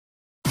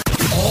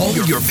all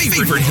your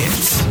favorite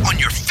hits on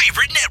your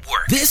favorite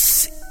network.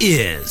 This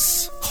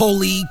is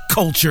Holy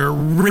Culture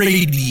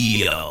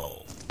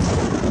Radio.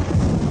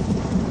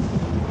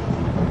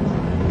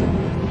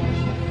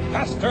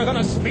 Faster than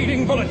a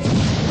speeding bullet.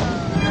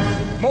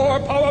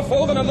 More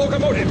powerful than a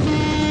locomotive.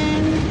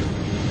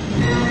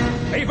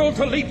 Able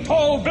to leap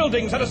tall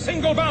buildings at a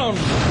single bound.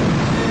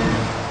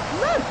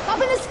 Look,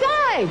 up in the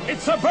sky.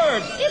 It's a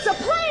bird. It's a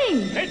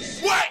plane. It's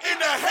what in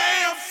the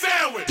ham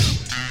sandwich?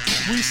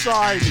 We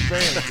sorry in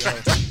advance, yo.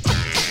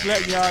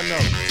 Let y'all know.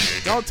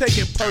 Don't take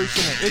it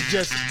personal. It's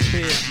just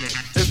business.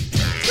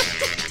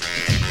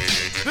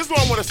 This is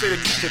what I want to say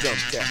to them,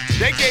 Cat.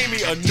 They gave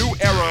me a new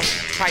era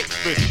type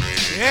fitting.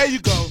 There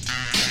you go.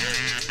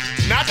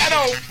 Not that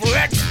old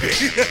flex fit.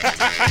 You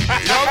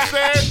know what I'm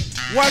saying?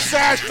 One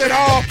size fit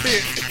all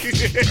fit.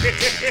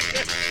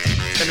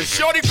 And the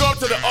shorty go up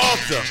to the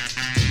altar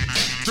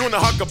doing the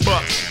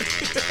huckabuck.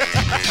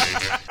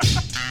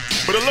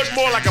 But it looked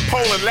more like a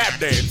pole and lap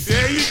dance.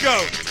 There you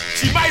go.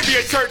 She might be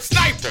a church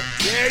sniper.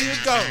 There you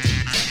go.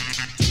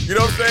 You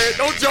know what I'm saying?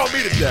 Don't jaw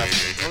me to death.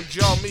 Don't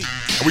jaw me.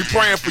 We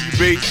praying for you,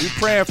 B. We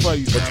praying for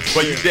you, man.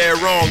 But you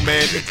dead wrong,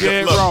 man.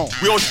 Dead Look, wrong.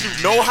 We don't shoot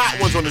no hot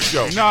ones on the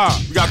show. Nah.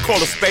 We got to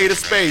call a spade,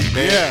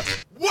 man. Yeah.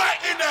 What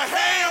in the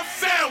ham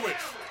sandwich?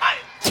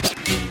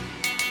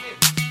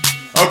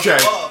 Okay.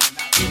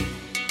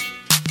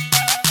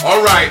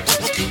 All right.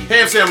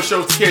 Ham sandwich show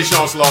with Kid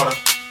Sean Slaughter.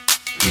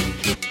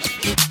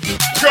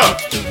 Cook.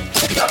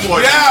 That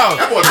boy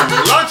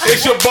been lunch.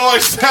 It's your boy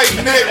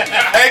Saint Nick,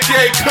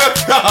 a.k.a. Cook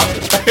Up,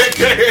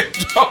 a.k.a.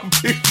 Drum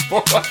Beat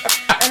Boy.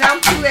 And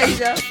I'm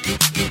Asia.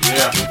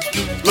 Yeah.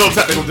 Little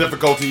technical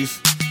difficulties.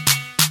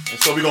 And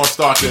so we're going to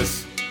start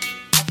this.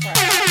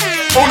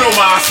 Uno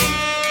mas.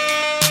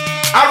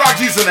 I Rock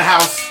Jesus in the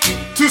house.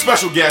 Two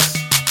special guests.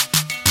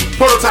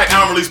 Prototype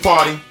album release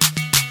party.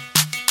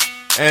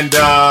 And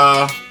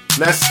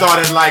let's start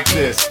it like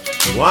this.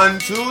 1,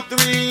 2,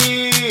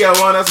 3. I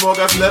wanna smoke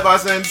a sliver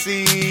and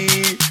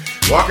see.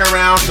 Walk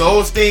around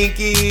so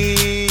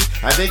stinky.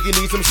 I think you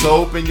need some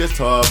soap in your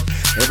tub.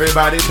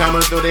 Everybody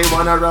coming through, they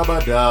wanna rub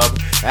a dub.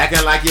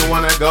 Acting like you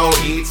wanna go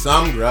eat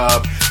some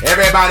grub.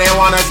 Everybody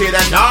wanna see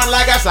the dawn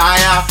like a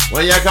sire.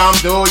 When you come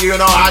through, you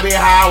know I be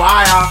high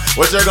wire.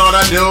 What you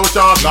gonna do?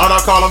 Sean's gonna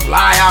call him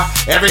flyer.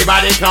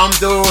 Everybody come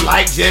through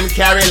like Jim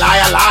Carrey,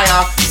 liar,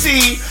 liar.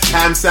 See,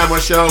 ham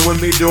sandwich show when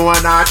we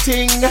doing our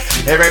ting.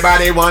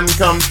 Everybody one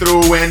come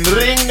through and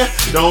ring.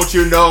 Don't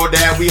you know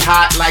that we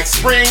hot like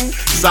spring?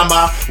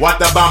 Summer, what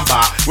the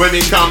bumper. When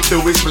we come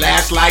through, we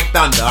splash like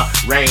thunder.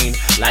 Rain,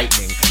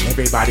 lightning.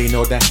 Everybody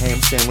know the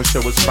ham sandwich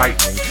show is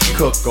frightening.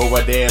 Cook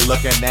over there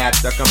looking at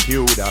the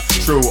computer.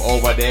 True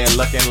over there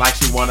looking like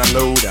she wanna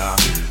loot her.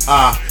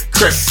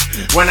 Chris,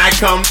 when I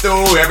come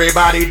through,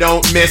 everybody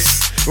don't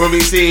miss. When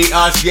we see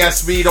us,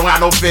 yes, we don't have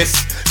no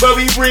fists. But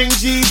we bring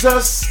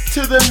Jesus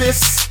to the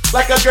mist.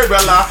 Like a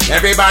gorilla,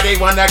 everybody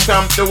wanna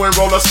come through and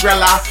roll a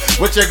Skrilla.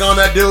 What you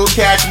gonna do?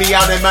 Catch me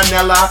out in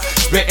Manila,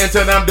 spit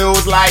into them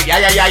dudes like yeah.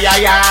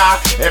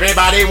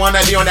 Everybody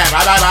wanna be on that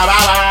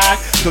blah.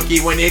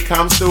 Cookie when it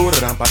comes through,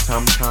 tum.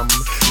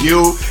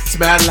 You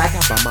smell like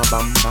a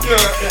bum.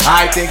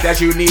 I think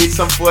that you need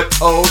some foot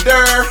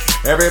odor.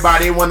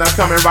 Everybody wanna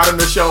come and ride on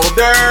the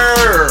shoulder.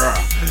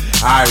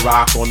 I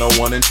rock on the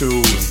 1 and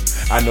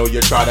 2s. I know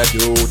you try to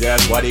do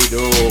just what he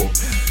do.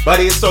 But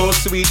he's so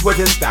sweet with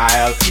his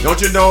style. Don't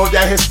you know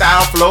that his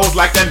style flows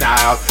like the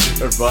Nile?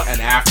 But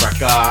in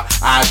Africa,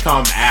 I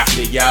come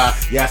after ya.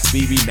 Yes,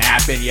 we be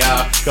napping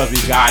ya, cause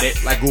we got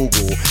it like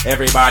Google.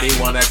 Everybody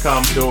wanna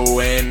come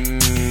through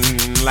and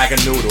like a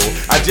noodle.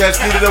 I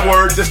just needed a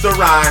word just to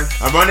rhyme.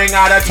 I'm running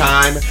out of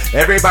time.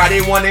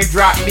 Everybody wanna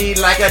drop me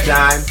like a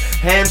dime.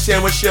 Ham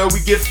sandwich show, we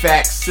give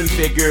facts and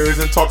figures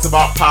and talks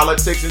about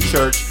politics and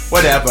church.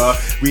 Whatever,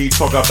 we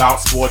talk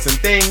about sports and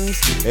things.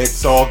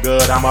 It's all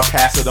good, I'ma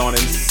pass it on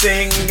and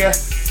sing.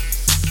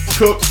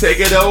 Cook,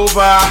 take it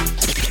over.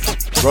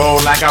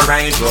 Roll like a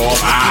Range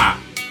Rover.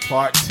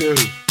 Part 2.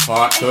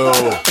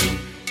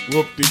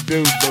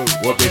 Whoop-de-doo-boo.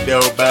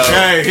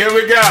 Hey, here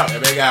we go. Here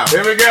we go.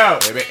 Here we go.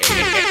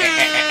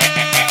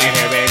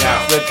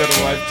 Flip to the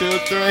 1, 2,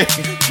 3.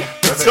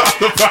 It's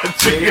all about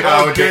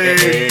G.O.D.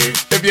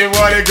 If you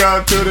want to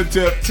go to the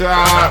tip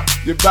top,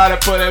 you better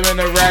put him in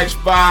the right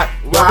spot.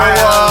 Number 1.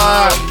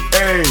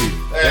 Hey,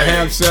 the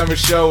ham sandwich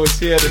show is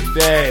here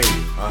today.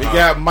 We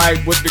got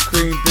Mike with the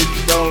cream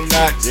bitch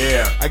donuts.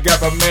 Yeah. I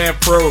got my man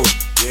Pro.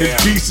 His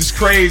beats is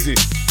crazy.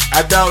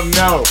 I don't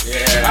know.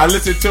 Yeah. I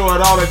listen to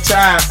it all the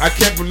time. I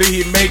can't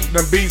believe he make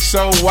them beats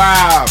so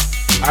wild.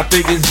 I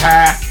think he's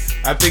high.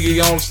 I think he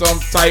on some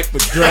type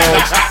of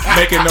drugs,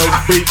 making those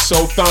beats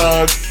so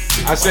thug.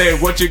 I said,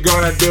 what you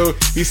gonna do?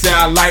 He said,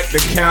 I light the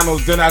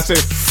candles. Then I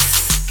said,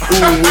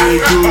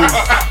 ooh.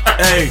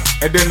 Hey,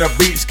 and then the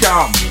beats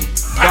come.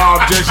 No,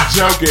 I'm just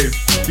joking.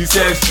 He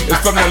says, it's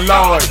from the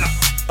Lord.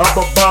 Up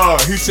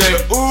above. He said,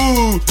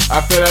 ooh, I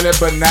feel like a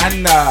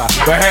banana.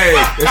 But hey,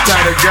 it's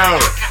time to go.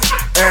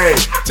 Hey,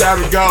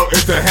 time to go.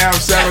 It's the ham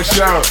sandwich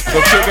show. So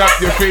kick up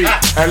your feet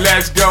and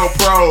let's go,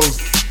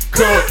 pros.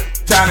 Cook,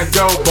 time to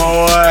go,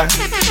 boy.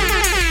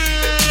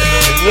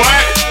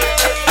 What?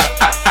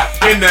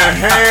 in the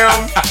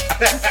ham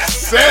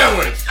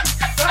sandwich.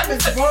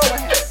 Something's wrong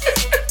with him.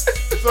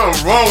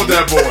 Something wrong with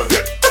that boy.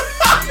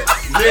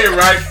 He ain't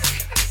right.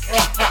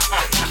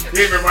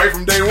 He ain't been right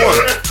from day one.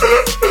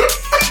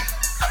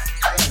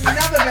 He's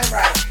never been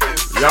right.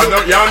 Y'all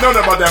know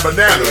nothing about that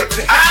banana.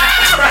 I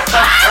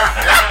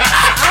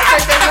don't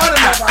think they want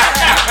to know about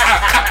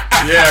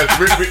that. Yeah,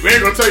 we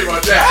ain't gonna tell you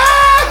about that.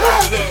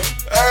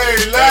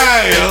 Hey,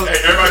 Lion.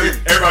 Hey,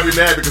 everybody be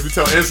mad because we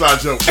tell inside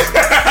jokes.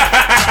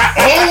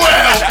 Oh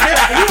well.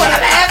 You want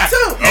to laugh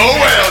too. Oh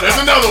well, there's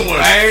another one.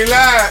 I ain't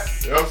lying.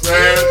 You know what I'm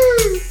saying?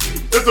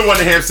 It's the One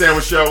the Ham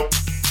Sandwich Show.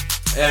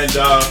 And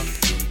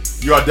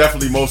you are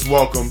definitely most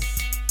welcome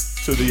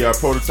to the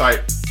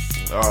Prototype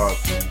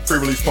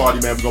pre-release party,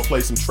 man. We're going to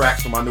play some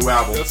tracks from my new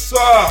album. Yes, sir.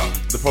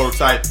 The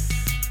Prototype.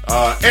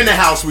 In the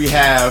house we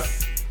have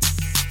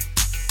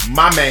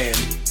my man,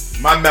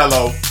 my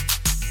mellow,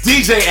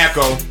 DJ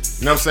Echo. You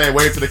know what I'm saying?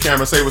 Wave to the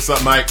camera. Say what's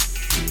up, Mike.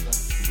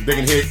 They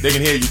can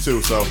hear you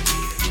too, so.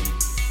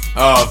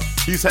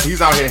 He's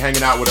out here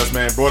hanging out with us,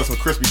 man. Brought us some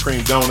Krispy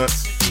Kreme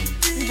donuts.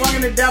 He's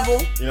bringing the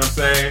devil. You know what I'm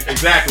saying?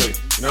 Exactly.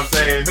 You know what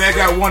I'm saying? Man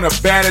got one of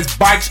the baddest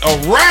bikes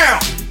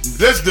around.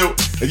 This dude,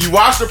 if you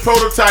watch the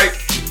Prototype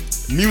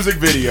music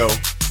video,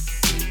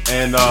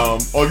 and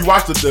or you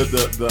watch the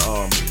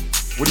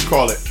what do you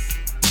call it?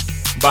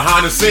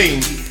 Behind the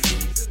scenes,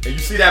 and you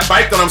see that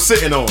bike that I'm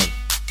sitting on,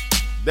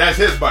 that's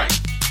his bike.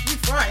 You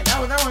front. That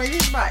was one of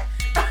his bike.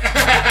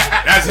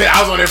 That's it.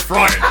 I was on there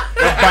fronting.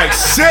 That bike's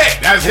sick.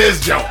 That's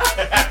his joke.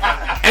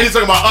 And he's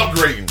talking about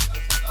upgrading.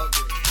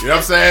 You know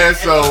what I'm saying?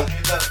 So,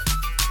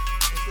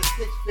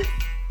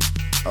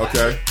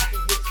 okay.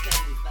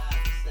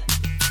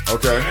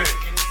 Okay.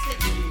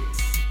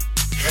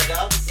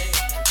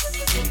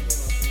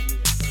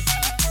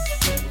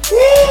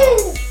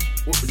 Woo!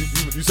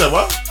 You said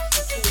what?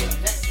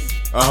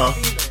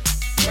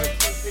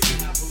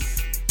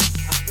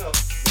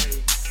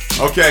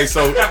 Okay,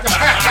 so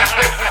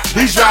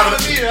he's driving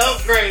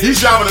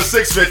a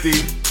 650.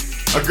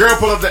 A girl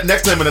pulled up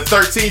next to him in a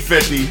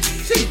 1350.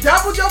 She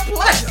doubled your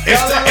pleasure.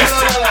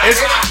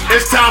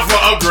 It's time for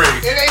an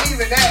upgrade. It ain't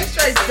even that.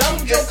 Straight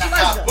doubled your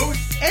pleasure.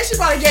 And she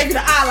probably gave you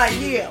the eye like,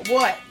 yeah,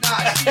 what?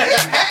 Nah, she ain't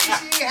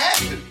had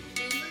to.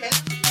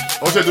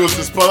 All she had to do is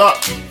just pull up.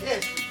 Yeah,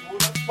 she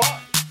pulled up park.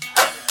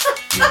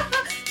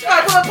 She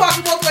probably pull up park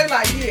and walk away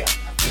like, yeah.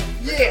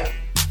 Yeah.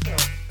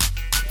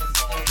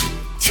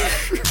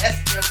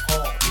 That's just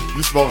all.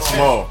 You spoke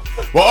small.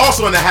 Well,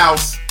 also in the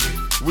house,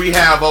 we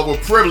have, we're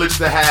privileged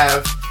to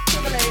have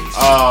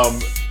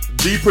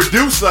the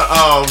producer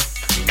of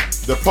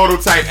the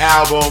Prototype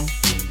album,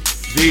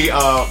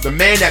 the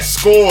man that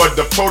scored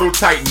the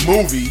Prototype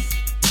movie,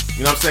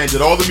 you know what I'm saying,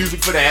 did all the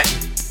music for that,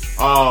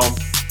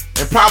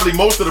 and probably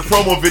most of the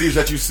promo videos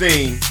that you've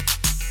seen,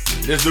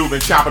 this dude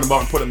been chopping them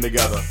up and putting them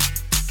together.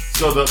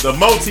 So the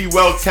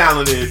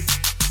multi-well-talented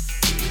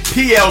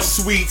PL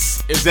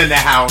Sweets is in the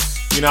house,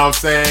 you know what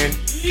I'm saying?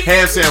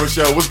 Ham Sandwich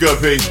Show, what's good,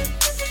 P?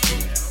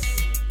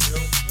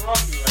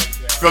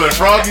 Feeling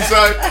froggy,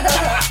 son?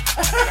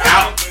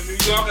 Out. New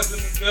Yorkers in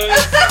the building.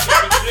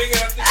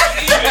 Virginia, I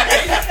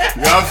think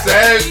you know what I'm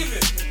saying?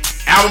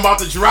 Album about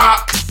to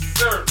drop.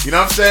 You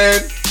know what I'm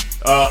saying?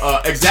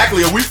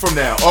 Exactly a week from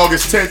now,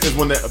 August 10th is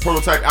when the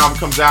Prototype album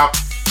comes out.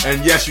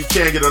 And yes, you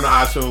can get it on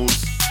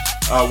iTunes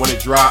when it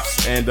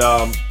drops. And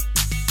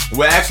we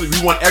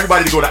want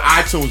everybody to go to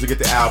iTunes to get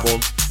the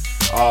album.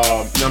 You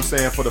know what I'm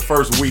saying? For the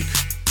first week.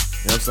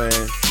 You know what I'm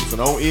saying? So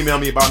don't email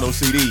me about no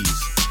CDs.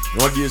 You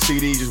want to get a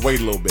CD, just wait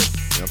a little bit. You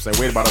know what I'm saying?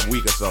 Wait about a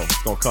week or so.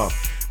 It's going to come.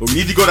 But we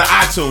need to go to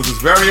iTunes.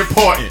 It's very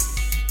important.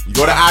 You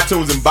go to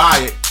iTunes and buy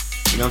it.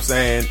 You know what I'm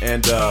saying?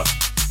 And, you know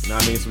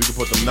what I mean? So we can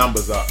put them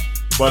numbers up.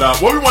 But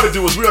what we want to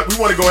do is we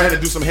want to go ahead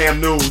and do some ham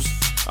news.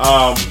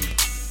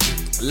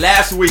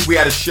 Last week we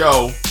had a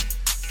show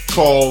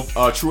called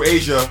True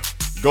Asia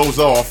Goes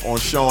Off on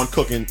Sean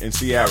Cook and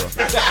Sierra.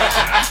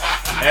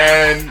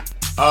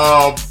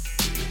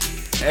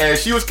 And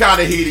she was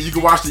kind of heated. You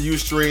can watch the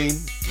Ustream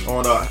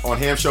on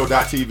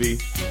hamshow.tv.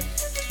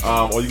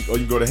 Or you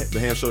can go to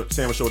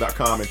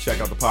thehamsandwichshow.com and check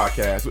out the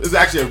podcast. It's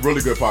actually a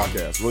really good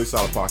podcast, really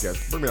solid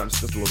podcast. Bring me down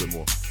just a little bit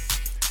more.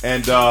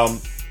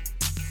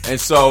 And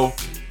so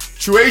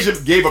True Asia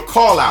gave a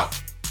call out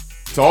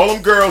to all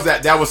them girls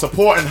that were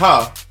supporting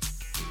her,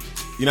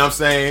 you know what I'm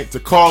saying, to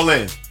call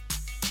in,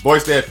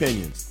 voice their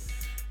opinions.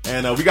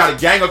 And we got a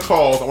gang of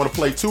calls. I want to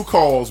play 2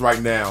 calls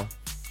right now.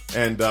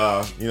 And,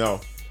 you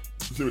know,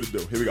 let's see what it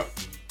do. Here we go.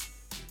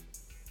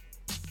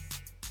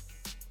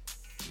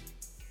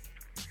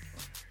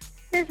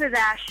 This is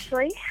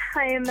Ashley.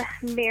 I am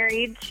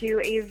married to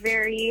a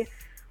very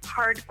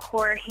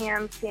hardcore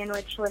ham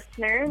sandwich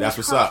listener. That's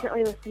what's up. I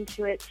constantly listen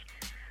to it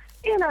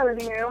in our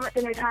living room at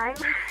dinner time.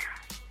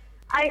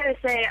 I gotta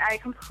say, I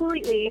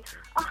completely,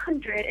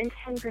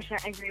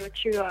 110% agree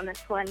with you on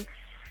this one.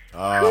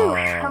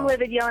 I'm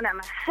livid yelling at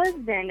my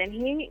husband, and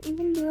he ain't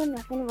even doing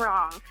nothing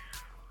wrong.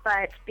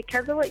 But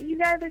because of what you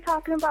guys are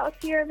talking about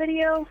with your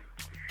video,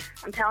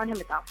 I'm telling him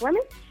it's off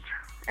limits,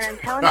 and I'm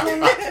telling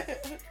him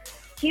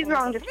he's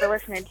wrong just for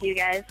listening to you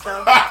guys.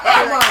 So. Oh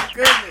my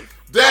goodness.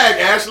 Dang,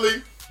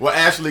 Ashley. Well,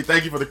 Ashley,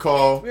 thank you for the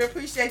call. We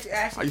appreciate you,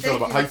 Ashley.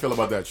 How you feel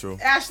about that, True?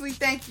 Ashley,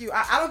 thank you.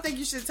 I don't think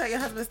you should tell your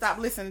husband to stop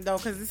listening though,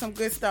 because there's some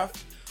good stuff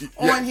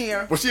on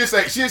here. Well, she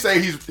didn't say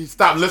he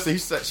stopped listening.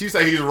 She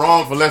said he's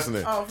wrong for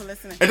listening. Oh, for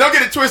listening. And don't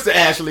get it twisted,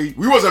 Ashley.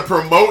 We wasn't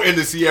promoting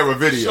the Sierra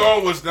video.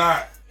 Sure was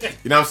not. You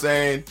know what I'm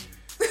saying?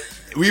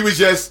 we was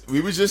just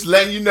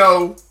letting you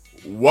know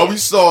what we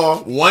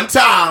saw one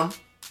time,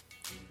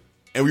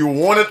 and we were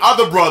warning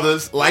other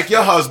brothers like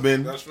your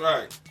husband. That's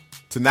right.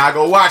 To not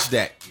go watch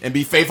that and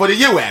be faithful to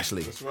you,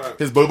 Ashley. That's right.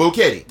 His boo boo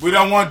kitty. We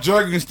don't want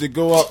Jergens to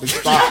go up and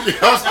stop. You know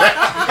what I'm saying?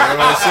 You know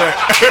what I'm saying?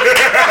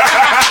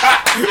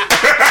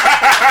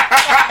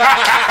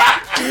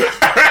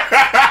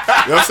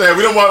 You know what I'm saying?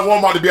 We don't want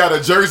Walmart to be out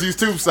of Jersey's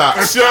tube socks.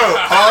 For sure.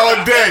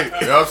 All day.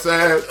 You know what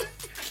I'm saying?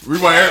 We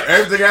want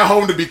everything at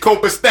home to be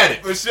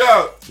copacetic. For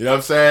sure. You know what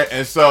I'm saying?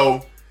 And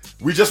so,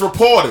 we just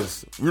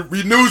reporters.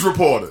 We news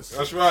reporters.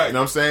 That's right. You know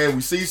what I'm saying?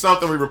 We see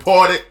something, we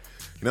report it.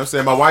 You know what I'm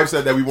saying? My wife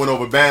said that we went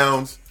over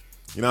bounds.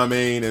 You know what I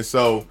mean? And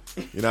so,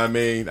 you know what I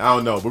mean? I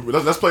don't know. But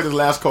let's play this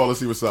last call.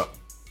 Let's see what's up.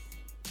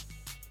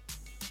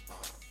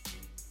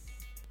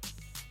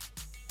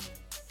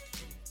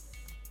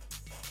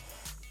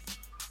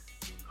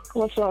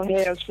 What's up,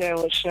 Ham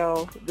Sandwich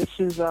Show? This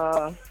is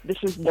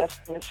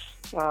Nesmus,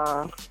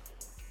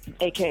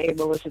 aka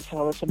Melissa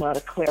Thomas. I'm out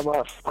of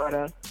Claremont,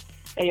 Florida.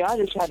 Hey, I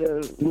just had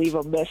to leave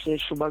a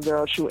message for my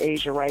girl True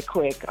Asia right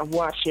quick. I'm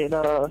watching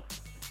the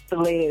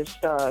latest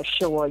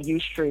show on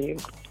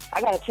Ustream. I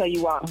gotta tell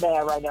you why I'm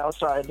mad right now,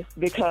 son,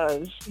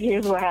 because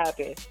here's what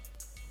happened.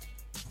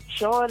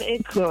 Sean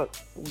and Cook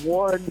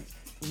warned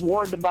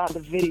about the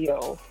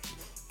video,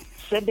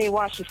 said they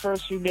watched the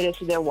first few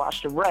minutes and then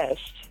watched the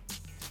rest.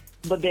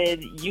 But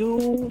then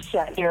you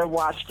sat there and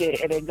watched it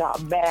and then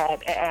got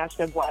mad and asked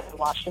them why they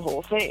watched the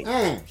whole thing.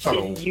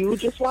 Didn't you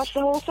just watch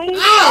the whole thing?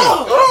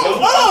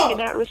 I'm asking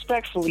that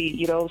respectfully,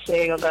 you know what I'm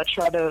saying? I'm not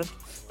trying to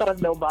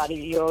thug nobody,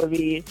 you know what I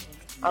mean?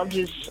 I'm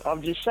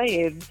just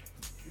saying,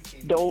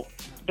 don't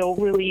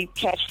really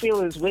catch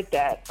feelings with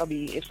that. I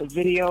mean, it's a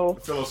video.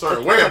 Feel a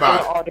certain way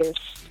about it.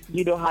 Artists,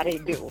 you know how they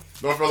do.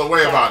 Don't feel a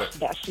way about it.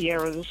 That's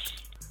Sierra's.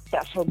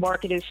 That's her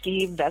marketing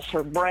scheme. That's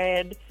her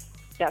brand.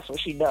 That's what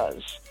she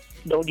does.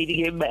 No need to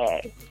get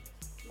mad.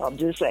 I'm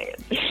just saying.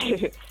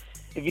 If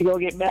you're going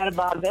to get mad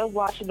about them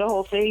watching the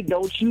whole thing,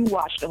 don't you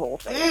watch the whole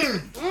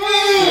thing.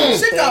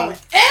 She going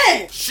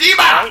in. Sheba.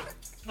 Right?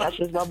 That's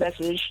just my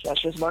message.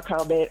 That's just my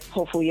comment.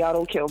 Hopefully y'all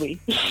don't kill me.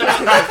 God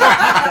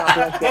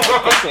bless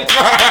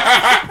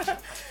God.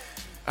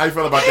 How you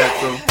feel about that,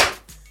 True?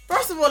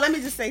 First of all, let me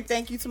just say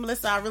thank you to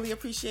Melissa. I really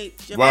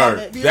appreciate your Word,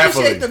 comment. We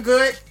definitely. appreciate the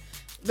good,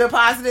 the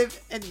positive,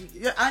 and I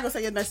ain't gonna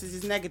say your message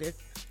is negative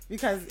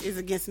because it's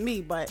against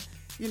me, but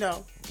you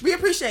know, we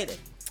appreciate it.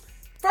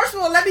 First of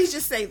all, let me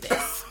just say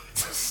this.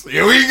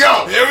 Here we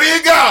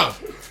go.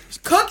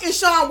 Cook and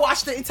Sean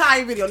watched the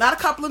entire video, not a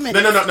couple of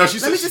minutes. No. She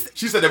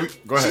said that we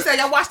go ahead. She said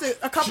y'all watched a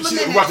couple of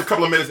minutes. We watched a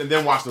couple of minutes and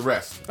then watched the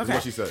rest. Okay. Is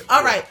what she said.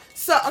 All right.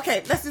 So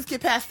let's just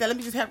get past that. Let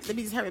me just have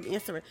him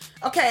answer it.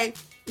 Okay.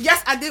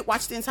 Yes, I did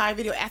watch the entire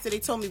video after they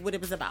told me what it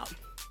was about.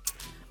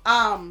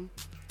 The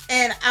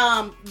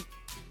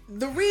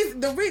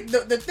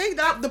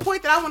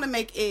point that I want to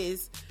make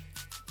is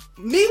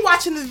me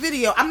watching this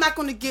video, I'm not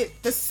going to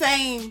get the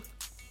same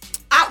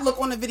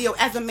outlook on the video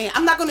as a man.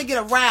 I'm not going to get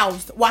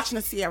aroused watching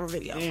a Sierra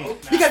video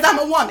because I'm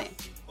a woman.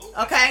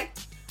 Okay,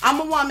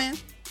 I'm a woman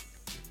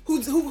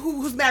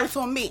who's married to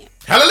a man.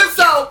 Hallelujah.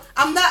 So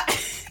I'm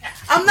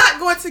not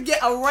going to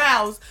get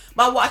aroused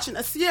by watching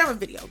a Sierra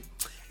video.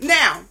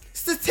 Now,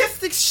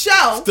 statistics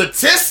show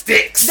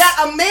that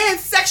a man's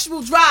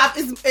sexual drive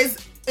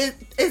is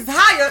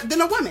higher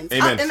than a woman's.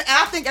 Amen. And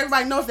I think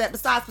everybody knows that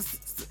besides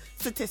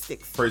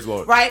statistics. Praise the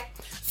Lord. Right?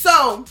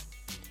 So,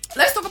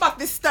 let's talk about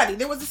this study.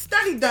 There was a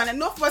study done at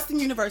Northwestern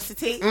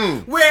University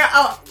where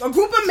a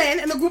group of men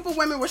and a group of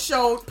women were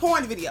showed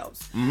porn videos.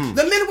 Mm-hmm.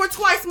 The men were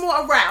twice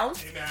more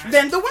aroused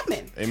than the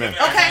women. Amen.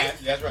 Okay?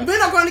 That's right.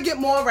 Men are going to get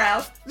more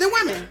aroused than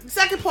women.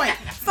 Second point.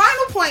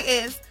 Final point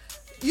is,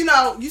 you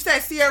know, you said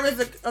Sierra is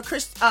a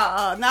Christian,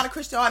 not a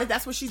Christian artist.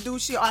 That's what she do.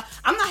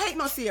 I'm not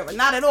hating on Sierra,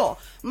 not at all.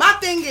 My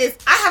thing is,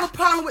 I have a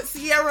problem with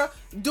Sierra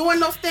doing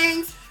those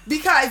things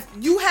because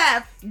you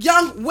have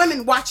young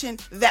women watching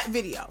that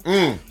video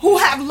who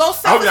have low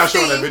self-esteem. I hope y'all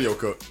showing that video,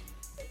 Cook.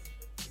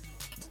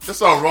 There's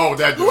something wrong with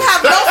that dude. Who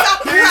have low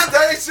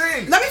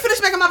Stay Let me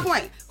finish making my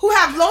point. Who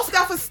have low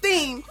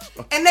self-esteem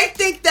and they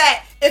think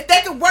that if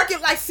they can work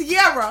it like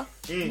Sierra,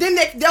 then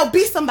they'll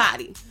be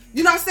somebody.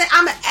 You know what I'm saying?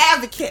 I'm an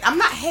advocate. I'm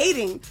not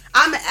hating.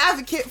 I'm an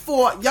advocate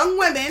for young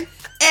women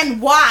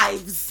and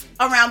wives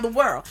around the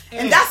world.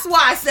 And that's why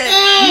I said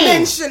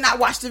men should not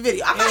watch the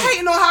video. I'm not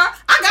hating on her.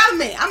 I got a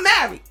man. I'm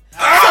married.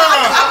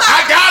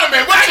 I got a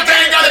man. What your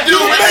man got to do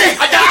with me?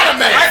 I got a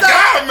man.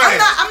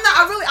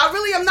 I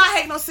really am not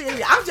hating on Sierra.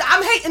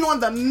 I'm hating on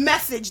the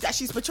message that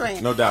she's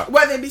portraying. No doubt.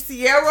 Whether it be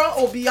Sierra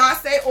or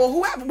Beyonce or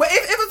whoever. But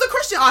if it was a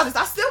Christian artist,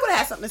 I still would have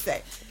had something to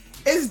say.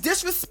 It's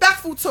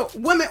disrespectful to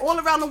women all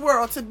around the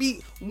world to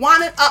be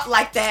winding up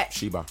like that.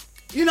 Sheba.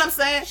 You know what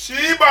I'm saying?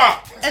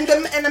 Sheba. And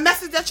the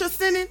message that you're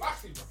sending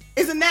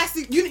is a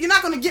nasty. You're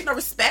not gonna get no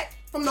respect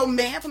from no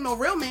man, from no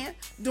real man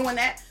doing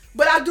that.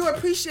 But I do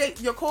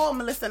appreciate your call,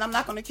 Melissa, and I'm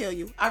not gonna kill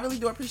you. I really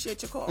do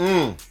appreciate your call.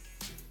 Well,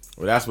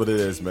 that's what it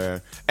is,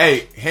 man.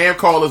 Hey, ham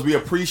callers, we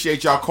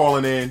appreciate y'all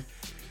calling in.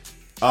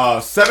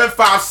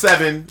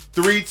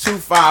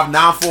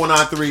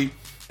 757-325-9493.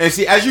 And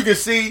see, as you can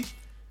see,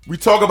 we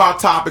talk about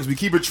topics. We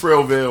keep it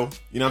Trillville,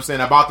 you know what I'm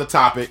saying, about the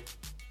topic.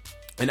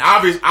 And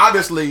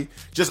obviously,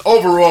 just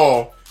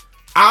overall,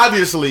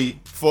 obviously,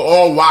 for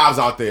all wives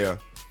out there,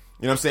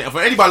 you know what I'm saying,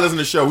 for anybody listening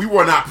to the show, we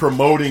were not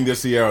promoting the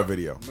Sierra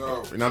video. No. You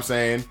know what I'm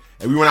saying?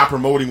 And we were not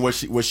promoting what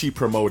she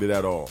promoted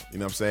at all. You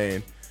know what I'm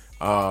saying?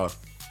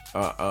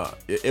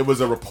 It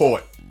was a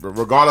report.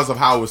 Regardless of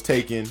how it was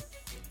taken,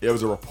 it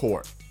was a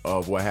report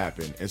of what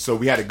happened. And so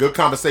we had a good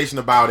conversation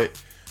about it.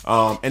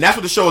 And that's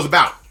what the show is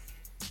about.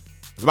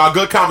 It's about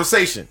good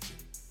conversation. You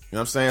know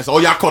what I'm saying? So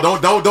y'all call,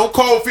 don't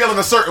call feeling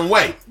a certain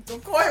way.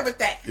 Don't go ahead with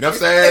that. You know what I'm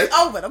saying? It's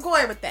over. Don't go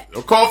ahead with that.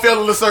 Don't call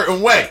feeling a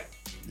certain way.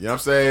 You know what I'm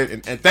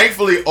saying? And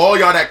thankfully, all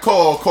y'all that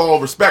call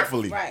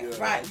respectfully. Right.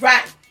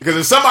 Because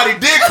if somebody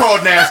did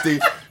call nasty,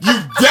 you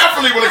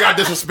definitely would have got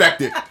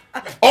disrespected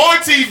on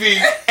TV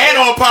and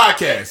on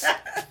podcasts.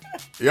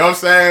 You know what I'm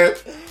saying?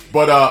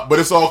 But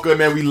it's all good,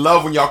 man. We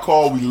love when y'all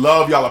call. We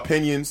love y'all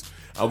opinions.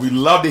 We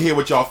love to hear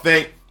what y'all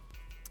think.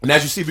 And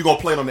as you see, we're going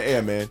to play it on the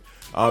air, man.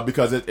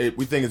 Because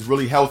we think it's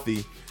really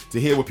healthy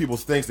to hear what people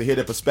think, to hear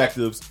their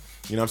perspectives.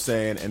 You know what I'm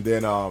saying? And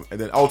then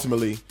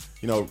ultimately,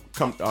 you know,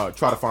 come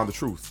try to find the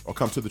truth or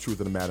come to the truth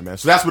of the matter, man.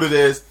 So that's what it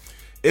is.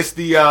 It's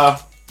the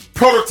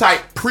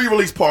prototype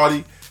pre-release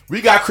party.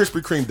 We got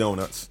Krispy Kreme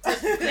donuts.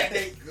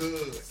 They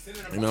good.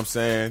 You know what I'm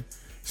saying?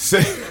 You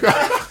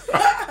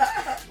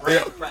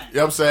know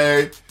what I'm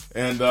saying?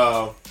 And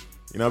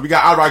you know, we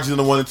got outrages in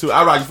the 1 and 2.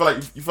 Outrage,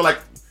 you feel like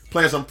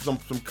playing some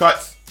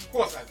cuts? Of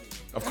course I do.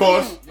 Of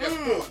course? Yes, of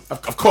course.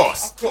 Of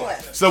course. Of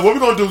course. So what we're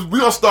gonna do is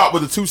we're gonna start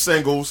with the 2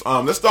 singles.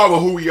 Let's start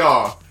with Who We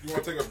Are. You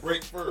want to take a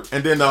break first?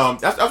 And then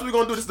that's what we're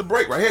gonna do. This is the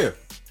break right here.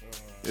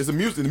 It's the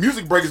music. The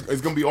music break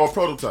is gonna be all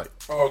prototype.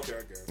 Oh, okay,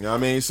 I got it. You know what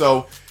I mean?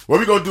 So what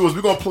we're gonna do is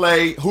we're gonna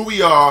play Who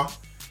We Are,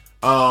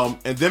 and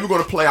then we're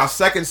gonna play our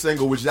second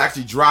single, which is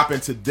actually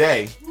dropping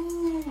today,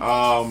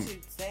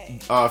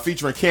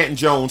 featuring Canton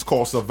Jones,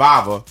 called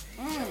Survivor.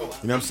 You know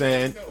what I'm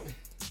saying?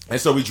 And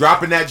so we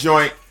dropping that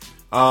joint,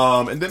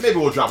 and then maybe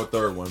we'll drop a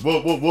third one.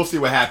 We'll see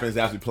what happens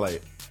as we play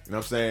it. You know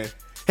what I'm saying?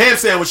 Ham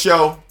Sandwich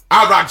Show.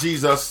 I Rock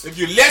Jesus. If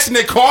you're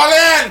listening, call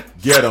in.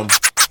 Get them.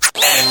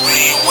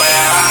 Everywhere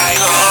I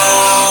go,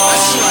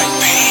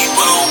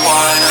 people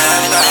wanna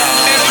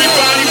know.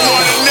 Everybody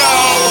wanna know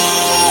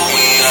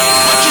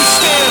what you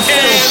stand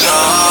for. So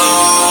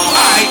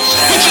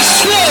Put your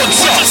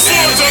swords up. It's a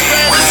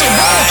war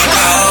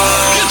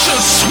crowd. Get your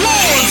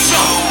swords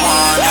up.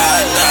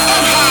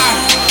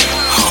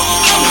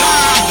 I'm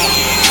high.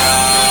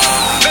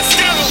 Let's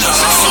get 'em.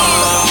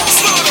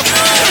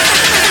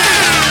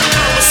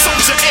 I'm a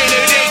soldier and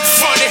it ain't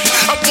funny.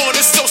 I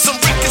wanna sell some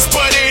records,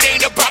 but it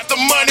ain't about the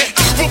money.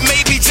 Well,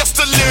 maybe just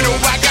a little.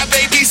 I got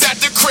babies at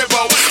the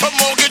cribbo. A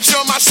mortgage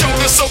on my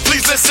shoulder, so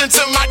please listen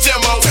to my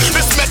demo.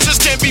 This message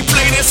can be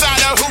played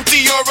inside a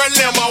hoopty or a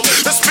limo.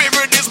 The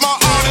spirit is my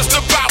artist,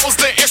 the Bible's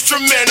the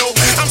instrumental.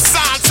 I'm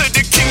signed to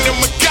the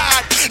kingdom of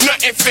God,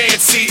 nothing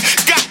fancy.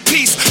 Got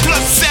peace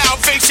plus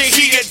salvation,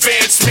 he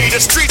advanced me. The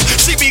streets,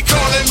 she be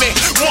calling me,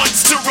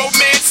 wants to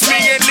romance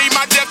me and leave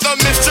my death a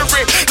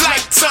mystery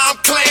like Tom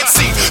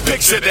Clancy.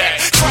 Picture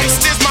that.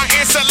 Christ is my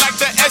answer like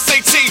the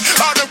SAT.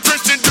 All the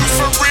Christian dudes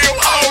for real,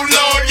 oh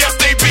Lord, yes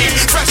they be.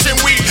 Fresh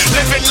and weed,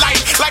 living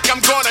life like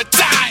I'm gonna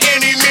die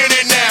any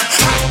minute now.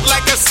 Hot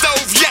like a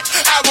stove, yet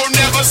I will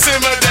never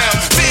simmer down.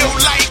 Feel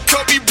like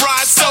Kobe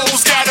Bryant,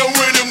 souls gotta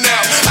win him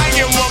now. I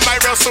am on my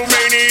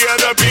WrestleMania,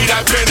 the beat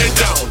I pin it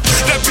down.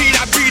 The beat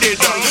I beat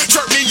it on.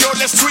 Turn me on,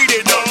 let's tweet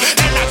it on.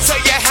 And I tell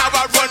you how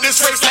I run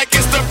this race like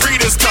it's the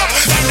Breeders' Cup.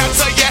 And I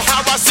tell you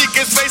how I seek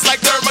his face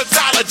like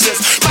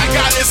dermatologist. My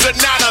God is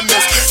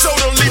anonymous,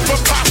 totally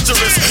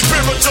preposterous.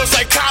 Spiritual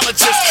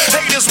psychologist,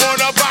 haters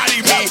wanna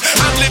body me.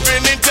 I'm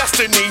living in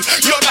destiny,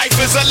 your life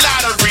is a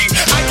lottery.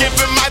 I give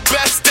him my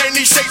best and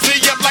he shapes me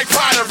up like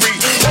pottery.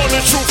 On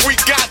the truth, we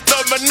got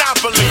the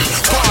monopoly.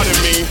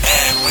 Pardon me.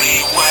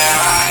 everywhere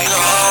I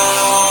go,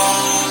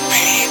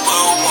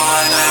 people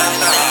wanna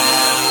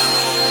know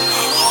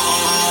who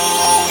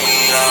we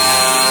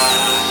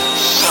are.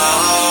 So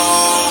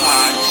I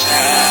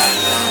tell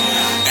them.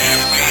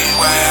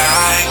 Everywhere I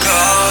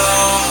go,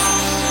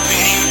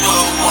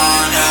 people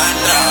wanna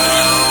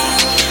know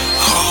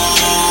who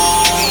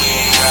we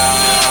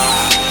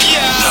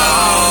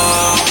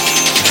are.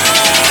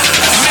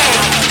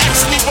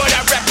 Ask me what I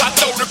rap, I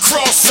throw the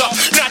cross up.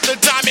 Not the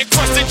diamond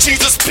crusted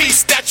Jesus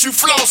piece that you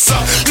floss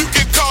up. You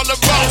can call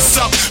it boss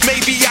up.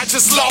 Maybe I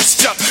just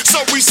lost ya.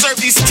 So we serve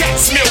these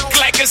cats milk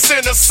like it's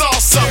in a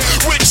saucer.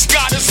 Which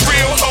God is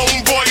real,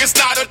 homeboy, it's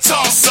not a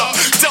toss-up.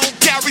 Don't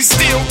carry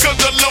steel, cause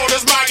the Lord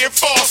is my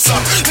enforcer.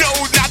 No,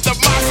 not the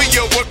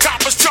mafia, with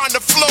coppers trying to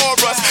floor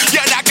us.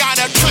 Yet I got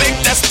a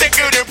clique that's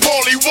thicker than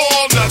Paulie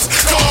Walnuts.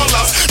 Call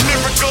us,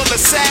 lyrical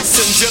assassin.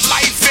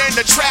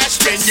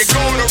 you're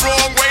going the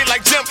wrong way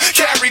like Jim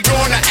Carrey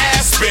going to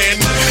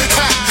Aspen.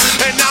 Ha,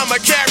 and I'ma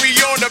carry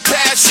on the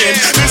passion.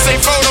 This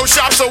ain't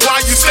Photoshop, so why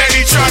you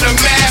steady trying to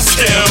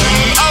mask him?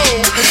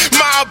 Oh,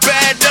 my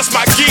bad, that's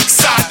my geek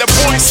side. The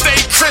boys stay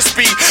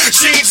crispy,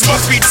 jeans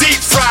must be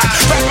deep fried.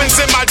 Weapons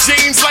in my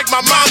jeans like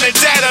my mom and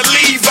dad are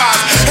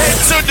Levi's.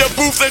 Head to the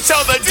booth and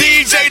tell the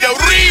DJ to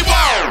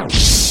rewind.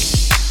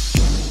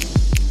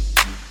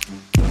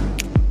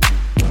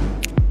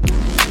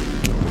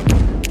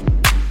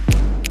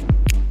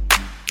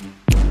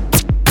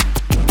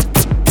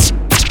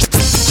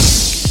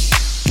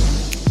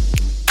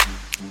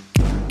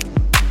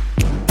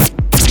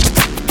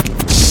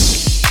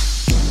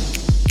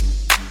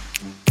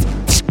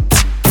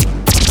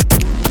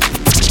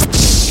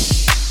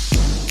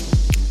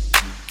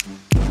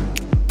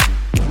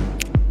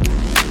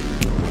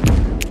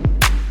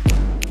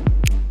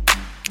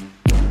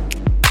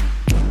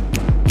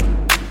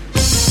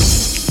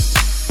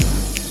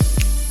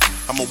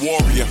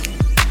 Warrior.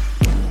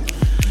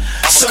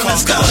 So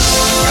let's go.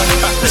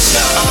 Let's go.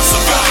 I'm a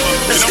survivor.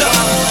 Let's go.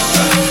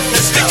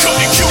 Let's go. They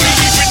couldn't kill me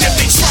even if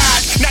they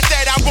tried. Not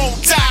that I won't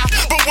die,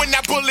 but when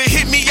that bullet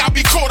hit me, I'll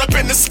be caught up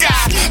in the sky.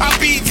 I'll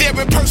be there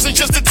in person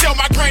just to tell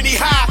my granny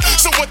hi.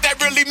 So what that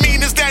really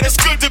means is that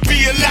it's good to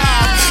be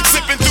alive.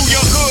 Zipping through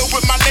your hood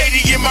with my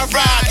lady in my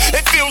ride.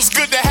 It feels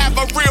good to have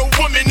a real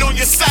woman on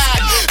your side.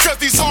 Cause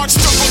these hard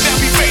struggles that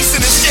we facing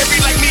is scary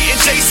like me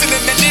and Jason.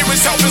 And the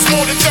nearest help is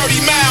more than 30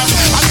 miles.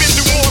 I've been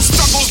through more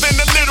struggles than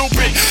a little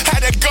bit.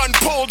 Had a gun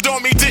pulled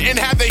on me, didn't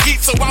have the heat,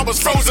 so I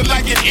was frozen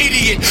like an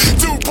idiot.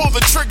 Dude pulled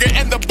the trigger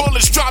and the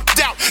bullets dropped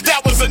out.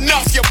 That was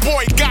enough, your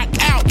boy got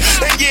out.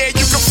 And yeah,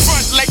 you can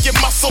front like your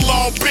muscle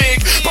all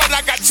big, but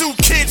I got 2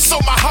 kids, so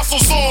my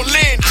hustle's all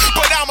in.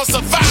 But I'm a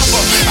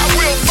survivor, I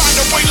will find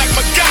a way like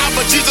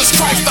MacGyver. Jesus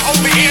Christ, the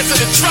only answer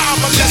to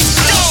drama. Let's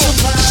go.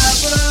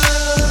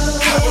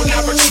 I will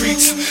not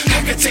retreat,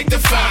 I can take the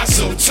fire,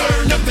 so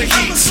turn up the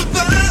heat.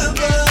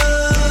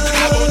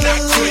 I will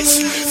not quit,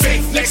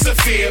 faith next to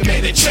fear,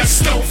 man, it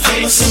just don't fit.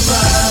 I'm a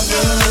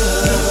survivor.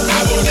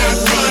 I will not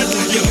run,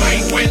 you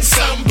might win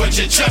some, but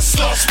you just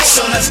lost one.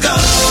 So let's go,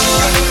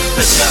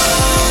 let's go,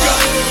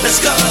 let's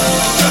go,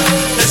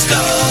 let's go.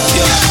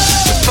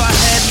 If I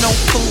had no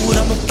food,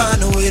 I'ma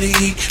find a way to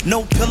eat.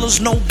 No pillows,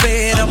 no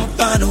bed, I'ma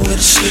find a way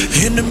to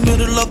sleep. In the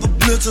middle of a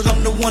blizzard,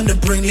 I'm the one to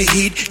bring the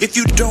heat. If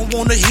you don't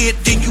wanna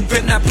hit, then you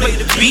better not play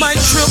the beat. Might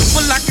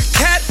triple like a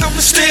cat, I'ma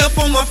stay up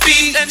on my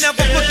feet. And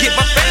never forget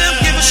my fam,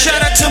 give a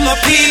shout out to my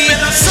P.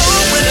 And I saw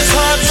it when it's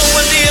hard, so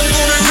one day I'm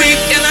gonna reap.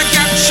 And I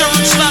got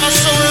insurance, lot of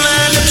soul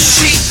line of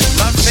sheep.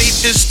 My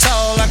faith is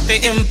tall like the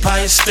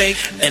Empire State,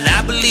 and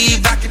I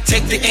believe I can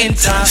take the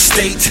entire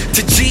state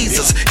to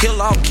Jesus,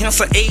 heal all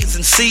cancer, AIDS,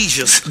 and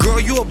seizures. Girl,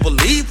 you a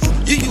believer?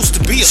 You used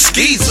to be a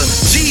skeezer.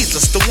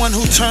 Jesus, the one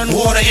who turned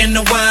water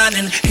into wine,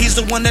 and he's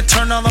the one that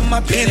turned all of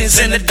my pennies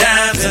into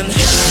dimes. And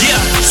yeah,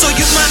 so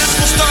you might as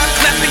well start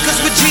clapping, cause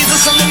with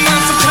Jesus I'ma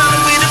find some kind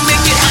of way to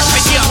make it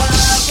happen, yo.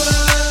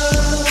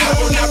 I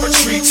will not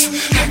retreat,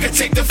 I can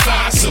take the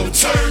fire, so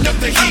turn up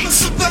the heat.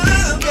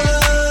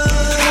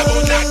 I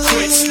will not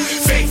quit,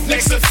 faith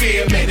next to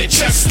fear, man, it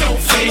just don't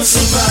fit. I'm a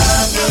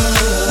survivor.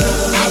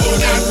 I will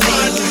not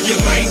run, you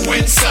might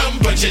win some,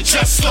 but you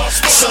just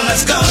lost one. So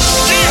let's go,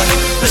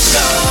 let's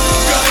go,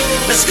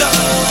 let's go,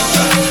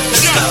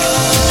 let's go.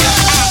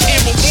 I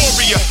am a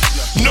warrior,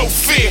 no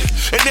fear.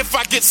 And if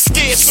I get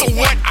scared, so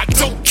what? I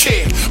don't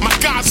care. My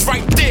God's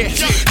right there.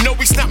 No,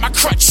 he's not my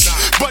crutch,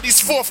 but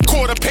he's fourth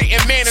quarter Peyton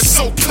Manning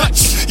so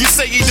clutch. You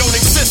say he don't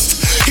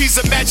exist, he's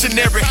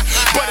imaginary,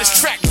 but his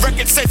track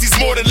record says he's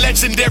more than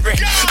legendary.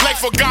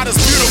 Life for God is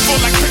beautiful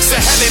like Prince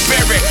of Halle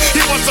Berry.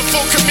 He wants a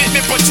full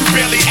commitment, but you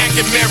barely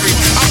acting married.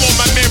 I'm on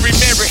my Mary,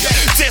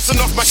 dancing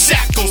off my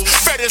shackles.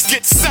 Fetters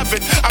get 7,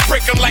 I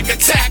break them like a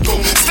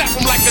tackle, snap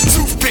them like a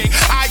toothpick.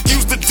 I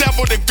use the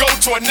devil to go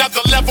to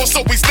another level,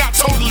 so he's not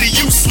totally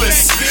useless.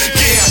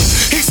 Yeah,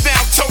 he's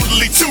now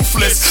totally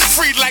toothless,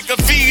 free like a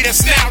V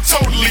that's now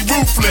totally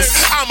ruthless.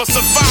 I'm a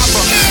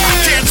survivor, I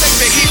can't take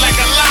the heat like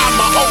a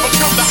llama,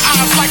 overcome the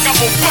odds like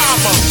I'm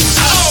Obama.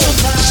 Oh,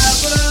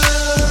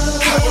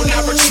 I will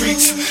not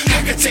retreat,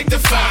 I can take the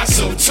fire,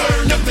 so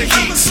turn up the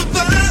heat.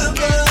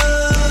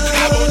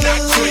 I will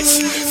not quit,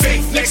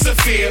 faith next to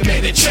fear,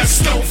 man, it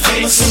just don't fit.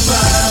 I'm a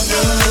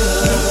survivor.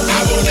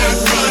 I will not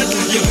run,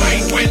 you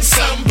might win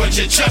some, but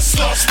you just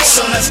lost one.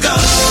 So let's go,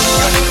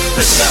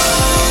 let's go,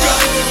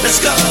 let's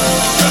go,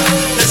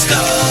 let's go.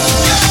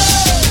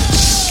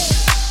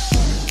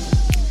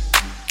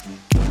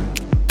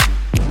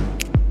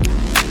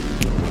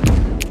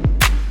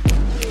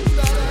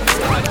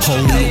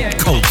 Holy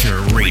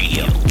Culture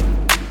Radio.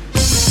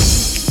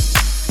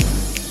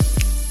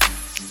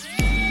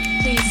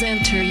 Please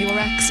enter your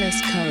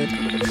access code.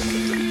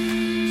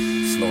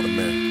 Slow the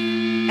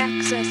man.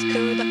 Access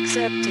code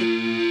accepted.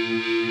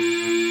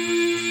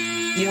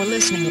 You're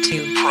listening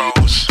to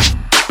Pros.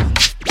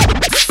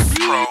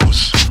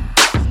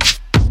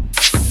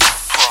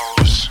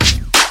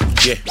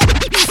 Yeah.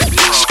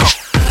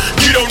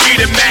 You don't need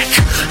a Mac,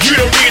 you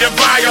don't need a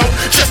bio,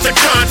 just to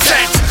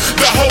contact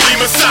the Holy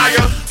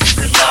Messiah.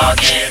 Log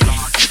in,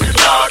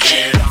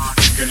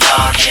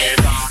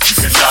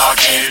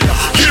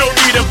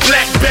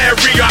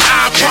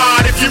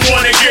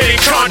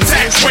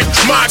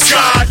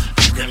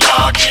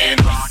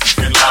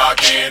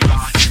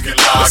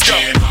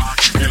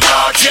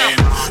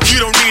 You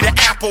don't need an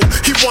Apple,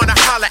 he wanna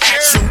holler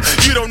at you.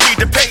 You don't need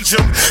to page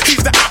him,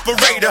 he's the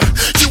operator.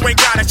 You ain't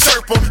gotta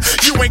chirp him,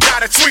 you ain't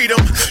gotta tweet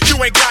him, you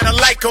ain't gotta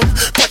like him,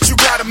 but you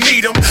gotta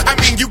meet him. I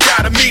mean, you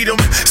gotta meet him.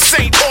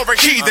 Saint or a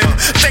heathen,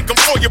 thank him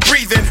for your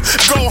breathing.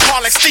 Go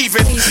hard like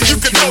Steven, you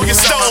can throw your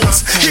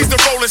stones. He's the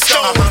Rolling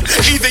Stone.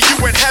 Either you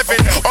in heaven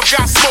or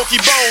got smoky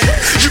bone.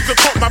 You can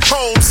quote my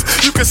poems,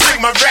 you can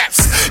sing my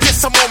raps.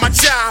 Yes, I'm on my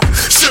job,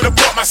 should've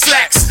brought my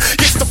slacks.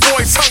 Yes, the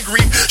boy's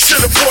hungry,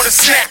 should've bought a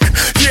snack.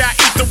 Yeah, I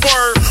eat the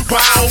word,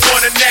 but I don't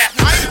want a nap.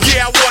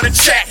 Yeah, I want a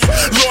check,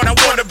 Lord, I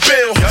want a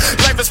bill.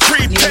 Life is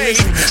prepaid,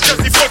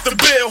 just before the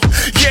bill.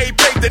 Yeah, he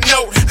paid the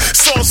note,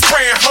 so I'm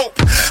spraying hope.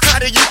 How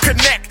do you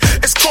connect?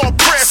 It's called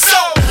prayer. So,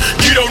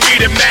 you don't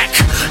need a Mac,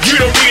 you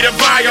don't need a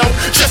bio,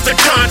 just a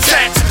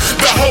contact,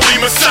 the Holy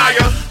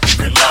Messiah. You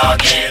can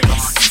log in,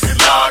 you can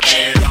log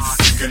in,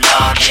 you can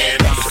log in,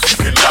 you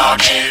can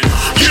log in.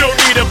 You don't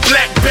need a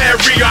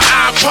BlackBerry or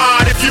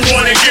iPod if you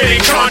wanna get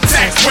in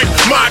contact with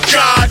my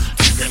God.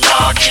 You can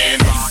log in,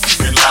 you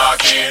can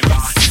log in,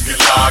 you can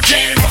log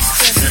in,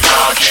 you can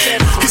log in.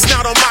 He's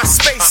not on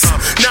MySpace,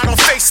 not on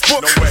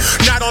Facebook,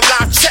 not on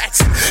live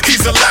chats.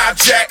 He's a live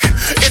jack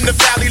in the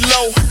valley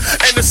low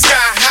and the sky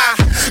high.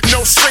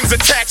 No strings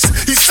attached,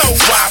 he's so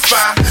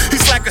Wi-Fi.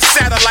 He's like a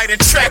satellite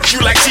and track you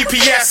like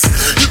GPS.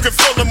 You can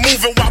feel him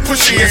moving while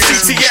pushing your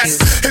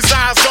CTS. His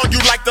eyes on you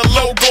like the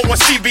logo on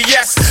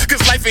CBS.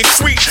 Cause life ain't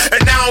sweet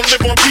and I don't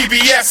live on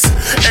PBS.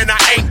 And I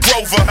ain't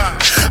Grover,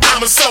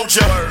 I'm a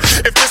soldier.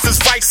 If this is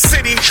Vice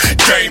City,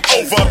 game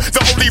over.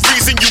 The only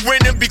reason you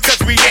winning because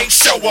we ain't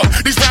show up.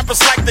 These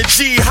rappers like the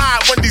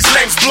jihad when these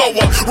lames blow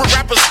up. What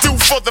rappers do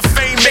for the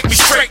fame make me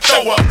straight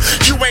throw up.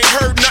 You ain't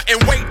heard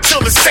nothing, wait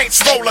till the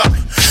Saints roll up.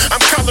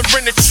 I'm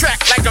coloring the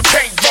track like a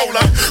paint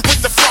roller.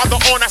 With the Father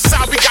on our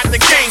side, we got the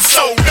game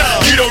sold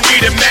up. You don't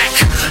need a Mac,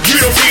 you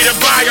don't need a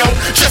bio,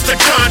 just a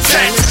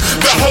contact,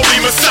 the Holy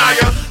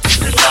Messiah. You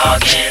can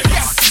log in,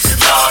 you can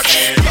log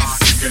in,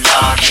 you can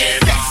log in,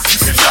 you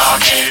can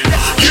log in.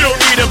 You don't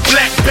need a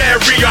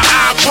BlackBerry or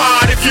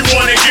iPod if you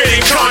wanna get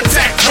in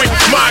contact with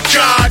my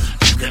God.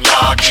 You can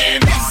log in,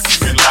 you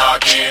can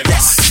log in,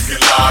 you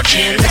can log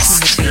in,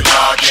 you can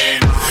log in.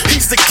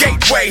 He's the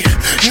gateway,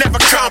 never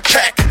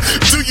compact.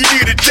 Do you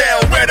need a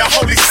Dell where the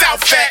Holy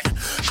South at?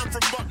 I'm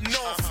from up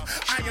north,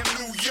 I am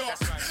New York.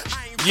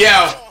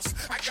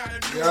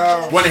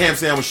 Yo. One Ham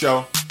Sandwich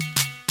Show.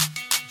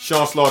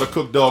 Sean Slaughter,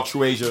 Cook Dog,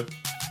 True Asia.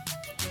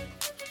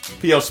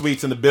 PL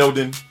Sweets in the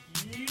building.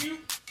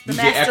 The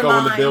DJ Echo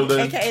in the building.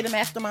 AKA the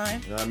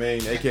Mastermind. You know what I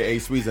mean? AKA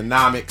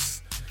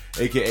Sweezonomics.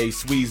 AKA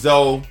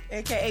Sweezo.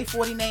 AKA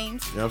 40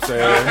 names. You know what I'm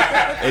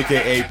saying?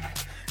 AKA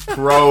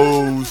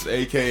Pros.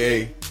 AKA,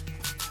 you know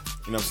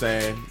what I'm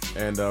saying?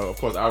 And of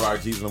course,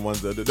 RRG's and the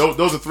ones that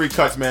those are three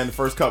cuts, man. The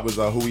first cut was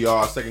Who We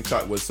Are. Second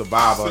cut was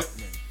Survivor.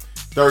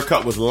 Third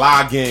cut was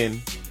Log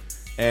In.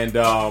 And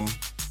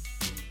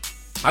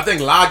I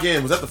think Log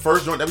In, was that the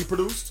first joint that we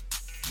produced?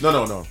 No.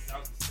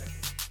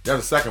 That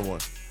was the second one.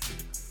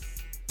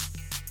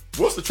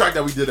 What's the track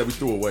that we did that we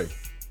threw away?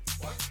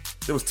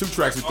 There was two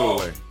tracks we threw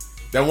away.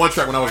 That one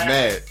track when I was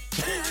mad.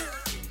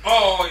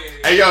 Oh,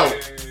 yeah. Hey, yo.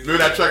 Remember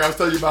that track I was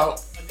telling you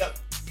about? You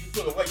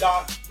threw away,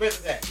 y'all. Where's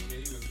that?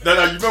 No,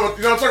 you know what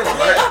I'm talking about,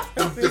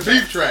 right? The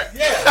beef track.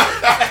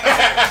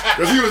 Yeah.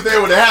 Because he was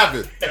there when it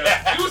happened.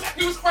 Yeah.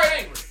 He was quite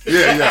angry.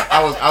 Yeah.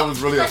 I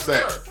was really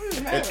upset.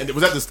 And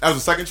was that the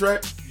second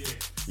track?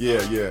 Yeah.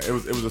 It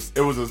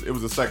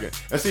was a second.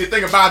 And see, the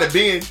thing about it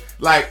being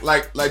like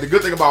the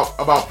good thing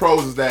about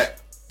Pros is that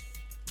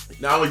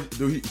not only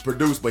do he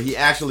produce, but he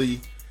actually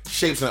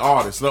shapes an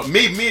artist. So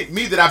me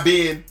that I've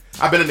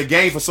been in the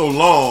game for so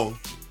long.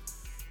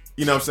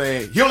 You know what I'm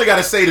saying? He only got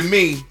to say to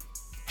me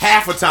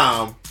half a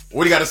time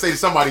what he got to say to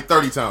somebody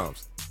 30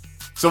 times.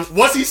 So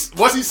once he's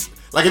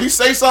like, if you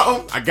say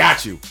something, I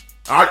got you.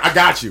 I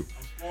got you.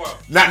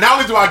 Not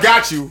only do I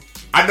got you,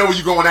 I know where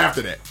you're going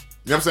after that.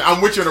 You know what I'm saying?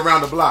 I'm with you and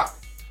around the block.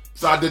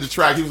 So I did the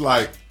track. He was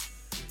like,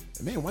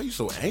 man, why you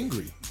so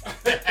angry?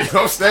 You know what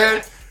I'm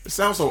saying? It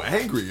sounds so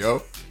angry,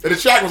 yo. And the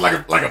track was like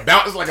a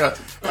bounce, like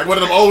one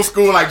of them old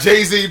school like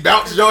Jay-Z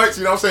bounce joints.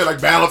 You know what I'm saying?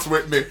 Like balance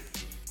with me.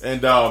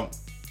 And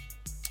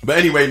but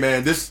anyway,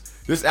 man, this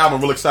album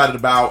I'm real excited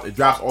about. It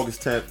drops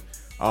August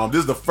 10th. This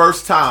is the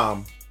first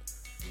time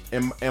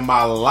in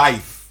my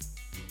life,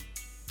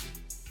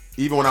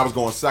 even when I was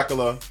going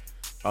secular,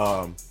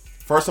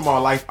 first time in my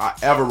life I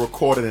ever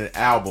recorded an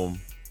album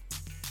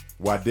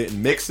where I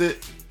didn't mix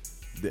it,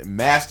 didn't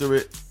master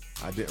it,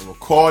 I didn't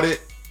record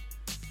it.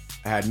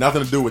 I had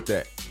nothing to do with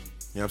that.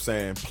 You know what I'm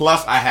saying?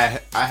 Plus, I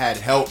had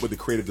help with the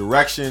creative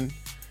direction,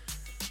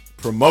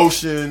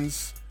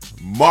 promotions,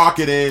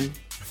 marketing.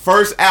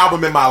 First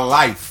album in my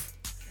life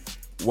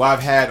where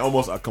I've had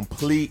almost a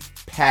complete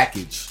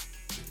package.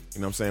 You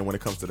know what I'm saying? When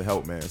it comes to the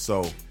help, man.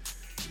 So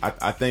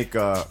I think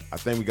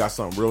we got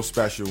something real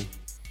special. You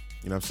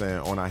know what I'm saying?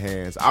 On our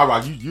hands.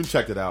 Alright, you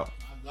checked it out.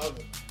 I love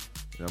it, man.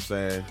 You know what I'm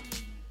saying?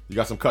 You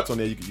got some cuts on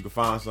there you can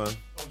find, son.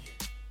 Oh,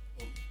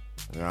 yeah.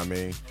 You know what I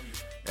mean?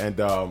 And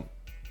you know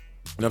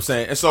what I'm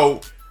saying? And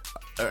so,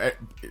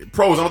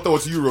 Pros, I'm gonna throw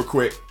it to you real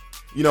quick.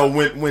 you know,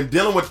 when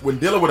dealing with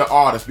an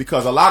artist,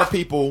 because a lot of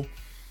people,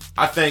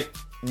 I think,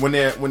 when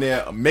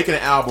they're making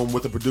an album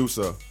with a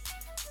producer,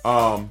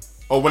 or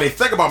when they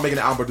think about making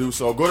an album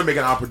producer or go to make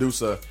an album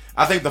producer,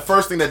 I think the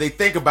first thing that they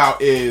think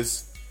about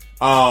is,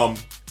 I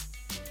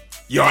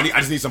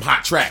just need some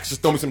hot tracks.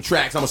 Just throw me some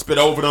tracks. I'm gonna spit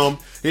over them.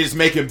 They're just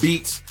making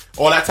beats,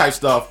 all that type of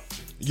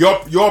stuff.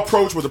 Your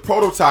approach with the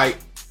prototype,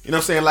 you know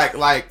what I'm saying?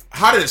 Like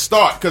how did it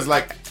start? Because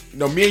like, you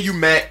know, me and you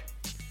met.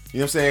 You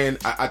know what I'm saying?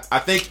 I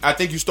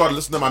think you started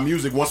listening to my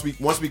music once we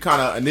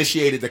kind of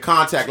initiated the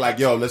contact. Like,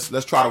 yo,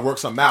 let's try to work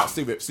something out.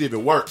 See if it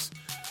works.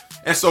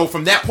 And so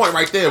from that point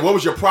right there, what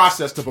was your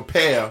process to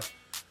prepare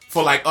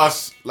for like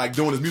us like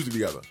doing this music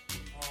together?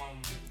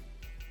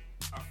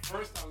 At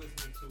first I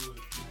listened to it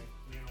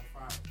like Man on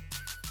Fire.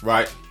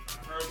 Right.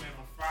 I heard Man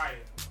on Fire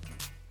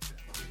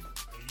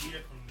a year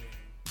from then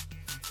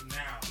to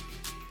now.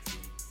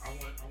 I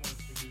wanted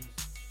to produce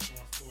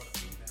Sean Slaughter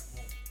in that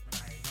moment, but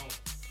I ain't know him.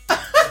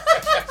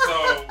 So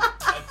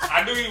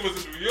I knew he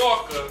was a New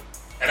Yorker,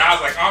 and I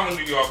was like, I'm a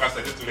New Yorker. I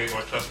said, this dude ain't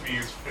gonna trust me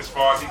as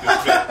far as he can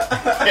spit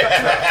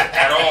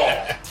at all.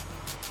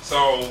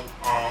 So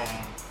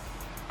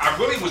I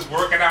really was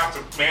working out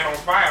to Man on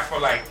Fire for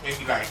like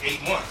maybe like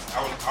 8 months.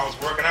 I was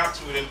working out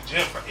to it in the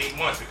gym for 8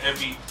 months,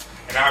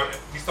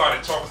 we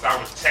started talking. So I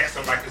would text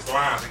him like his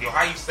lines, like, yo,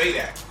 how you say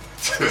that?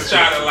 Just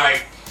trying to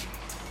like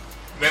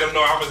let him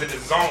know I was in the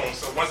zone.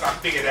 So once I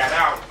figured that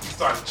out, we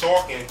started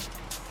talking,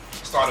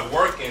 started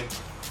working.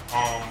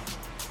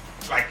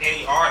 Like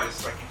any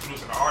artist, like you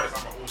producing an artist,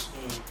 I'm an old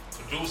school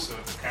producer.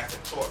 The cat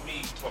that taught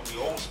me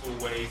old school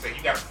ways. Like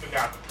you got to figure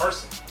out the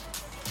person.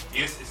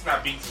 It's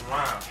not beats and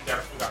rhymes. You got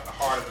to figure out the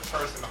heart of the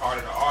person, the heart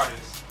of the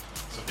artist.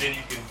 So then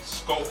you can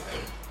scope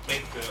and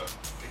make the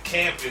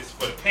canvas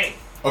for the paint.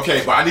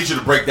 Okay, but I need you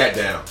to break that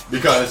down,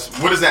 because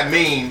what does that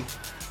mean?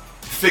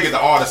 Figure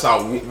the artist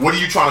out. What are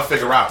you trying to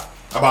figure out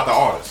about the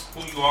artist?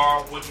 Who you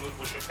are, what you're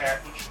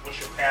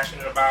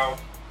passionate about,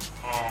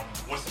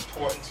 what's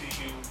important to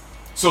you.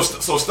 So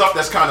stuff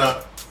that's kind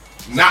of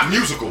not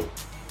musical.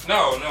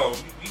 No.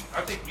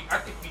 I think we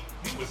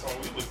was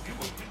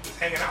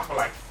hanging out for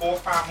like 4 or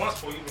 5 months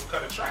before we even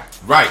cut a track.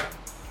 Right.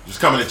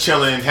 Just coming and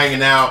chilling,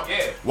 hanging out,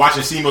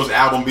 watching Simo's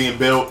album being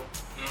built.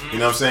 Mm-hmm. You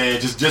know what I'm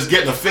saying? Just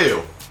getting a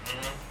feel.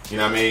 Mm-hmm. You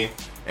know what I mean?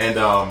 And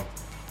you know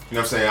what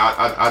I'm saying?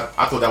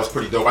 I thought that was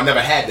pretty dope. I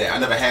never had that. I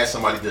never had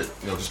somebody that,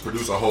 you know, just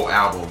produce a whole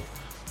album.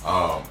 You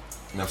know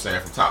what I'm saying,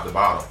 from top to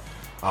bottom.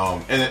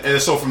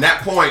 And so from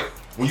that point,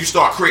 when you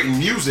start creating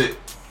music,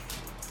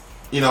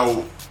 you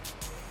know,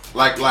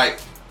 like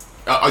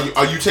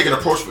are you taking an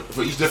approach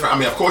for each different? I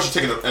mean, of course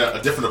you're taking a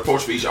different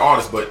approach for each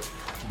artist, but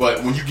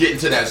when you get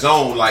into that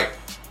zone, like,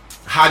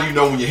 how do you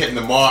know when you're hitting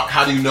the mark?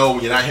 How do you know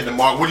when you're not hitting the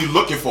mark? What are you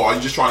looking for? Are you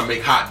just trying to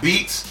make hot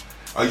beats?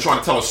 Are you trying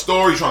to tell a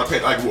story? Are you trying to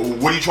pay, like,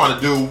 what are you trying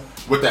to do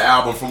with the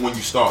album from when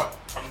you start?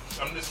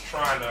 I'm just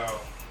trying to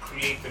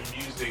create the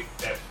music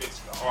that fits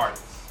the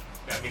artist.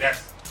 I mean,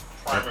 that's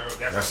primary.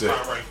 That's my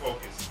primary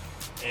focus.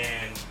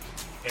 And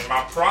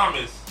my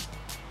promise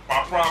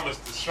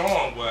to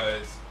Sean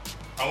was,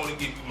 I want to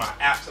give you my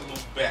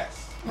absolute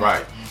best.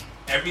 Right.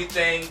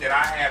 Everything that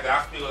I have that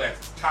I feel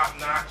that's top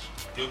notch,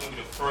 you're going to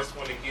be the first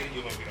one to get it.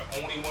 You're going to be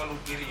the only one who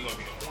get it. You're going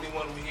to be the only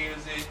one who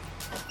hears it.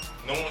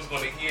 No one's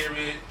going to hear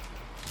it.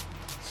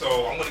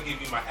 So I'm going to give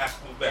you my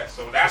absolute best.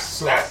 So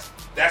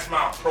that's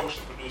my approach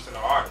to producing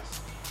an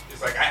artist.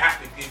 It's like I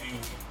have to give you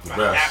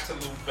my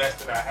absolute best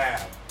that I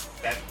have.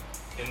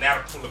 And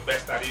that'll pull the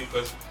best out of you,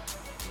 because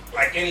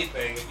like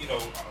anything, you know,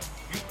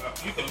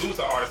 you can lose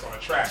an artist on a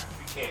track.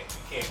 You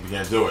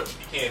can't do it.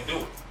 You can't do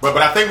it. But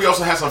I think we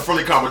also had some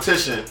friendly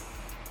competition,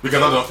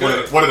 because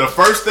one of the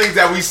first things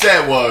that we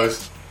said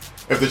was,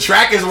 if the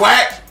track is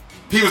whack,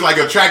 he was like,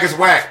 yo, track is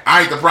whack,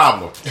 I ain't the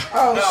problem.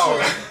 Oh, no.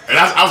 And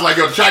I was like,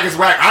 yo, the track is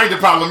whack, I ain't the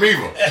problem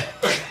either.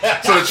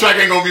 So the track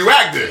ain't gonna be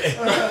whack then. You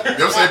know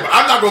what I'm saying? But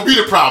I'm not gonna be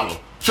the problem.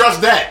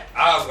 Trust that.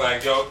 I was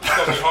like, yo, it's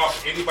gonna be hard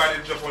for anybody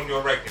to jump on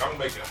your record. I'm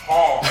gonna make it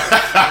hard.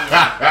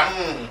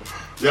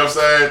 You know what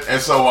I'm saying?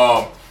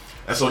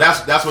 And so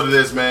that's what it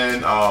is,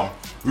 man.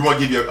 We want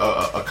to give you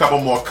a couple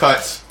more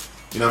cuts.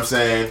 You know what I'm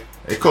saying?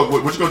 Hey, Cook,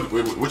 what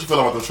you feel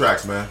about those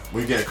tracks, man?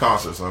 When you get in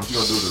concert, son, what you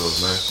gonna do to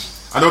those, man?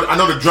 I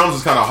know the drums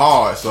is kind of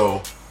hard,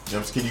 so you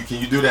know, can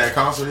you do that in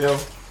concert, yo? You know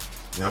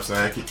what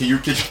I'm saying? Can you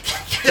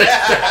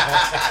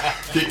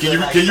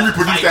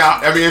reproduce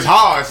that? I mean, it's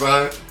hard,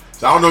 son.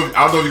 So I don't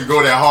know if you can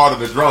go that hard on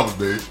the drums,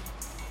 big.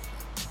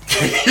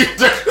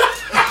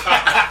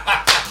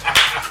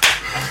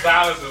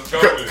 Silence is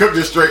going. Cook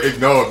just straight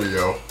ignored me,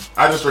 yo.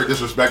 I just straight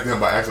disrespected him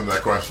by asking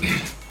that question.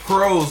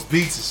 Pros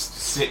beats is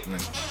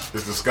sickening.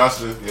 It's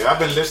disgusting. Yeah, I've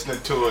been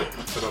listening to it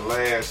for the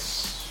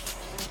last.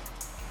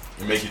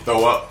 It make you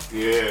throw up.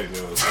 Yeah,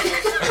 yo.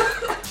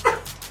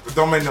 It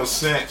don't make no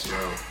sense, yo.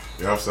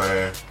 You know what I'm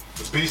saying?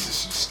 The beats is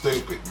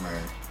stupid,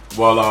 man.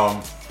 Well,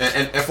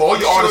 and for all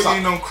your artists, you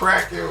ain't no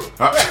crack, yo.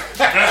 Nah.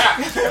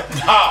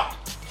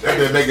 That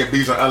been making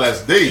beats on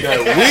LSD. That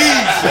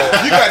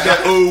weed, you got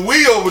that old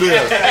weed over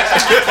there.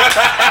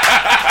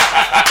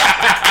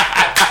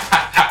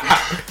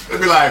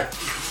 It'd be like,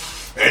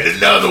 And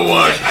another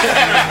one.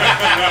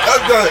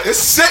 It's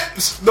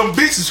sick. Them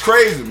beats is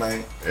crazy,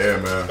 man. Yeah,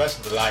 man.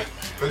 Especially the light.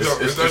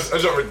 That's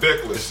just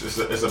ridiculous.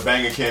 It's a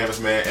banging canvas,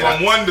 man. And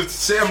From 1 to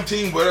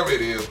 17, whatever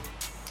it is.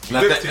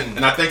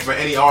 And I think for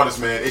any artist,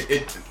 man,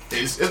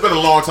 it's been a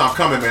long time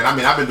coming, man. I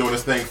mean, I've been doing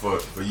this thing for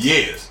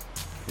years.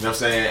 You know what I'm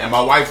saying? And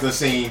my wife's done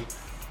seen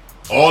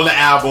all the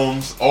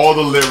albums, all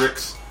the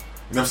lyrics.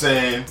 You know what I'm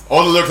saying?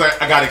 All the lyrics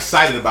I got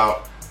excited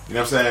about. You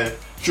know what I'm saying?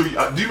 True. Do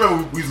you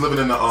remember we was living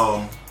in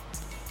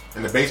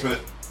the basement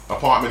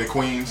apartment in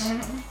Queens?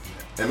 Mm-hmm.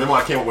 And remember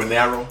when I came up with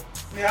Narrow?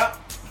 Yep.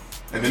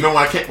 And then remember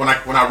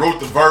when I wrote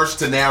the verse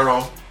to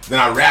Narrow, then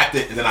I rapped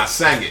it and then I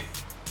sang it.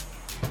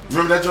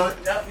 Remember that joint?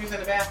 Yep, you was in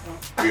the bathroom.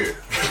 Yeah.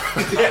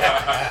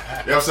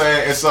 You know what I'm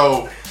saying? And so,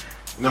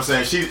 you know what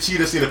I'm saying? She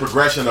just seen the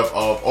progression of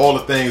all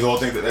the things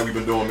that we've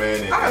been doing,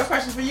 man. And I have a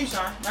question for you,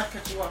 Sean. Not to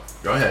cut you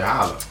off. Go ahead,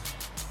 holla.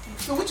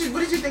 So what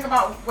did you think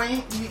about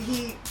when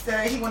he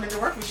said he wanted to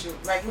work with you?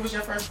 Like, what was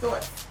your first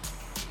thought?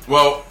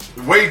 Well,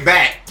 way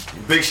back,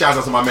 big shout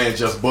out to my man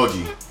Just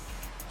Boogie.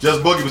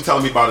 Just Boogie was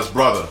telling me about his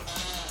brother.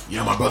 You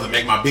know, my brother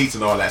make my beats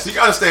and all that. So you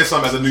gotta understand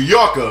something, as a New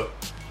Yorker,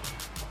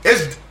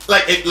 it's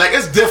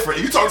it's different.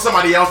 If you talk to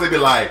somebody else, they be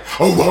like,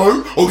 oh,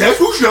 word? Oh, that's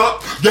what's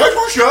up. That's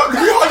what's up.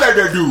 Let me holler at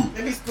that dude.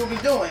 They be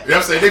Scooby-Dooing. You know what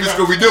I'm saying? They be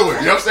Scooby-Dooing.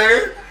 You know what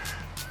I'm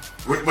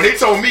saying? When they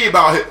told me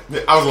about it,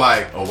 I was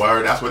like, oh,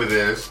 word, that's what it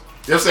is.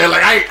 You know what I'm saying?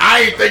 Like,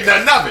 I ain't think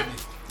nothing of it.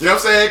 You know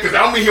what I'm saying? Because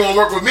that don't mean he won't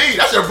work with me.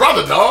 That's your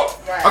brother, dog.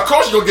 Right. Of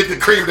course you gonna get the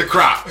cream of the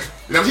crop.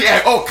 You know, he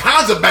had all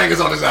kinds of bangers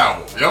on his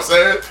album. You know what I'm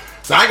saying?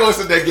 So I ain't gonna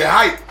sit there and get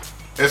hyped.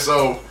 And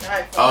so,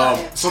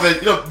 so then,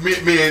 you know,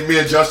 me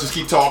and Justice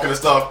keep talking and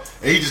stuff,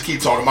 and he just keep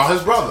talking about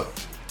his brother.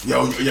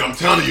 Yo, I'm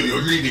telling you,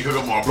 you need to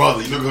hook up my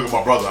brother. You need to hook up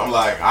my brother. I'm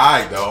like, all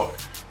right, dog.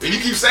 And you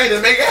keep saying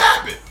it, make it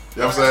happen.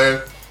 You know what I'm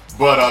saying?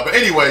 But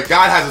anyway,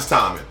 God has his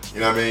timing.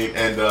 You know what I mean?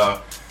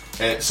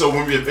 And so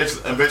when we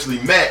eventually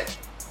met,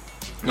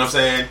 you know what I'm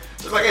saying?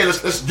 It's like, hey,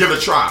 let's give it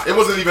a try. It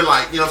wasn't even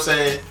like, you know what I'm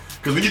saying?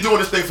 Because when you're doing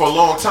this thing for a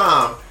long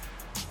time,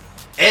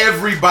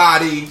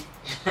 everybody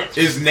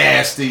is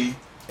nasty.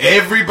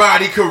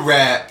 Everybody can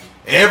rap.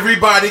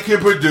 Everybody can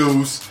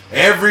produce.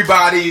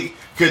 Everybody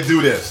could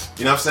do this.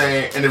 You know what I'm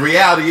saying? And the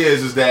reality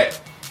is that,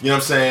 you know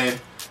what I'm saying,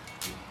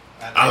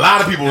 a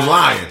lot of people are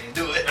lying.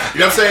 You know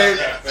what I'm saying?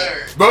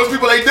 Most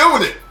people ain't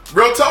doing it.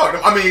 Real talk.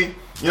 I mean,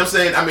 you know what I'm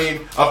saying? I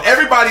mean, of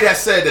everybody that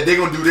said that they're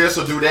gonna do this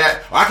or do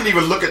that, or I can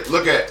even look at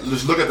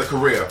the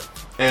career.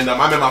 And I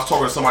remember I was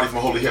talking to somebody from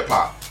Holy Hip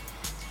Hop,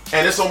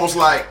 and it's almost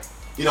like,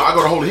 you know, I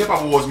go to Holy Hip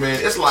Hop Awards, man.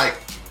 It's like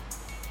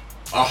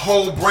a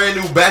whole brand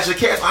new batch of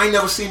cats I ain't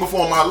never seen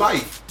before in my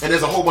life, and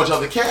there's a whole bunch of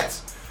other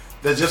cats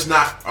that's just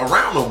not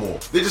around no more.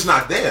 They're just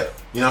not there.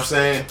 You know what I'm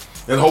saying?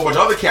 There's a whole bunch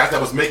of other cats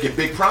that was making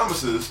big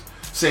promises,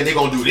 saying they're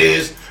gonna do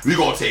this, we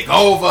gonna take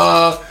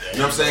over. You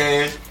know what I'm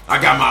saying? I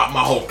got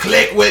my whole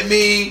clique with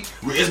me.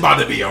 It's about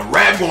to be a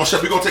rap. We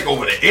gonna take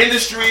over the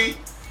industry. You know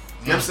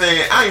what I'm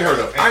saying? I ain't heard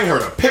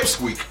a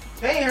pipsqueak.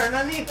 They ain't heard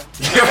nothing either.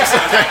 You know what I'm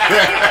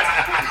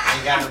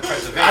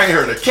saying? I ain't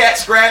heard a cat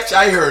scratch.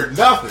 I ain't heard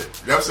nothing.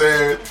 You know what I'm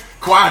saying?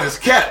 Quiet as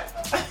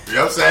kept. You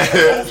know what I'm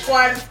saying?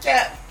 Quiet as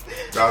kept.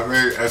 You know what I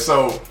mean?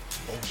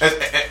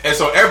 And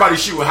so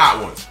everybody's shooting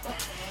hot ones.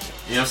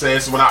 You know what I'm saying?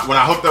 So when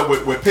I hooked up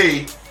with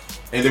P,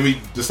 and then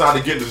we decided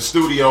to get into the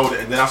studio,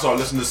 and then I started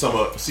listening to some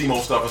of Simo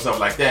stuff and stuff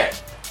like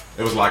that.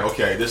 It was like,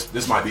 okay,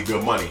 this might be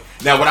good money.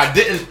 Now, what I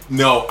didn't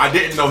know he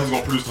was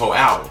gonna produce the whole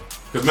album.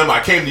 Because remember,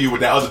 I came to you with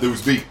that other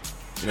dude's beat.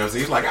 You know what I'm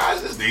saying? He's like,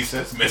 this is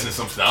decent. It's missing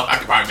some stuff. I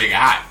could probably make it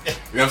hot. You know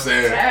what I'm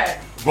saying?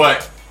 Yeah.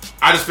 But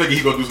I just figured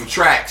he gonna do some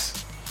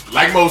tracks.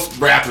 Like most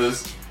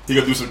rappers, he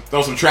gonna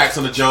throw some tracks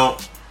on the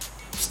jump,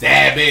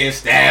 stab in,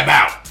 stab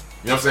out.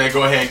 You know what I'm saying?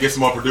 Go ahead and get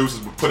some more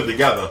producers, put it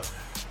together.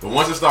 But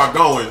once it started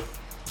going,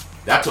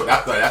 that thought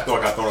got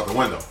thrown out the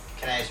window.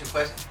 Can I ask you a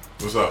question?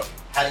 What's up?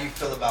 How do you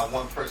feel about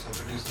one person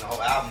producing the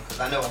whole album? Because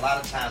I know a lot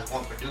of times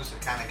one producer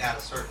kind of got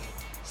a certain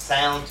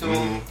sound to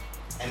him,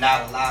 and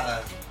not a lot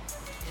of,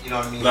 you know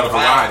what I mean? A lot of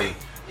variety.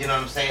 You know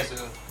what I'm saying?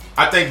 So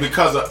I think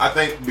because of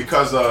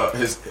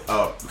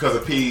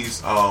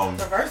P's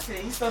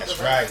diversity. That's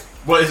right.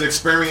 Well, his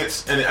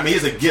experience, and I mean,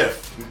 he's a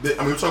gift. I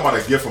mean, we're talking about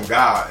a gift from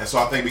God, and so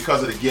I think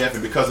because of the gift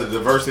and because of the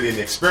diversity and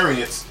the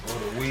experience,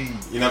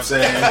 you know what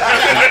I'm saying? and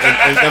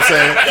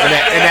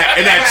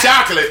that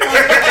chocolate. You know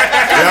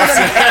what I'm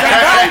saying?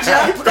 That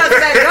ganja, because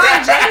of that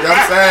ganja. You know what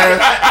I'm saying?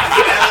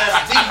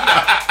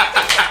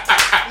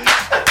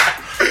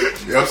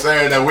 You know what I'm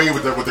saying? That weed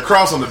with the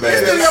cross on the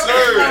bag.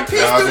 P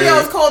Studio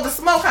is called the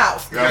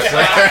Smokehouse. You know what I'm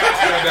saying?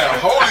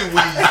 That holy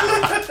weed.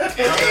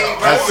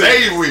 That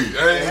saved weed.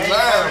 Amen.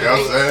 You know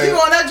what I'm saying?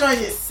 You on that joint,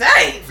 you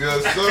saved.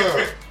 Yes,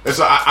 sir. And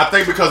so I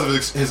think because of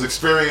his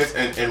experience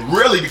and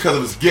really because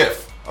of his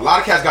gift. A lot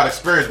of cats got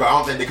experience, but I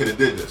don't think they could have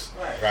did this.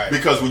 Right.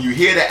 Because when you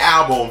hear the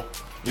album,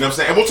 you know what I'm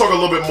saying? And we'll talk a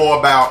little bit more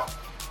about,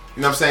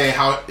 you know what I'm saying,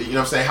 how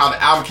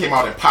the album came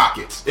out in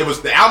pockets.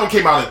 The album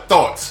came out in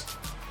thoughts.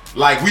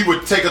 Like we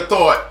would take a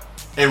thought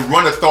and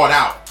run a thought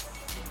out,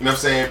 you know what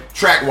I'm saying,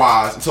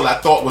 track-wise, until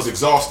that thought was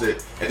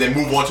exhausted, and then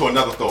move on to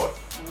another thought.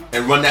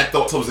 and run that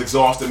thought till it was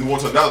exhausted and move on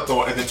to another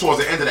thought. And then towards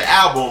the end of the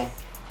album,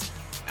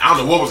 I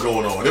don't know what was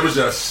going on. It was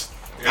just,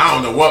 I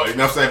don't know what, you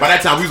know what I'm saying? By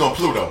that time, we was on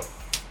Pluto.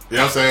 You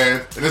know what I'm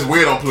saying? And it's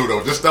weird on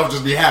Pluto. This stuff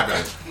just be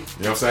happening.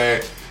 You know what I'm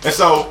saying? And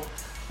so,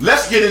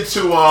 let's get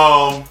into,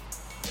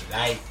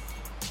 Light.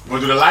 You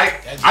want to do the light?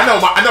 I know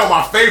what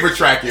my favorite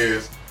track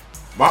is.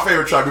 My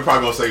favorite track, we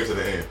probably going to save it to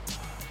the end.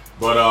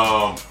 But,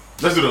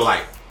 let's do the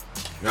light.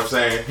 You know what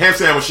I'm saying? Ham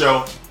Sandwich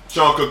Show,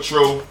 Sean Cook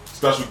True,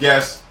 special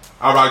guest,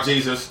 I Rock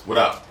Jesus. What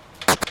up?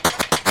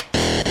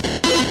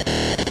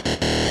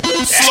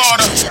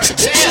 Slaughter.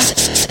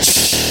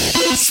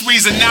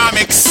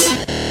 Squeezonomics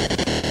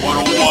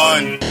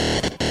 101.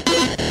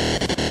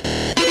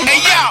 Hey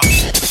yo.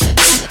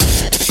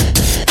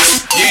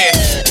 Yeah.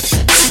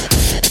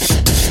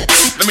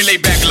 Let me lay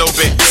back a little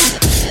bit.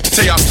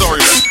 Tell y'all a story,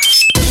 man.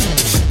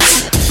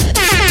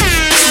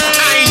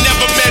 I ain't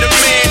never met a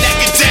man that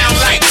get down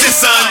like this,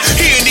 son.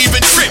 He ain't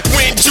even trip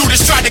when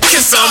Judas tried to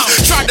kiss him.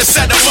 Tried to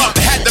set him up,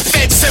 had the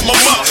feds send him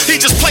up. He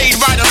just played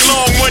right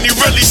along when he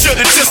really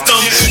should've dissed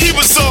him. He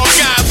was all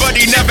guy, but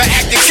he never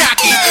acted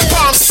cocky.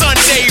 Palm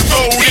Sunday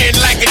rolled in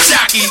like a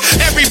jockey.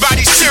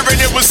 Everybody cheering,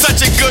 it was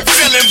such a good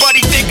feeling. But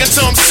he thinking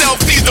to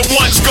himself, these the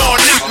ones gonna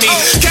knock me.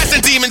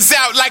 Casting demons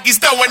out like he's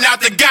throwing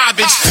out the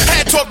garbage.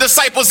 Had 12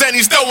 disciples and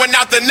he's throwing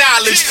out the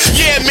knowledge.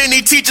 Yeah,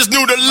 many teachers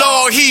knew the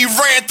law. He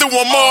ran through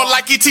them all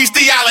like he teach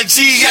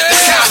theology at the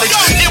college.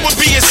 It would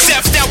be his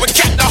death that would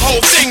cap the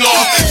whole thing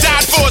off.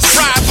 Died for his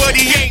pride, but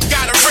he ain't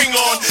got a ring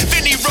on.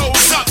 Then he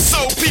rose up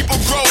so people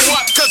grow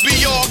up. Cause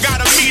we all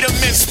gotta meet him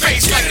in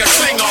space like a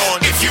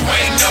Klingon. If you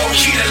ain't no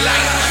heat of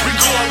light, we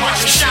go and watch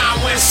him shine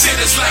when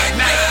sinners like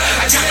night.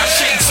 I got my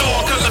shades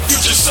on cause the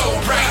future's so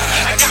bright.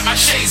 I got my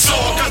shades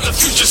on cause the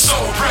future's so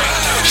bright.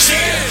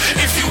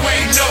 Yeah, if you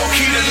ain't no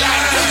heat of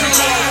light, we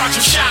go and watch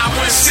him shine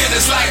when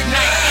sinners like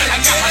night. I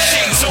got my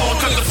shades on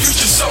cause the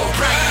future's so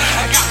bright.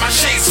 I got my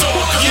shades on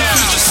cause the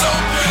future's so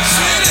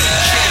bright.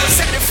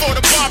 Headed for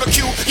the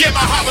barbecue, yeah,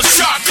 my heart was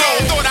charcoal.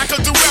 Thought I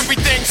could do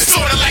everything,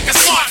 sorta like a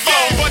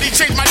smartphone. But he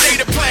changed my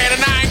data plan and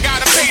I ain't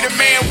gotta pay the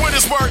man with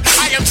his word.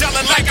 I am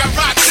gelling like a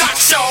rock talk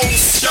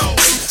shows.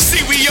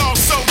 See, we all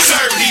so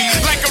dirty,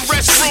 like a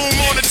restroom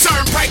on the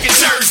turnpike in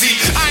Jersey.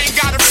 I ain't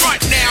got a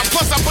front now,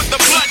 plus I put the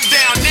blunt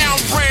down. Now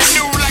I'm brand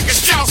new like a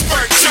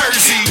Strasbourg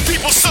jersey.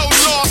 People so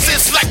lost,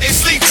 it's like they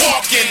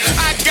sleepwalking.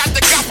 I got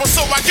the gospel,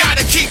 so I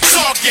gotta keep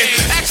talking.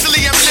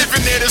 Actually, I'm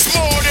living it, it's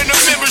more than a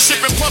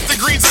membership. And plus the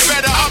greens are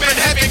better up in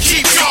heaven,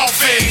 keep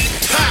golfing.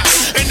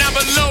 And I'm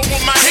alone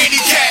with my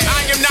handicap.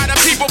 I am not a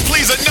people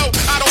pleaser, no,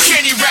 I don't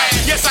candy rap.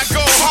 Yes, I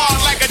go hard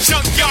like a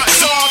junkyard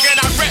dog.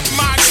 And I rep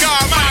my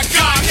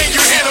God, can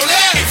you handle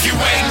that? If you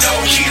ain't no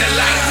heat of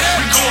light,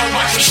 we go and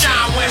watch him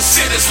shine when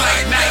sinners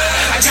like night.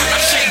 I got my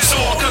shades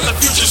on cause the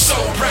future's so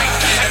bright.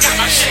 I got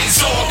my shades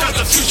on cause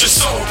the future's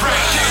so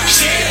bright.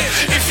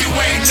 Yeah, if you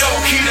ain't no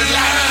heat of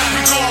light,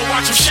 we go and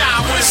watch him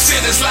shine when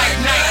sinners like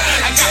night.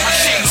 I got my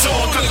shades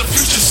on cause the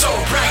future's so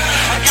bright.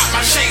 I got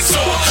my shades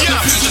on cause the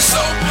future's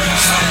so bright.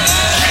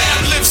 Yeah,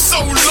 I lived so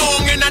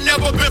long and I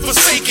never been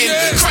forsaken.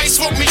 Christ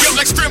woke me up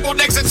like scrambled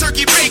eggs and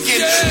turkey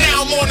bacon.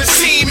 Now I'm on the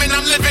team and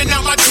I'm living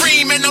out my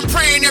dream. And I'm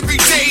praying every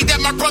day that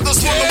my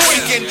brothers will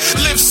awaken.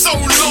 Lived so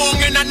long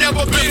and I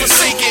never been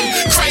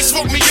forsaken. Christ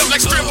woke me up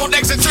like scrambled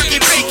eggs and turkey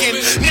bacon.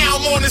 Now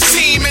I'm on the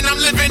team and I'm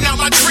living out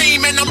my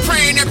dream. And I'm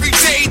praying every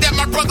day that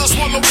my brothers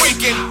will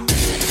awaken.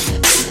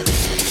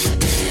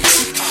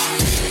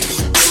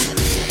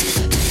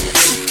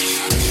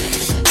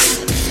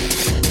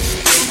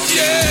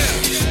 Yeah.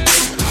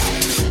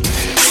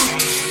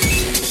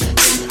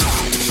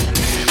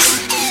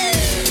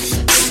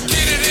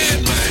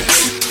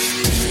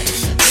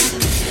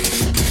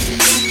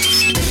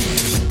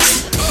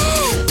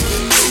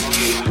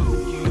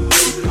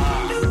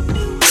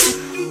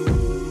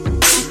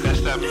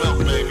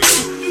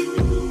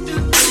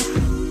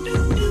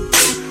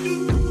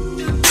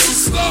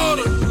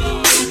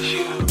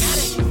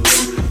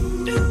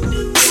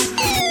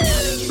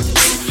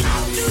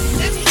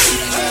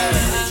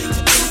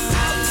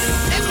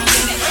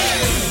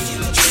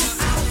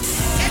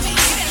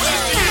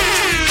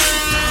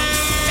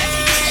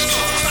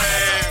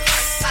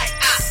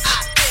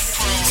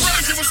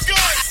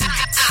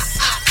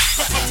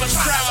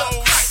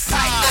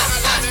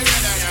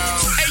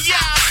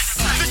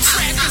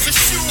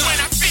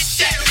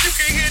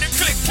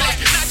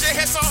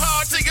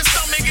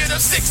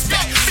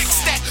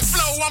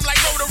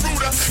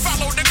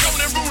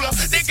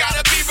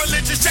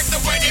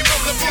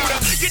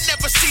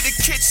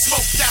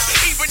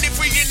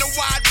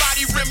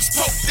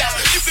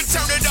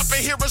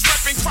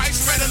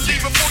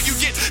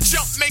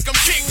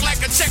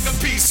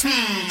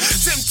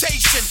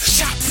 Temptation,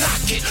 shot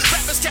blocking.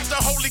 Rappers catch the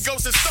Holy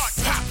Ghost and start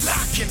pop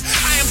locking.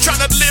 I am trying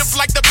to live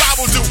like the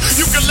Bible do.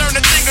 You can learn a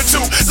thing or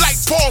two, like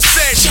Paul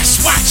said.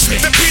 Just watch me.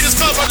 The Peter's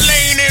Club are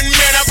laying in,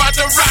 man, about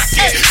to rock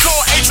it.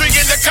 Call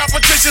Adrian, the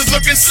competition's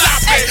looking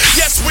sloppy.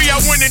 Yes, we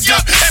are winning,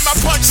 duck, and my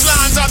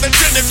punchlines are the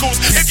tentacles.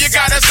 If you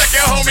got a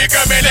second, homie,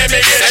 come in, let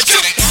me get it.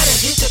 Gotta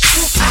get the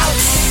truth out.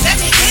 Let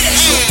me get it.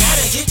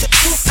 Gotta get the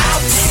truth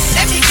out.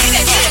 Let me get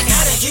it.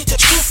 Gotta get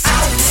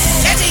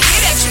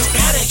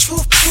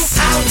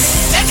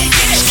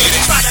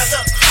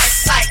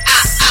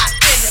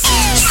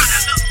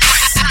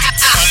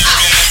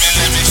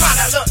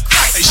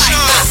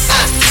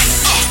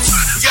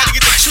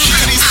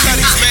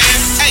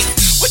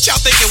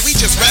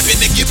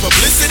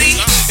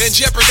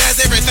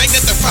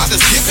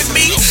Father's given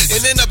me,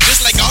 and end up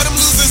just like all them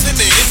losers in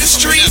the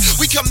industry.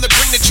 We come to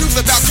bring the truth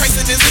about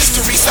Christ and his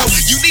history. So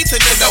you need to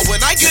know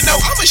when I get know,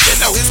 I'ma shit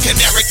know his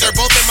character,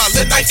 both in my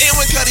little knife and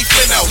when Cuddy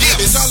Flynn.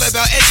 It's all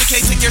about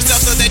educating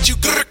yourself so that you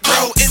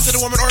grow into the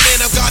woman or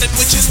man of God in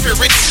which his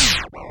spirit.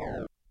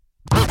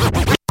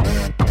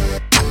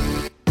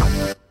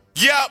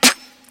 Yup.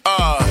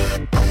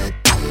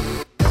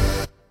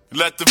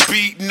 Let the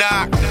beat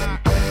knock.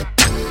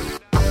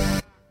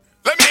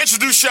 Let me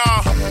introduce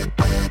y'all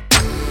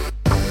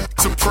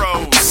to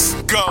pros.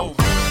 Go.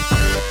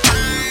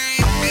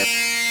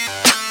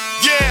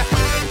 Yeah.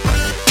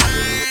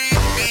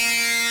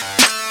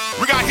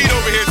 We got heat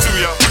over here too,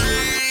 yo.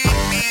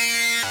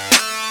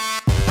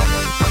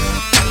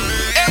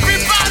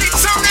 Everybody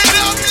turn it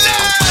up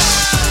now.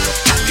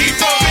 He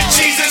throwing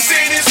Jesus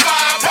in his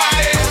fire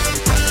body.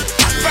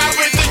 Right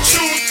with the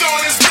truth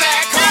on his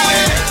black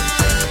hood.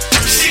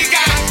 She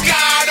got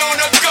God on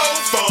a go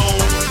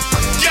phone.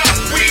 Yeah,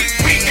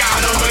 we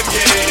got him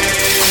again.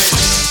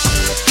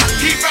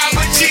 He ride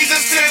with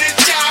Jesus to the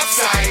job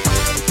site.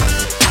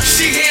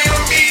 She hear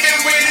him even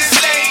when it's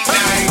late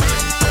night.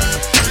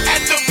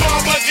 At the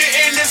barber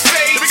getting his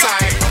face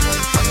tight.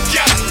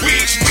 Yeah, we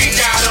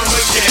got him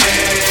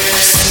again.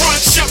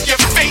 Crunch up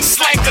your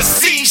face like a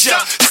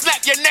seizure.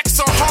 Slap your neck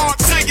so hard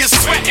till you're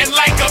sweating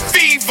like a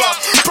fever.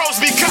 Bros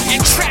be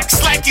cutting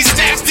tracks like he's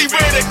nasty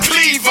with a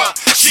cleaver.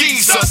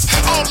 Jesus,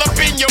 all up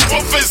in your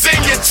woofers and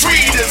your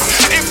tweeters.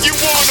 If you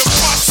wanna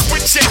bust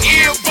with your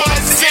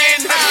earbuds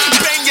in,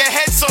 bang your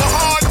head so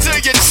hard till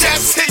your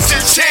chest hits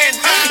your chin.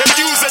 If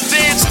you's a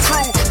dance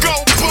crew, go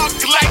buck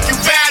like you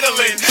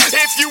battling.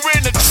 If you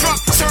in a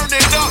truck, turn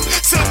it up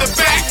to the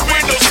back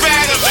windows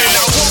rattling.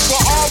 I walk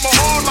my armor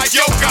on like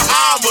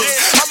Yokohama.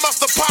 I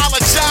must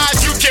apologize,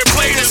 you can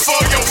play this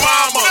for your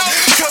mama.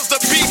 Cause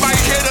the beat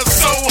might hit her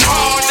so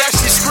hard that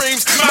she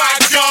screams, my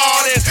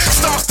God, and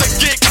starts to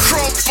get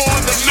crump on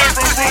the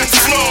living room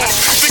floor.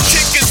 The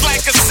kick is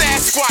like a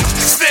Sasquatch,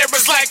 snare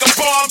is like a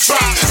bomb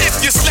drop. If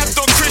you slept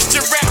on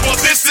Christian rap, well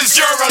this is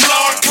your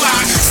alarm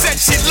clock. Said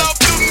she loved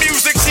the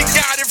music, she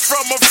got it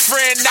from a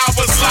friend. I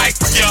was like,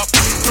 yup,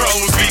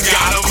 bros, we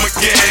got him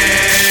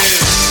again.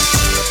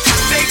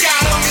 They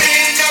got him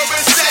in a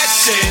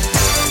recession.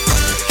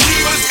 He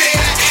was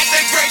there at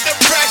the Great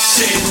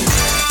Depression.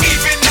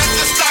 Even at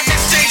the stock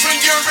exchange when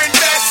you're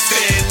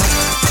investing.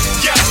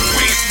 Yeah,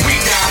 we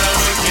got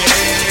him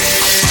again.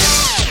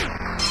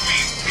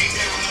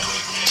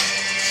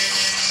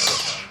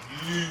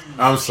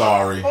 I'm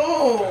sorry.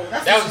 Oh,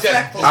 that's That was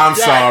disrespectful. I'm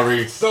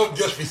sorry. So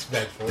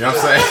disrespectful. You know what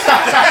I'm saying?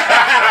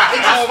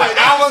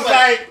 I was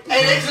like,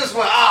 hey, they just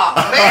went, man,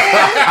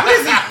 what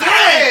is he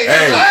doing?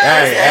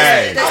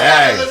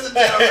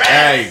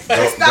 Hey,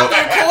 Stop the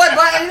record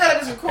button. You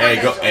gotta just record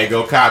that.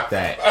 go cop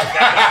that.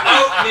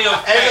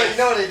 Hey, look, you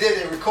know what they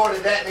did? They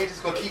recorded that and they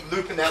just gonna keep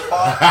looping that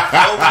part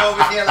over and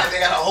over again like they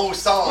got a whole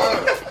song.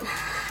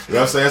 You know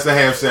what I'm saying? It's the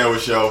Ham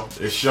Sandwich Show.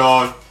 It's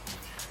Sean,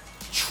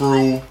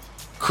 True,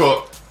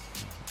 Cook,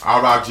 I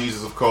Rock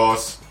Jesus, of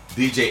course,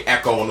 DJ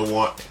Echo on the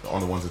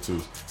ones and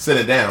twos,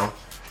 sitting down,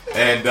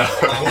 and the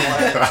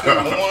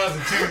ones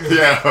and twos,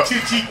 yeah, two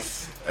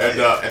cheeks,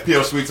 and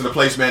P.O. Sweets in the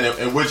place, man,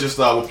 and we're just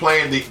we're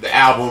playing the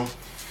album,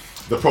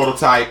 the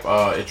prototype.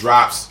 It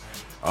drops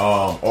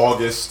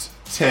August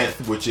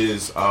 10th, which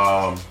is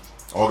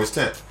August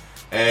 10th,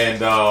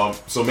 and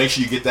so make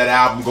sure you get that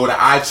album. Go to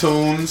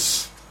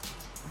iTunes.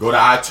 Even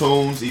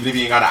if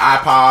you ain't got an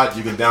iPod,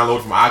 you can download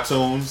it from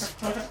iTunes.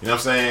 You know what I'm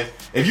saying?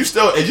 If you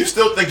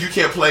still think you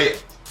can't play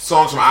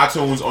songs from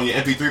iTunes on your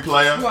MP3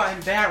 player, You are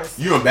embarrassed.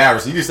 you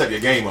embarrassed. You need to step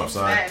your game up,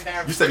 son.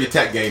 You step your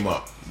tech game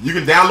up. You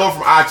can download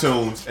from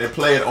iTunes and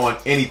play it on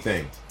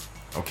anything.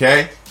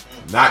 Okay?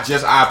 Not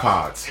just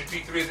iPods.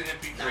 MP3 is an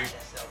MP3.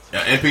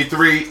 Yeah,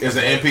 MP3 is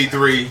an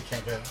MP3.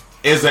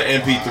 Is an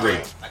MP3. You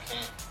know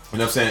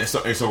what I'm saying?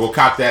 So go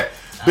cop that.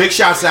 Big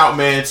shouts out,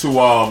 man,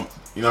 to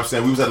you know what I'm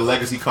saying? We was at a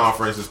Legacy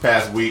conference this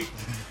past week,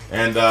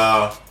 and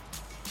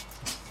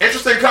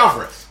interesting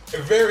conference.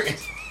 Very.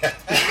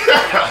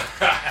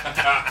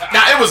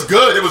 Now it was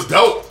good. It was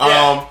dope.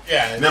 Yeah.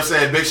 You know what I'm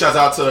saying? Big shouts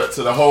out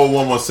to the whole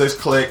 116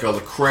 clique.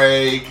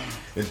 Lecrae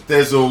and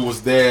Thizzle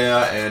was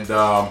there, and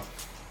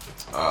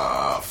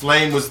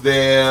Flame was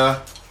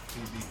there.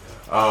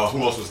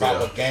 Who else was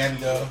there?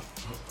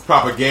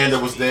 Propaganda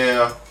was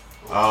there.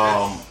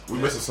 We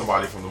missing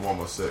somebody from the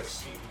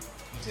 116.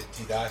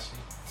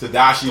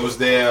 Tadashi was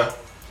there.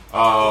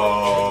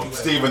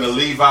 Stephen the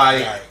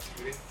Levite.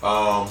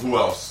 Who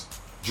else?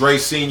 Dre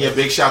Senior.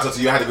 Big shout out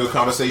to you. I had a good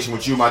conversation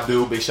with you, my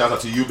dude. Big shout out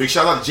to you. Big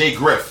shout out to Jay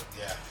Griff.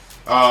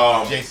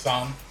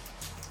 Jay-Son.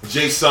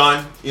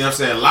 You know what I'm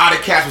saying? A lot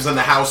of cats was in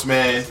the house,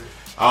 man.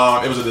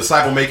 It was a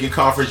disciple making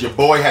conference. Your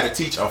boy had to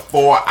teach a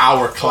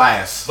 4-hour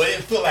class. But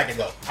it felt like it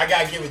though. I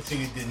gotta give it to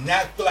you. It did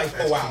not feel like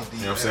 4 hours. You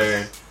know what I'm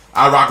saying?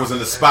 iRock was in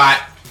the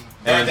spot.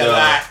 And you know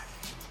what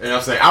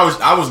I'm saying?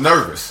 I was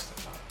nervous.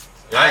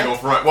 I ain't gonna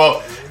front.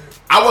 Well,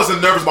 I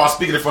wasn't nervous about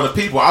speaking in front of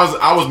people. I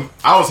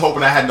was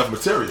hoping I had enough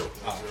material.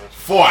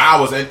 4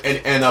 hours,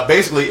 and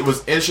basically it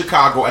was in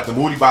Chicago at the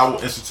Moody Bible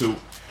Institute,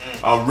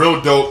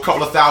 Real dope.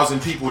 Couple of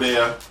thousand people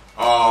there.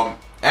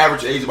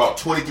 Average age about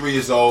 23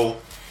 years old.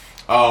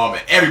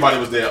 Everybody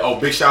was there. Oh,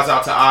 big shouts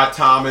out to Odd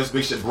Thomas.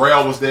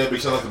 Braille was there.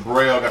 Big shout out to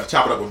Braille. Got to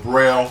chop it up with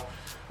Braille.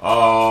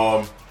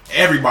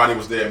 Everybody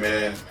was there,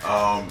 man. You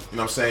know what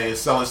I'm saying?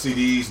 Selling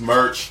CDs,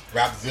 merch.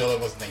 Rapzilla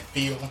was named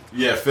Phil.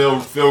 Yeah, Phil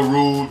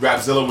Rude.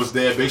 Rapzilla was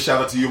there. Big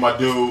shout out to you, my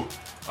dude.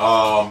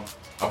 I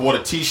bought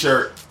a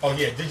T-shirt. Oh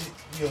yeah, did you?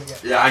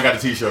 Yeah, I ain't got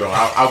the T-shirt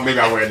on. Maybe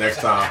I'll wear it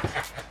next time.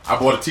 I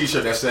bought a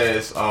T-shirt that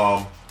says,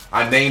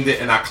 I named it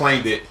and I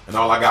claimed it, and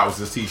all I got was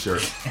this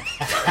T-shirt.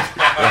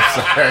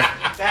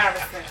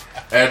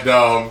 You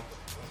know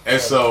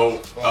and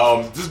so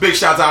just big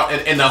shouts out,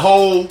 and the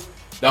whole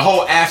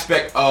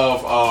aspect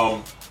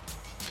of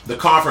the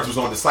conference was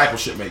on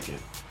discipleship making,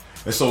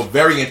 and so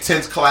very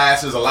intense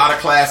classes, a lot of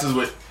classes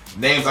with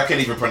names I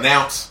can't even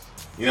pronounce.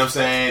 You know what I'm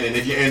saying? And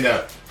if you're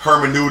into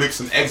hermeneutics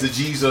and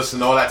exegesis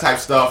and all that type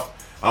of stuff,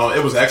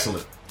 it was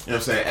excellent. You know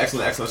what I'm saying?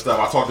 Excellent stuff.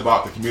 I talked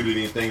about the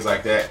community and things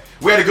like that.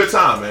 We had a good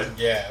time, man.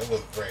 Yeah, it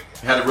was great.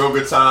 Had a real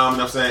good time. You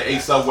know what I'm saying?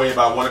 Ate Subway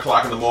about 1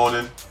 o'clock in the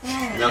morning. You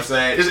know what I'm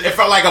saying? It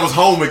felt like I was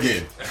home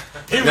again.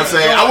 You know what I'm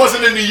saying? I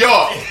wasn't in New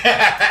York,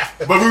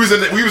 but we was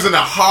in the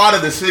heart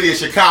of the city of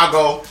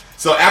Chicago.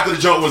 So after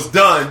the joint was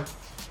done,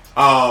 you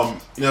know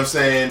what I'm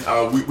saying?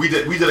 We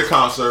did a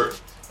concert.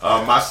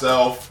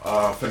 Myself,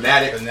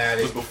 Fanatic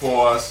was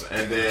before us,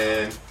 and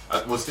then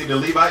was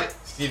Stephen Levite?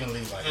 Stephen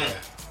Levite, yeah.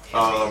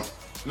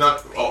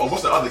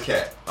 What's the other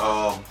cat?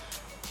 The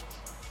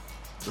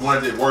one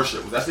that did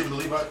worship. Was that Stephen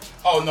Levite?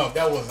 Oh no,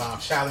 that was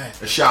Shaolin.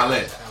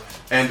 Shaolin.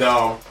 And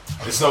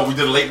so we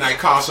did a late night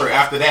concert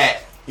after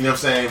that. You know what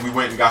I'm saying? We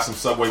went and got some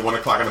Subway 1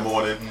 o'clock in the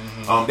morning.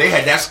 Mm-hmm. They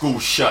had that school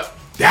shut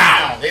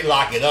down. They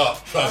lock it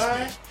up. Trust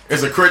me.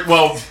 It's I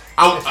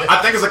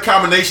think it's a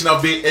combination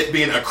of it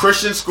being a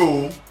Christian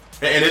school,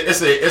 and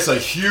it's a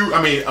huge,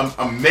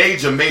 a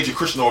major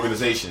Christian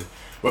organization,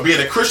 but being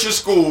a Christian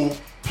school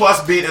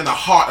plus being in the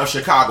heart of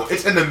Chicago,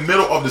 it's in the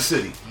middle of the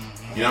city.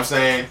 Mm-hmm. You know what I'm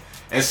saying?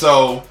 And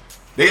so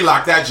they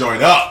locked that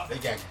joint up. They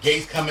got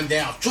gates coming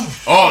down.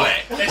 All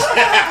that.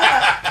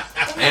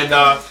 And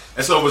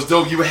so it was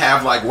dope. You would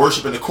have like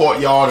worship in the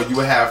courtyard, or you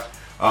would have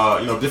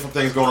different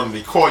things going on in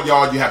the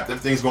courtyard. You have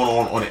different things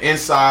going on the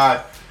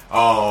inside. You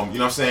know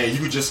what I'm saying?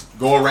 You could just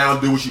go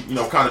around, do what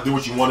do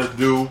what you wanted to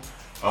do.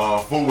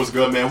 Food was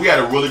good, man. We had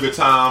a really good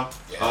time.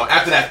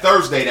 After that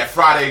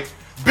Friday,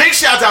 big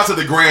shout out to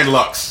the Grand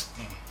Lux.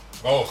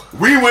 Oh,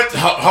 we went.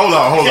 Hold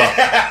up.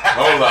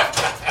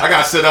 I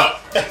gotta sit up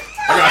for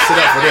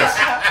this.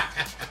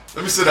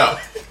 Let me sit up.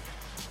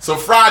 So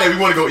Friday we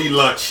want to go eat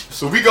lunch.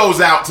 So we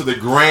goes out to the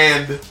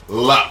Grand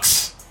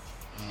Lux.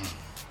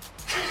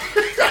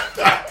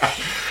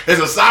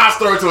 It's a side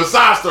story to a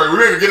side story.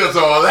 We're gonna get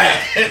into all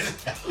that.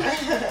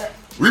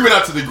 We went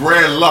out to the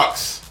Grand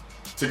Lux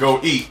to go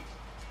eat,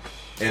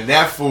 and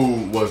that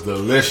food was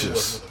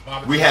delicious.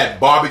 We had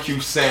barbecue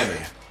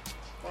salmon.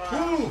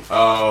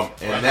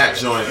 And that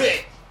joint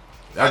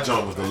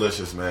was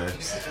delicious, man.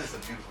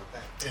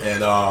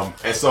 And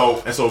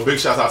so big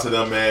shout out to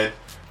them, man.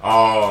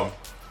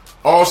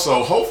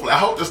 Also, hopefully, I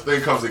hope this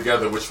thing comes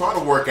together. We're trying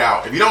to work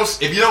out. If you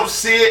don't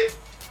see it,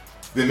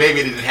 then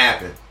maybe it didn't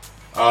happen.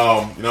 You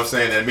know what I'm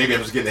saying? And maybe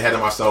I'm just getting ahead of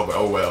myself, but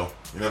oh well.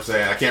 You know what I'm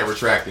saying? I can't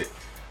retract it.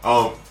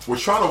 We're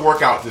trying to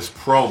work out this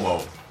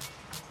promo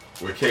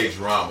with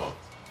K-Drama.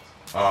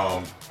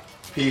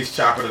 P is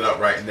chopping it up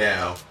right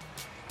now,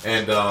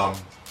 and all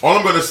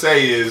I'm going to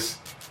say is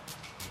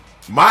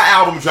my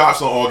album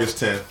drops on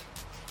August 10th.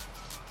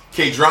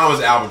 K-Drama's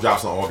album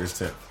drops on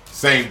August 10th.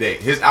 Same date.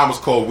 His album's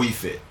called We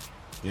Fit.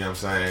 You know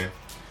what I'm saying?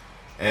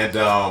 And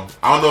I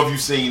don't know if you've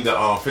seen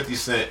the 50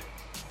 Cent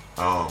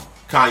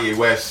Kanye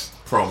West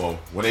promo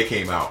when they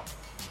came out.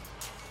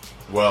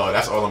 Well,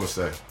 that's all I'm going to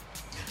say.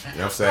 You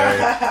know what I'm saying?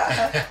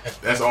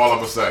 That's all I'm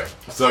going to say.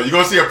 So you're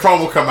going to see a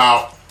promo come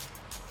out,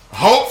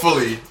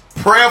 hopefully,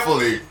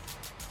 prayerfully, you know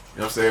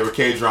what I'm saying, with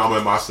K-Drama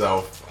and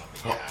myself.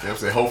 You know what I'm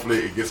saying? Hopefully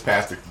it gets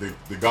past the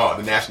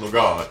National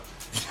Guard.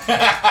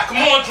 Come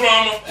on,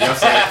 Drama. You know what I'm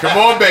saying? Come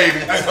on, baby.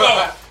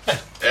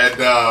 And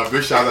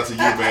big shout out to you,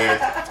 man.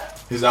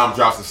 His album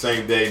drops the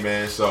same day,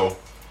 man. So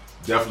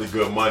definitely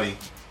good money.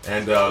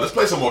 And let's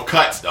play some more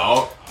cuts,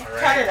 dog. All right.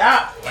 Cut it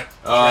up.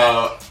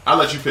 I'll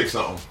let you pick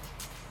something.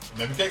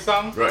 Let me pick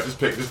something? Right, just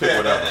pick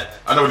whatever.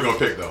 I know what you're going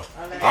to pick, though.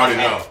 I already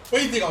know. What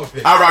do you think I'm going to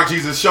pick? I Rock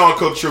Jesus, Sean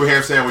Cook, True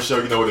Ham Sandwich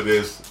Show. You know what it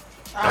is.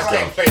 Let's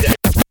go. Play that.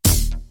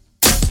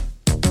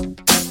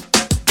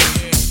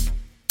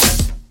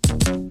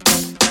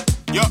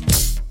 Yup.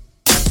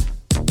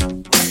 We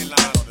ain't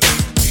lying on this.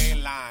 We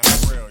ain't lying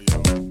for real, yo.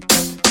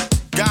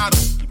 Got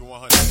him. Keep it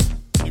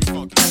 100. Keep it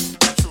funky.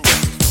 True,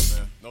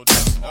 man. No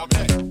doubt.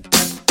 Okay.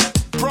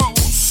 Pros.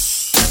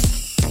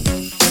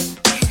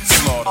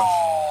 Slaughter.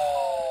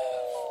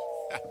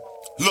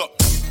 Look.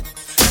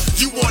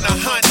 You wanna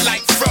hunt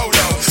like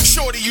Frodo.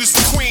 Shorty used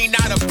to queen,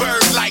 not a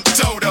bird like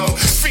Dodo.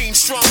 Fiend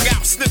strung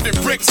out,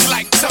 sniffing bricks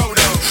like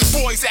Toto.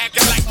 Boys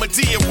acting like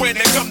Medea when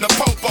they come to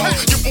Popo.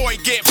 Your boy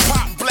get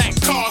popped, black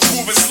cars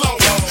moving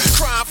slow-mo.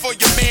 Crying for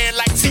your man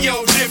like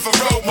T.O. did for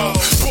Romo.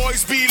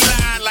 Boys be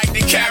lying like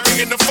they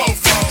carrying the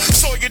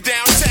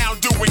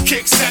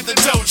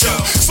the dojo.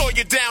 Saw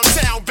you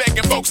downtown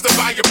begging folks to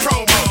buy your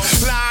promo.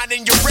 Lying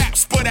in your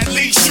raps, but at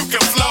least you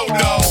can flow,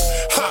 though.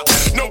 Huh,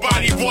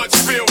 nobody wants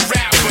real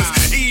rappers.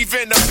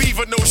 Even a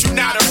beaver knows you're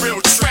not a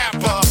real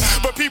trapper.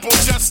 But people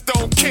just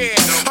don't care.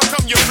 How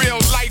come your real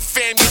life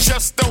fam, you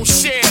just don't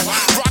share?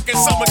 Rockin'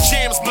 summer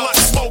jams, blunt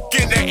smoke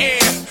in the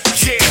air.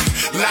 Yeah,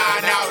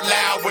 lying out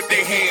loud with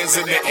their hands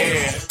in the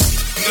air.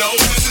 No,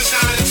 this is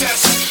not a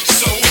test.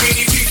 So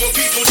many people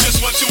just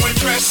want to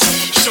impress.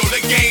 Show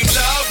the game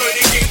love, but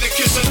it gave the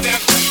kiss of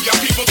death. Y'all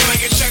people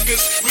playing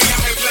checkers, we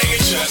out here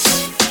playing chess.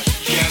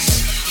 Yes,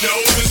 no,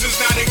 this is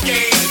not a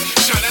game.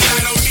 Shine a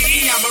light on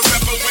me, I'm a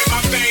rapper with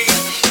my fame.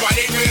 Why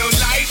they real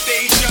life,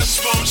 they just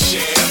won't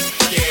share.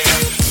 Yeah,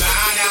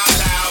 lying out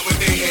loud with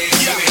their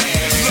hands in the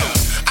air. Look,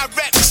 I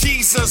rap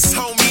Jesus,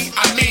 homie,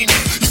 I mean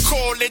it. You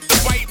call it the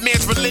white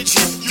man's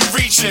religion, you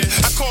reaching.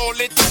 I call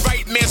it the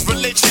right man's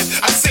religion,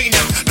 I seen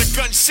him. The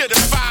gun should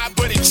have fired,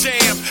 but it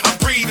jammed. I'm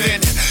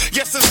breathing.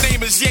 Yes, his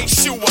name is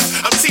Yeshua,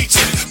 I'm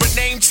teaching. But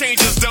name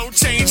changes don't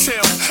change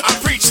him, I'm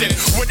preaching.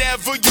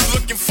 Whatever you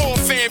looking for,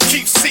 fam,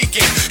 keep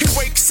seeking. He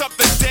wakes up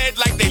the dead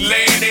like they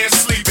laying there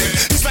sleeping.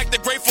 He's like the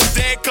Grateful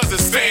Dead, cause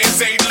his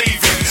fans ain't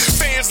leaving.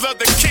 Fans love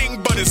the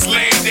king, but his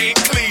land ain't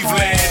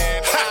Cleveland.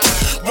 Ha!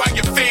 Why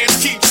your fans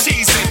keep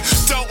cheesing?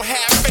 Don't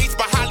have faith,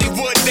 but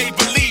Hollywood they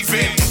believe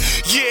in.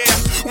 Yeah,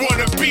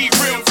 wanna be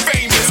real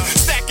famous.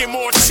 Stacking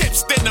more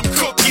chips than them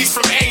cookies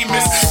from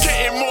Amos.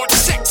 Getting more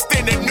chicks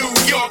than the New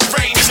York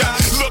Ranger.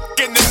 Look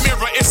in the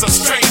mirror, it's a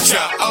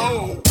stranger.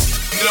 Oh,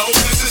 no,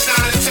 this is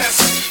not a test.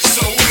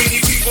 So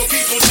many people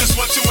just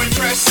want to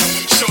impress.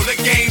 Show the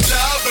game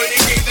love, but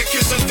it gave the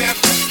kiss of death.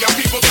 Y'all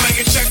people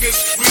playing checkers,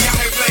 we out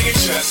here playing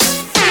chess.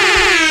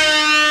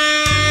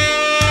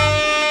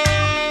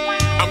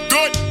 I'm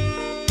good.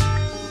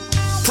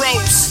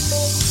 Pros,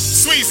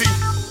 Sweezy,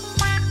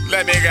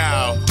 let me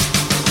go.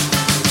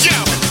 Yo,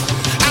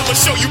 I'ma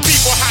show you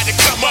people how to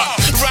come up.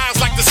 Rise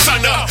like the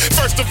sun up.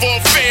 First of all,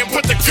 fam,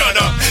 put the gun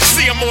up.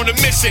 See, I'm on a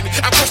mission.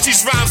 I push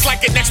these rhymes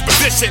like an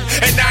expedition.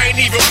 And I ain't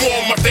even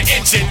warm up the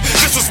engine.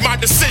 This was my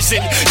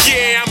decision.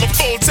 Yeah, I'm a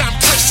full-time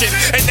Christian.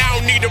 And I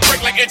don't need a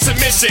break like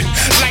intermission.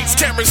 Lights,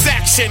 cameras,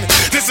 action.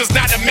 This is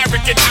not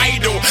American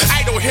Idol.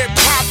 Idol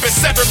hip-hop is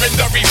severing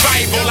the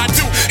revival. I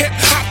do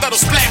hip-hop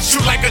that'll splash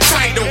you like a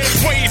tidal.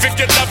 Wave if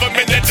you love him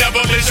and the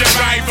devil is your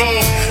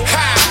rival.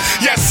 Ha!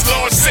 Yes,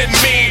 Lord, send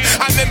me.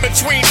 I'm in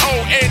between O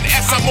and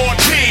S, I'm on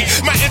P.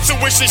 My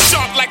intuition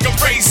sharp like a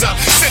razor.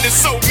 Sin is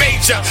so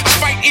major. I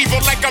fight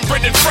evil like I'm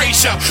Brendan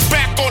Fraser.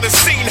 Back on the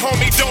scene,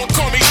 homie, don't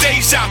call me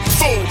Deja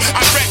Fool. I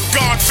rep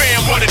God,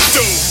 fam, what it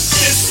do?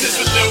 This is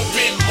a little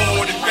bit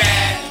more than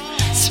bad.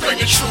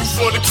 Spring of truth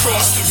for the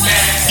cross to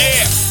man.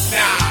 Yeah,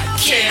 nah,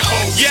 can't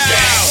hold me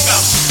down.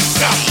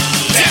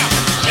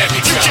 Let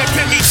me go. You can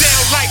pin me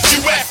down like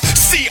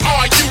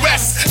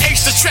UFCRUS.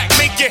 Ace the track,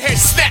 make your head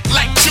snap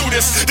like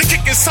Judas. The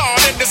kick is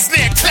hard and the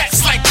snare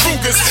claps like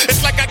Cougars.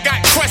 It's like I got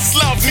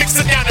Questlove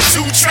mixing down the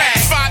 2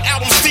 tracks. 5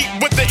 albums deep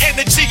with the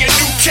energy and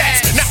new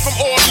cats. Not from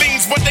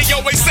Orleans, but they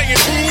always saying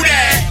who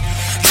that?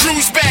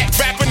 Drew's back,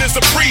 rapping is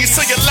a breeze, so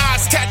your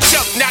lies catch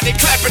up, now they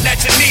clapping at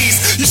your knees.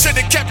 You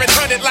should've kept it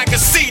 100 like a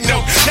C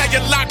note. Now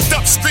you're locked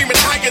up, screaming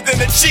higher than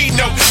a G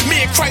note.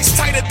 Me and Christ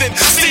tighter than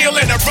steel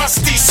and a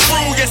rusty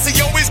screw. Yes, he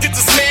always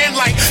gets his man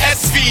like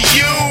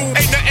SVU.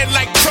 Ain't nothing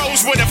like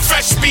pros with a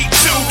fresh beat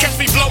too.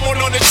 Catch me blowing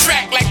on the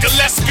track like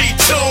Gillespie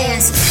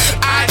tunes.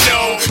 I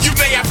know, you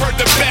may have heard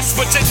the best,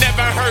 but you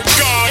never heard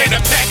God in a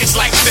package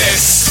like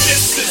this.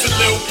 This is a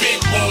little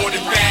bit more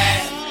than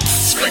bad.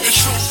 Bring the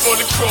truth for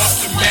the cross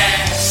to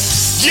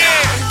mass. Yeah,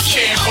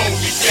 can't hold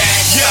me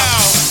back. Yo,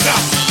 stop,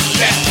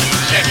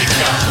 let me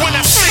go. When I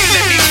say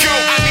let me go,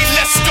 I mean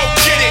let's go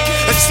get it.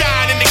 A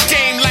shine in the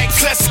game like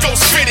let's go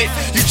spit it.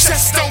 You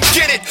just don't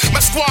get it.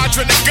 My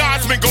squadron of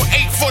guardsmen go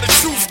 8 for the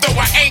truth, though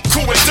I ain't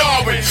cool with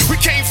Darwin. We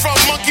came from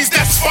monkeys,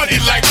 that's funny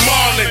like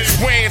Marlon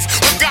Wayans.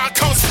 When God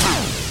comes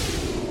through,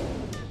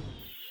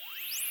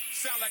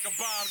 sound like a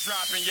bomb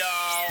dropping,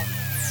 y'all.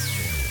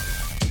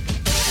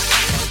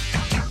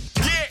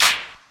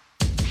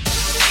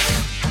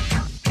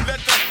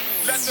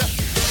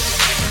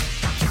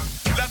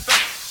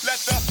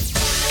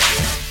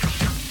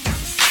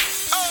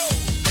 Oh,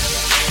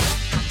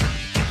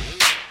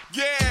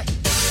 yeah.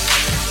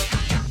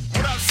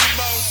 What up,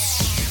 Zemo?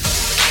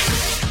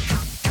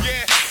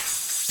 Yeah.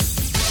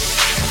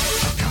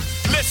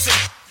 Listen,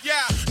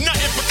 yeah,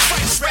 nothing but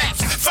Christ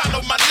raps.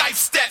 Follow my life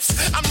steps.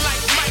 I'm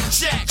like Mike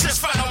Jack, just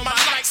follow my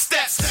life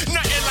steps.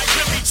 Nothing like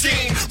Billie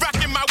Jean,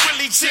 rocking my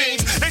Willie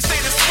jeans. They say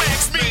the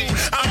swag's mean,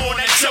 I'm on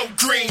that Joe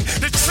Green.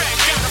 The track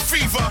got a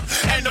fever,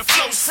 and the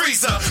flow's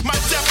freezer. My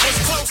death was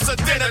closer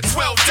than a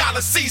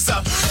 $12 Caesar.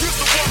 Used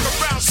to walk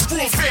around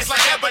screw face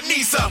like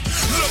Ebenezer.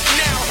 Look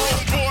now,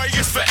 homeboy,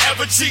 it's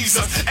forever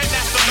Jesus. And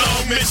that's the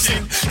long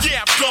mission.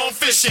 Yeah, I've gone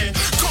fishing.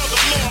 Call the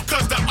law,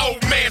 cause the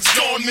old man's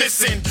gone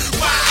missing.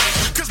 Why?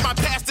 Cause my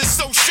past is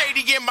so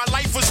shady and my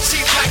life was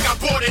cheap like I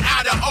bought it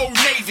out of Old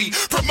Navy.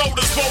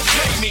 Promoters won't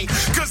pay me,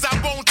 cause I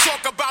won't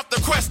talk about the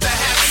quest to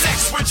have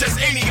sex with just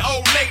any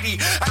old lady.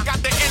 I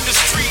got the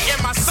industry in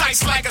my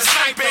sights like a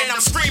sniper, and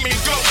I'm screaming,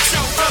 go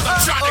Joe, brother,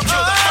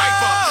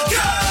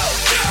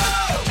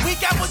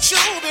 what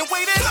you've been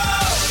waiting.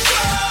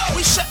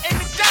 We shutting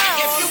it down.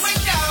 If you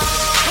ain't down.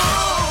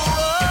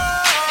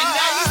 And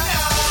now you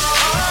know.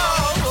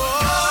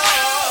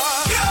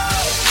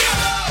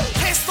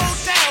 Can't slow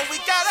down. We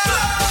gotta.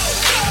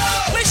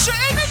 We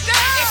shutting it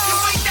down. If you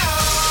ain't down.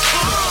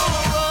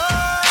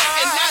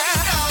 And now you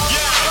know.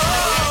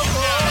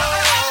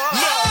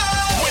 Look,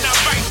 when I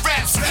write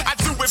raps, I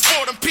do it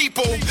for them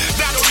people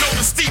that don't know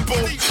the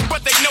steeple,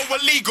 but they know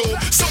illegal.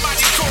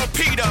 Somebody call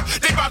Peter,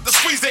 they about to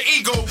squeeze the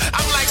eagle.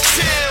 I'm like,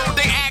 chill,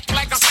 they act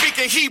like I'm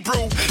speaking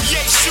Hebrew.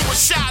 Yeshua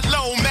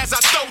Shalom as I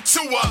throw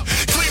to her.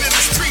 Cleaning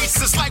the streets,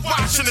 it's like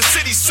washing the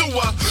city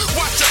sewer.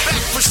 Watch your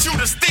back for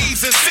shooters,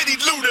 thieves, and city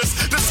looters.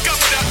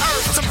 Discover the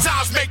earth,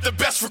 sometimes make the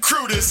best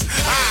recruiters.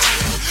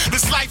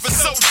 This life is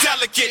so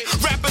delicate.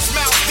 Rappers'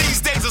 mouth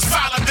these days is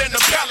fouler than a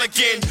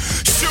pelican.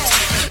 Shoot,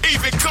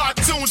 even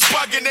cartoons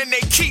bugging, and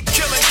they keep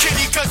killing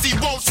Kitty cause he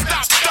won't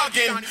stop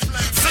thugging.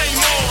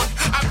 Flame on,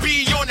 I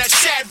be on that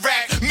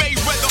Shadrach.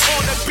 Mayweather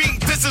on the beat,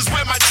 this is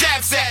where my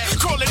jab's at.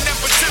 Call it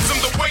nepotism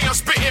the way I'm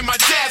spitting my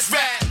jazz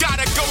rap. Got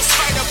a ghost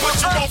fighter,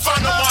 but you won't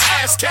find no more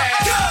ass cat.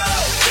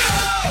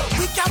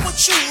 We got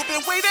what you've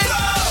been waiting.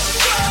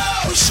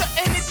 We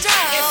shutting it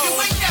down. If you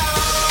ain't down.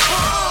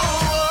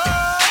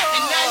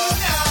 And now you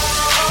know.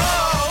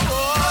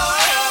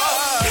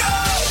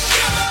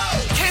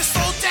 Can't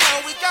slow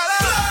down, we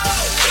gotta.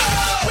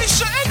 We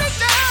shutting it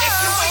down. If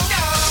you ain't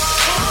down.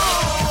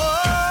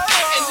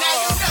 And now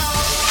you know.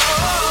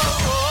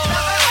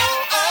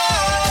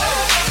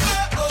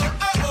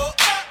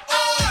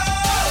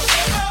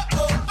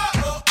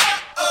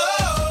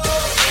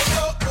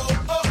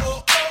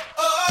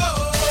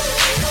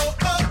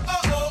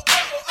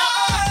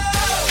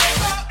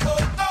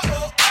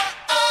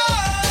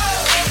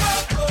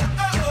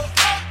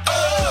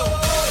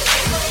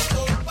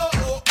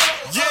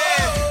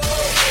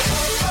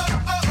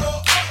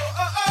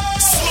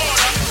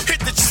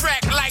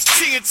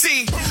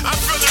 TNT. I'm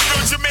feeling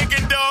real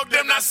Jamaican, dog,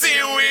 them not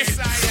seeing we.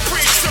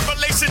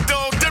 Pre-tribulation,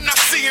 dog, them not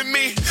seeing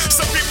me.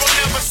 Some people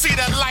never see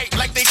the light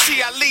like they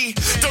see Ali.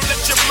 Don't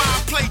let your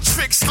mind play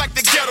tricks like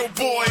the Ghetto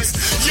Boys.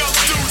 Young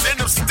dudes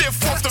end up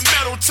stiff off the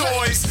metal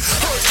toys.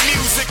 Hood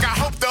music, I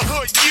hope the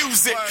hood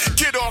use it.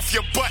 Get off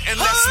your butt and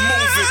let's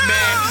move it,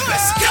 man.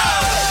 Let's go.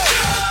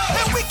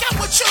 And we got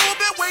what you've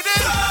been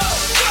waiting.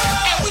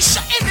 And we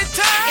shutting it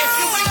down. If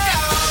you ain't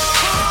down.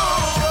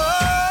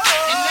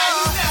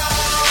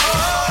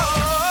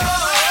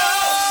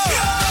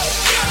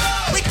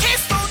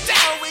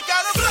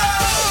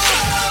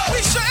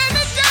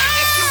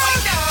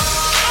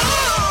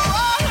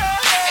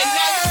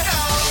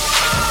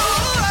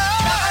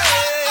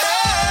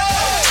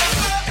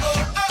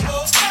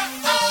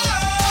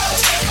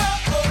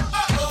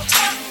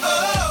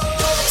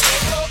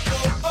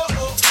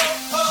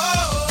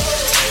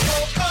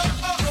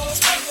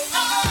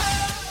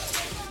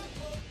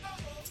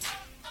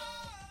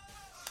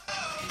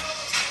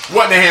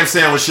 What in the Ham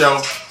Sandwich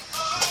Show?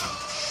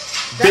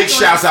 Big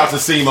shouts out to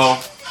Simo.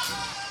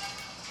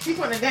 He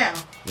putting it down.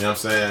 You know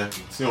what I'm saying?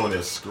 He on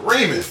there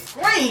screaming.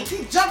 Screams.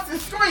 He jumps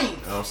and screams. You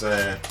know what I'm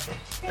saying?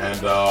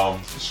 And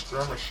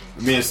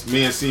me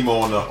and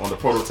Simo on the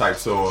prototype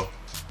tour. You know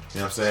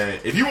what I'm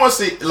saying? If you want to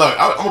see, look,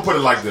 I'm gonna put it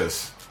like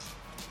this.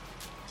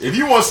 If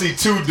you want to see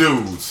two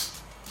dudes,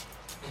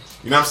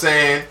 you know what I'm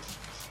saying,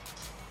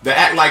 that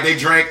act like they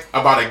drank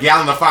about a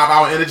gallon of 5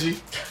 Hour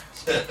Energy.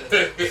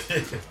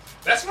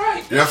 That's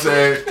right. You know what I'm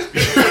saying?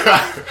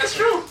 That's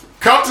true.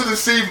 Come to the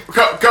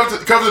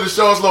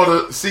Sean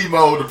Slaughter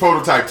Simo, the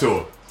prototype tour. You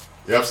know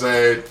what I'm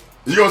saying?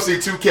 You're gonna see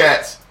two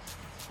cats,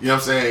 you know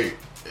what I'm saying,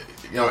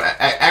 you know,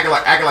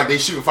 acting like they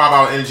shooting 5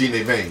 Hour Energy in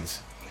their veins.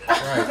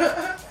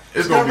 Right.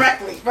 It's gonna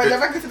directly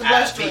to the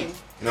bloodstream. You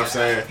know what I'm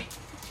saying?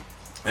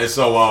 And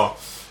so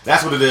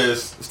that's what it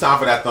is. It's time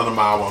for that Thunder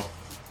Hour.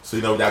 So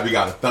you know that we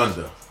got a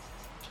Thunder.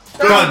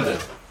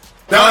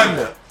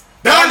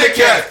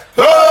 Thundercat.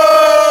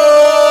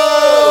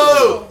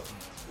 Oh!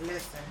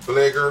 Listen.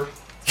 Bligger.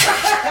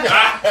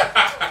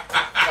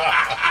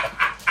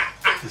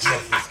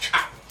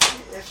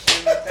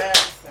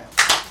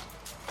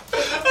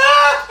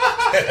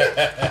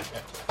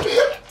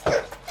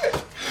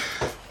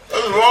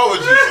 What's wrong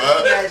with you,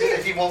 man? Imagine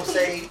if he won't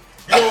say.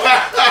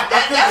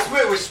 That's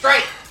with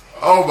restraint.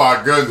 Oh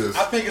my goodness.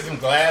 I think it's some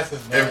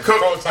glasses, man. If Cook,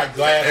 prototype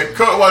glasses. If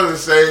Cook wasn't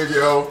saved,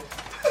 yo.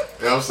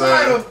 You know what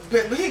I'm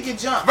saying? But he can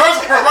jump.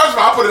 First of all,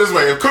 I'll put it this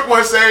way. If Cook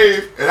wasn't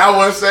saved and I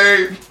wasn't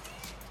saved,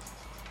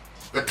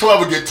 the club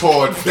would get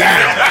torn down.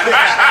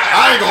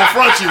 I ain't gonna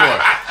front you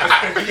one.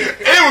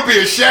 It would be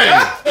a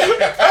shame.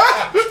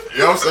 You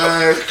know what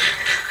I'm saying?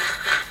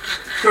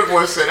 Cook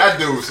wasn't saved. That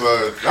dude,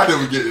 son. That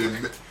dude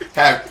would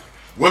have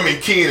women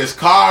keying his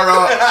car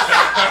up.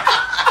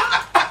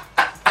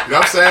 You know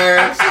what I'm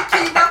saying? She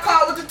keyed my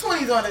car with the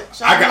 20s on it.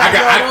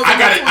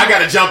 I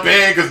gotta jump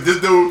in because this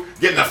dude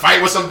getting a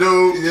fight with some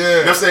dude. Yeah. You know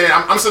what I'm saying?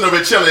 I'm sitting over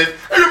there chilling.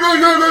 I'm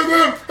looking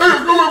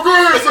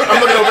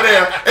over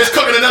there. It's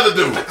cooking another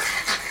dude.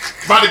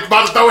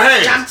 About to throw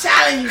hands. I'm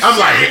telling you. I'm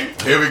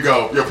like, here we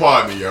go. Yo,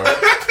 pardon me, yo.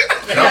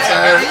 You know what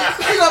I'm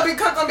saying? He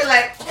gonna be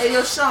like, hey,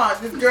 yo, Sean,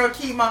 this girl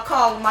keyed my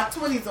car with my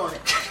 20s on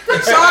it.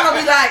 Sean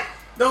gonna be like,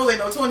 those ain't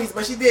no 20s,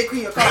 but she did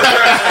key your car.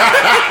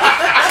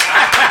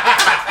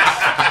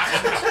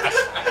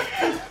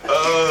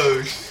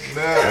 Oh,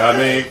 snap. I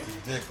mean,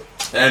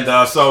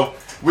 and so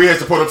we had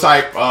the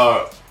Prototype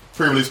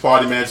pre-release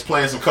party, man. Just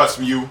playing some cuts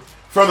from you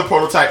from the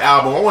Prototype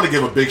album. I want to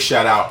give a big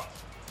shout out.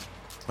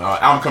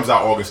 Album comes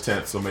out August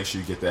 10th, so make sure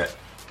you get that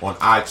on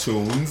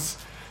iTunes.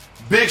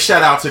 Big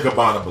shout out to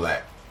Gabbana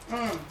Black. You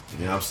know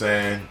what I'm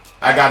saying?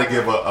 I got to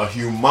give a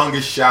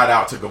humongous shout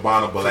out to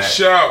Gabbana Black. For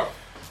sure.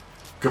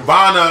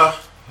 Gabbana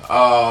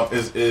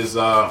is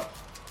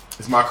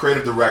my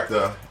creative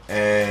director,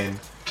 and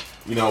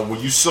you know when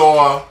you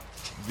saw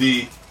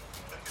the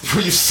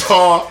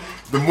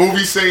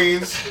movie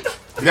scenes,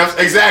 you know,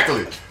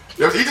 exactly.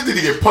 He just need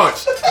to get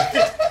punched.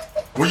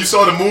 When you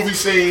saw the movie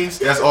scenes,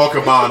 that's all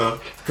Gabbana.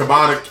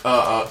 Gabbana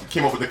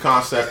came up with the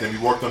concept, and we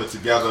worked on it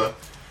together.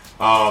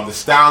 The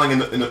styling in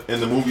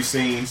the movie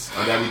scenes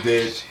that we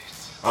did,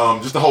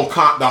 just the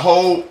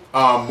whole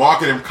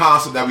marketing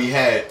concept that we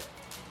had.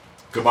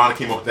 Gabbana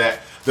came up with that.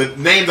 The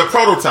name, the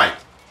Prototype.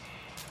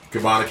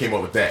 Gabbana came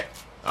up with that.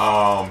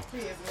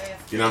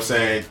 You know what I'm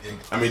saying?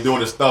 I mean, doing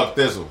this Thug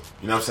Thizzle.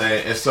 You know what I'm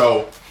saying? And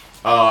so,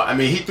 I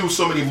mean, he threw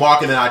so many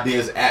marketing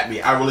ideas at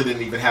me. I really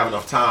didn't even have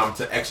enough time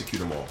to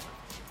execute them all.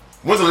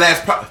 When's the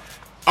last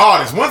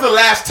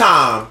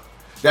time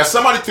that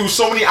somebody threw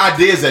so many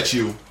ideas at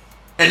you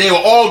and they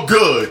were all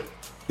good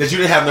that you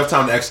didn't have enough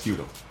time to execute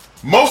them?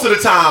 Most of the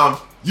time,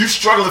 you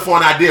struggling for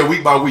an idea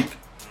week by week.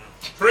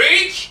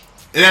 Preach.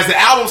 And as the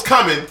album's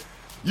coming,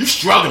 you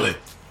struggling,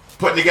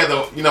 putting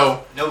together, you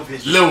know, no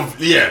vision.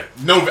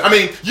 I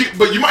mean,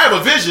 but you might have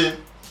a vision,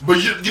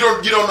 but you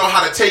don't know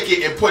how to take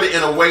it and put it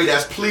in a way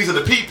that's pleasing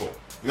to people.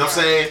 You know what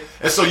I'm saying?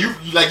 And so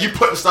you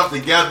putting stuff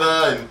together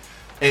and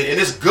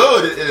it's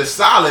good and it's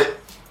solid,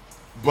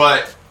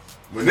 but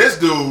when this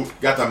dude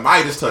got the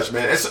Midas touch,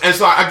 man, and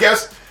so I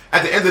guess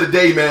at the end of the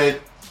day, man,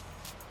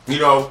 you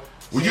know,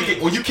 when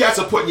you cats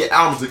are putting your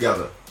albums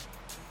together,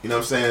 you know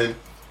what I'm saying?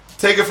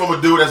 Take it from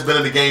a dude that's been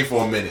in the game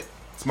for a minute.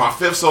 It's my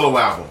 5th solo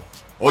album.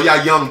 All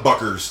y'all young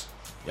buckers,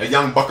 y'all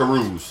young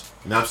buckaroos,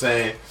 you know what I'm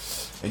saying?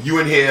 And you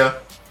in here,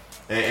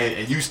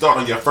 and you start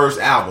on your first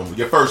album,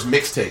 your first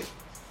mixtape.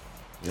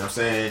 You know what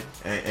I'm saying?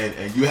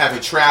 And you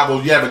haven't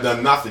traveled, you haven't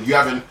done nothing. You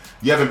haven't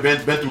been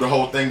through the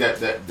whole thing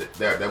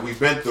that we've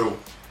been through.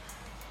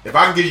 If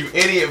I can give you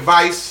any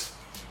advice,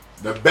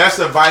 the best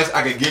advice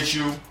I can get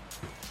you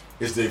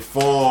is to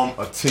form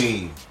a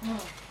team.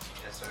 Yes,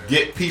 sir.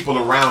 Get people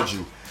around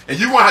you. And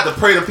you won't have to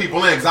pray the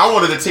people in, because I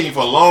wanted a team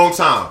for a long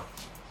time.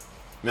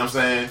 You know what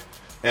I'm saying?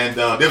 And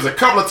there was a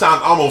couple of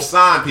times I almost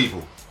signed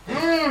people.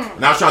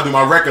 And I was trying to do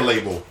my record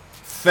label.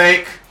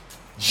 Thank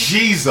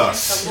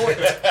Jesus.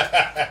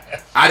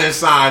 I didn't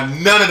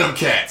sign none of them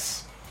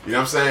cats. You know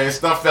what I'm saying?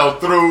 Stuff fell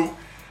through.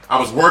 I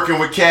was working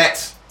with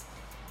cats.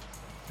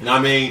 You know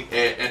what I mean?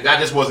 And that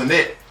just wasn't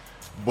it.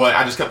 But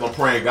I just kept on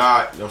praying,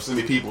 God, you know, send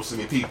me people.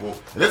 And it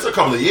took a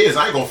couple of years.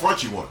 I ain't gonna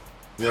front you one.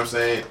 You know what I'm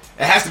saying?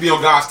 It has to be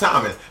on God's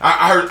timing.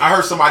 I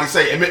heard somebody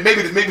say, and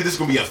maybe this is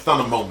gonna be a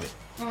thunder moment.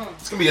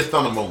 It's gonna be a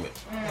thunder moment.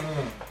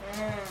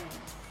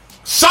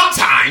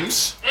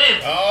 Sometimes.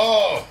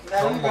 Oh,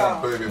 come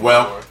on, baby.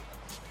 Well,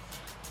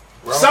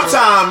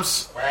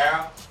 sometimes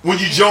when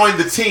you join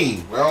the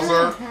team,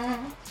 sir.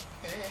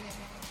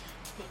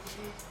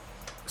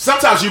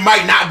 Sometimes you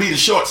might not be the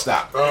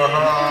shortstop.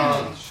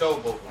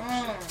 Showboat.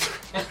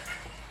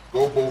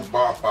 Go both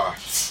Baba.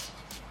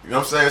 You know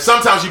what I'm saying?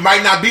 Sometimes you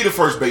might not be the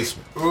first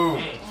baseman.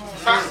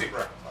 Classic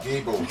record.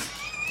 Gable.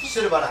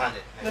 Should have about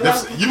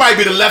 100. You might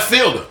be the left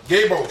fielder.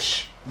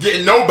 Gabosh.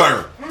 Getting no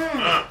burn.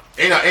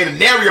 Ain't a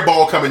nary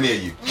ball coming near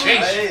you.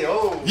 Hey,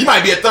 oh. You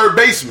might be a third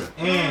baseman.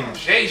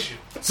 Chase you.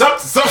 Some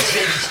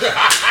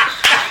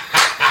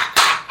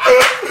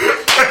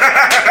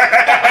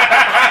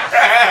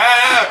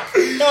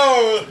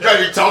you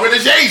gotta be talking to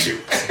Jeju. You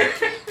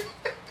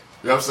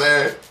know what I'm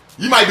saying?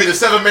 You might be the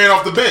 7th man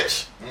off the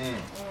bench.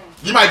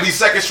 You might be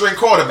second string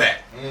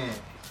quarterback. You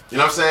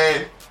know what I'm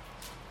saying?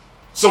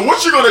 So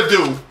what you gonna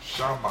do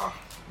Shama.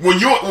 when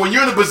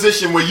you're in a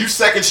position where you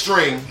second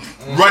string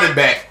running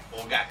back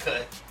Or got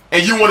cut.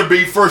 and you want to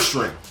be first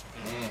string?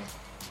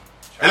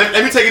 And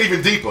let me take it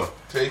even deeper.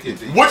 Take it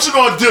deep. What you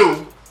gonna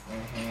do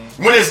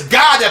when it's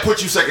God that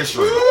put you second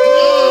string?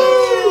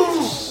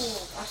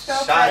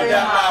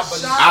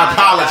 I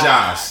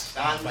apologize.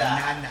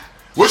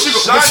 What you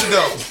gonna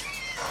do?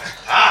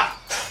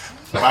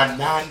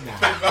 Banana.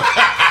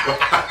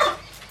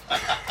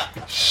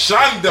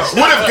 Shondo.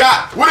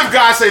 What if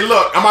God say,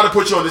 look, I'm about to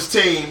put you on this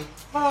team.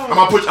 I'm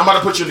about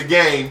to put you in the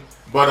game,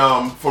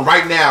 but for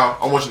right now,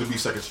 I want you to be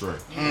second string.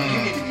 You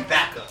need to be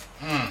backup.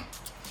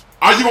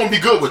 Are you gonna be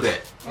good with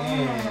that?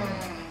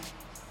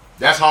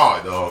 That's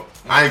hard, dog.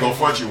 I ain't gonna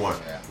front you one.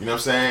 You know what I'm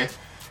saying?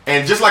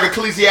 And just like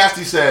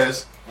Ecclesiastes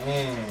says, you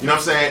know what I'm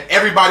saying?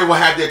 Everybody will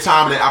have their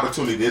time and their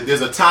opportunity.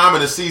 There's a time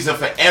and a season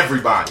for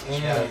everybody. You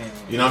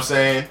know what I'm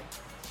saying?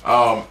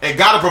 And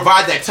God will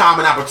provide that time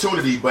and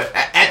opportunity, but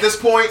at this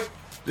point,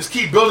 just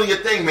keep building your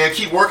thing, man.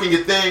 Keep working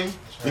your thing.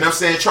 You know what I'm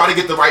saying? Try to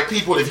get the right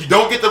people. If you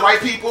don't get the right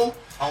people,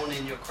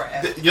 honing your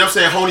craft. You know what I'm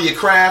saying? Honing your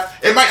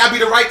craft. It might not be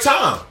the right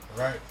time.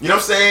 Right. You know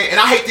what I'm saying? And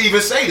I hate to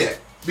even say that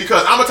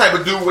because I'm a type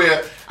of dude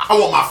where I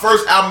want my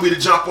first album be to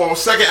jump off,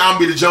 second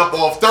album be to jump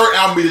off, third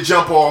album be to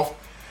jump off,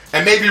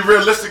 and maybe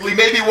realistically,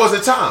 maybe it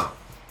wasn't time.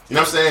 You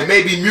know what I'm saying?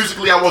 Maybe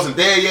musically I wasn't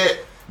there yet.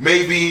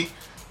 Maybe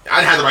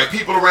I didn't have the right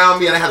people around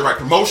me. I didn't have the right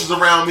promotions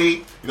around me. You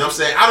know what I'm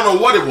saying? I don't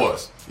know what it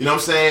was. You know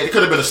what I'm saying? It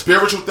could have been a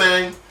spiritual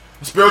thing,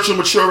 spiritual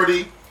maturity.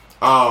 You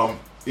know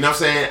what I'm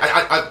saying?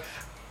 I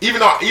even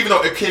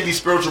though it can be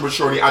spiritual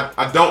maturity,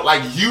 I don't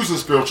like using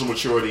spiritual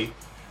maturity.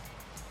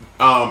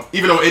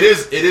 Even though it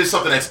is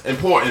something that's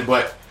important,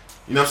 but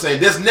you know what I'm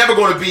saying? There's never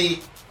going to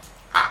be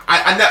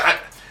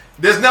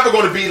there's never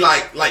going to be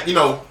like you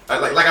know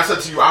like I said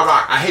to you,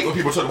 I hate when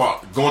people talk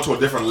about going to a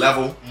different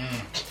level.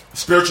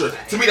 Spiritual,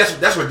 to me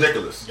that's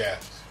ridiculous. Yeah.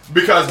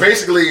 Because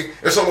basically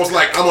it's almost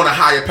like I'm on a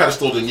higher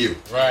pedestal than you.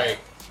 Right.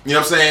 You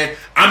know what I'm saying?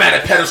 I'm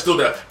at a pedestal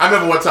that I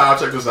remember one time,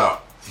 check this out.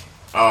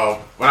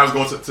 When I was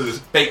going to this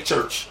fake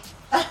church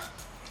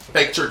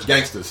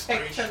gangsters.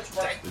 Fake church,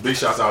 right? Big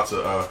shouts out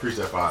to Preach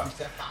That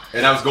 5.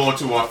 And I was going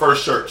to my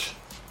first church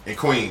in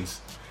Queens.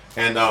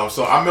 And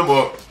so I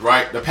remember,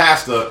 right, the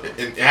pastor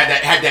it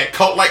had that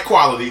cult-like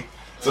quality.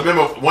 So I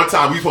remember one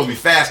time we were supposed to be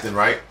fasting,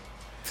 right?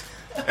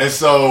 And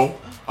so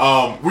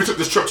we took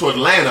this trip to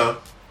Atlanta.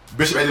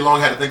 Bishop Eddie Long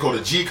had a thing called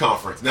the G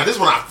Conference. Now this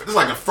is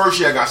like the first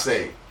year I got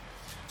saved.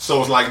 So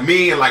it's like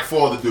me and like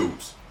 4 other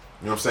dudes.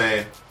 You know what I'm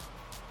saying?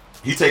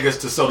 He take us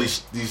to sell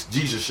these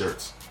Jesus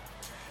shirts.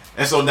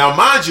 And so now,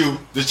 mind you,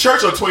 the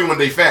church on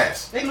 21-day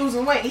fast. They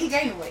losing weight. He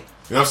gaining weight.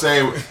 You know what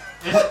I'm saying?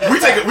 we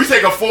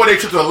take a 4-day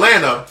trip to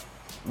Atlanta.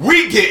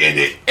 We getting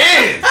it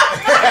in.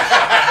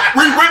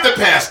 We with the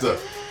pastor.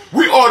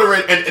 We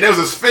ordering, and there was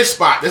this fish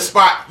spot. This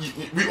spot,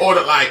 we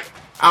ordered like,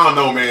 I don't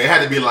know, man. It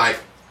had to be like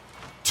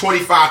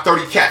 25,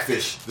 30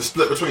 catfish to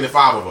split between the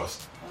 5 of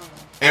us.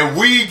 And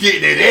we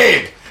getting it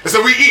in. And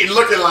so we eating,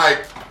 looking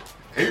like,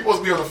 ain't you supposed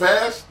to be on the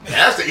fast?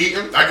 That's the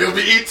eating. I guess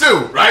we eat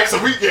too, right?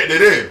 So we getting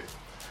it in.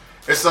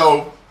 And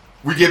so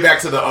we get back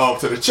to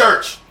the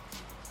church,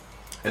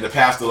 and the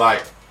pastor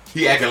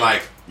he acting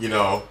like, you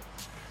know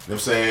what I'm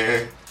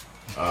saying?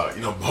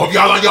 Hope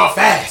y'all on y'all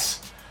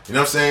fast. You know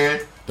what I'm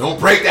saying? Don't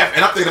break that.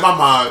 And I'm thinking in my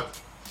mind,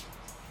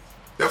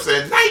 you know what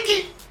I'm saying?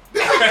 Nike?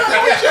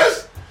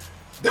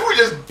 Did we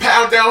just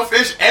pound down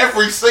fish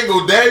every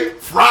single day?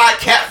 Fried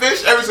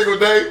catfish every single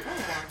day?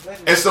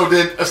 And so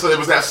it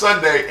was that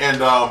Sunday, and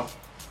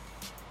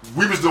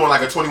we was doing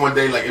like a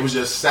 21-day, like it was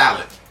just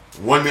salad.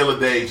 1 meal a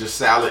day, just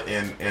salad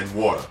and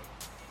water.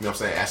 You know what I'm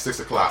saying? At 6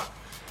 o'clock.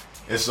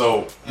 And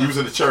so we was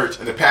in the church,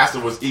 and the pastor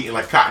was eating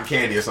like cotton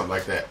candy or something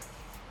like that.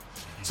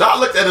 So I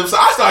looked at him, so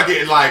I started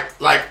getting like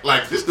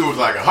this dude was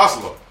like a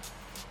hustler.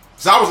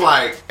 So I was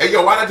like, hey,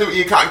 yo, why that dude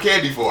eat cotton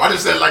candy for? I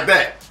just said it like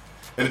that.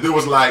 And the dude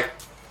was like,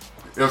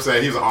 you know what I'm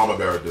saying? He was an armor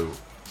bearer dude. You know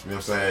what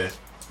I'm saying?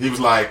 He was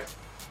like,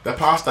 the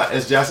pastor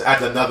is just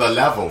at another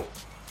level.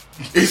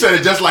 He said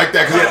it just like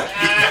that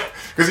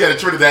because he had a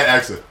Trinidad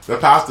accent. The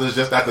pastor is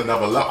just at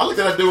another level. I looked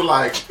at that dude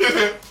like,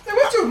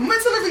 what you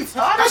mentally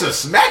retarded? I should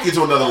smack you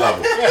to another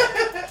level.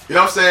 You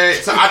know what I'm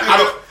saying? So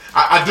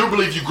I do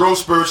believe you grow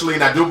spiritually,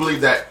 and I do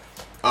believe that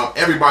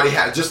everybody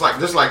has just like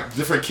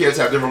different kids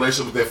have different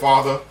relationships with their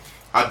father.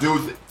 I do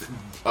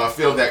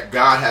feel that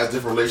God has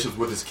different relationships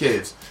with his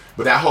kids,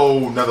 but that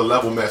whole another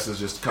level mess is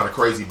just kind of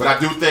crazy. But I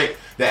do think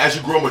that as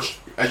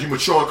you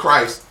mature in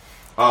Christ,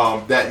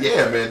 there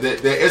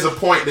is a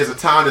point, there's a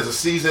time, there's a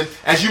season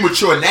as you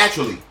mature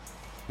naturally.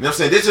 You know what I'm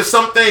saying? There's just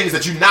some things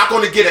that you're not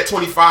going to get at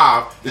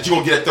 25 that you're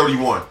going to get at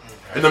 31.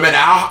 And no matter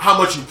how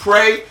much you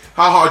pray,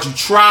 how hard you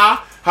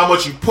try, how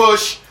much you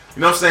push,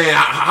 you know what I'm saying?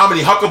 How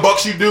many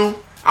huckabucks you do,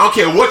 I don't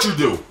care what you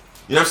do.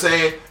 You know what I'm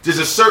saying? There's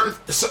a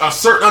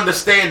certain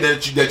understanding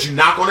that you're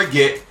not going to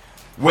get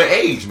with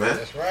age, man.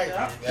 That's right.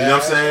 Yeah. You know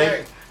what I'm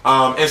saying?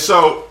 Right. And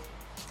so,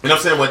 you know what I'm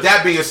saying? With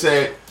that being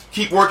said,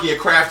 keep working your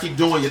craft, keep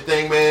doing your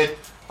thing, man. You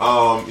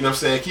know what I'm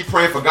saying? Keep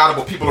praying for God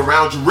about people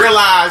around you.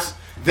 Realize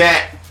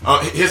that,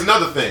 here's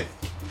another thing.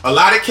 A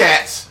lot of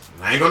cats,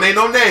 I ain't gonna name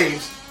no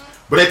names,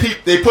 but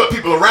they put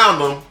people around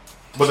them,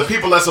 but the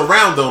people that's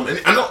around them, and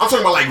I'm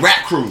talking about like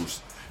rap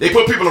crews. They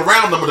put people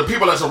around them, but the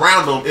people that's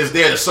around them is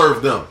there to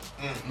serve them.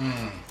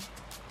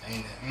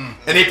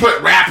 And they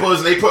put rappers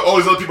and they put all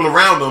these other people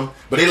around them,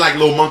 but they like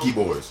little monkey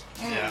boys.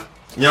 Yeah.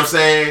 You know what I'm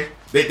saying?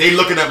 They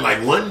looking up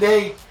like one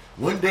day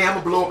I'm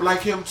gonna blow up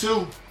like him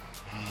too.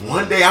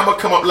 One day I'm gonna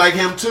come up like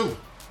him too.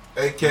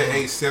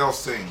 AKA Cell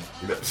Scene.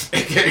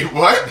 AKA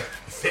what?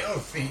 Cell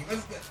Scene.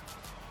 What's that?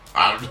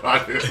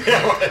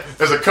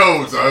 There's a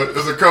code, son.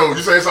 There's a code.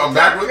 You saying something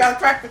backwards? You gotta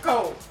crack the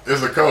code.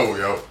 There's a code,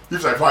 yo. You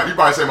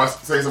probably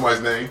say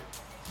somebody's name.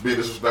 Being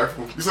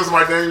disrespectful. You said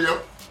somebody's name, yo?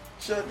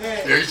 Should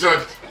Yeah, you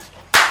should.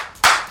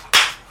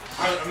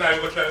 I'm not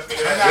even trying to think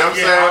of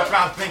You know what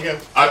I'm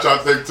saying? I'm trying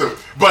to think too.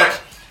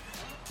 But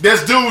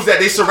there's dudes that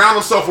they surround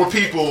themselves with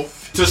people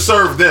to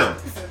serve them.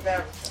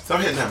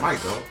 Stop hitting that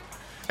mic, though.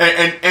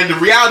 And the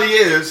reality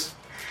is,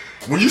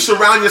 when you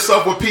surround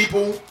yourself with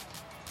people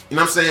you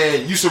know what I'm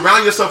saying, you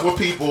surround yourself with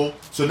people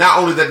so not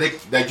only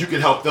that you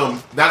can help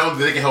them, not only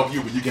that they can help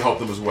you, but you can help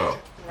them as well.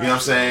 You know what I'm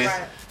saying?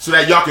 Right. So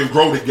that y'all can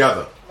grow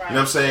together. Right. You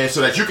know what I'm saying?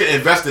 So that you can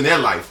invest in their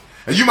life.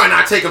 And you might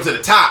not take them to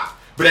the top,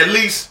 but at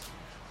least,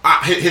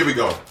 here we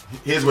go.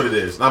 Here's what it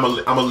is. I'm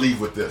gonna leave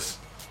with this.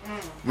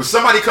 When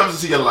somebody comes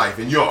into your life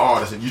and you're an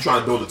artist and you're trying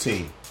to build a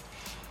team,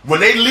 when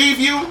they leave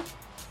you,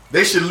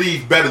 they should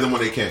leave better than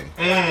when they came.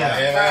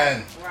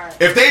 Amen. Right.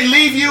 If they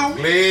leave you,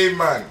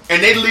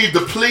 and they leave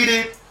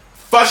depleted,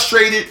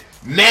 frustrated,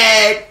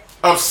 mad,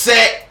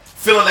 upset,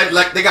 feeling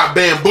like they got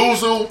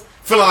bamboozled,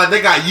 feeling like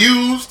they got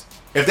used,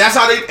 if that's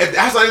how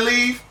they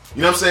leave,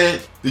 you know what I'm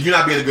saying, then you're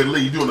not being a good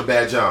lead. You're doing a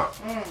bad job.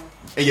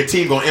 And your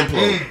team gonna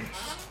implode.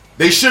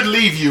 They should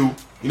leave you,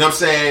 you know what I'm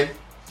saying,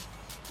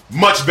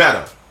 much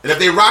better. And if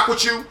they rock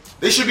with you,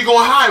 they should be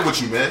going high with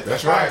you, man.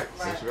 That's right.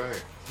 That's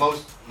right.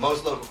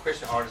 Most local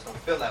Christian artists don't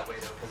feel that way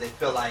though, because they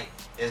feel like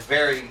there's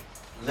very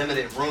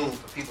limited room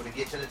for people to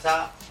get to the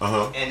top.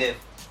 And if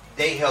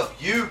they help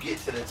you get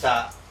to the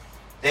top,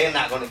 they're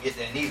not going to get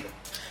there neither.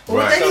 Well,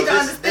 what they need to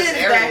understand this is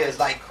area that is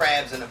like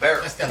crabs in a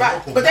barrel.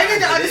 Right. But they need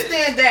to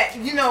understand that,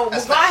 you know,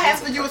 what God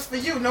has for you is for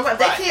you. No,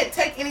 they can't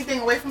take anything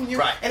away from you,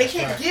 and they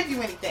can't give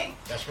you anything.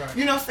 That's right.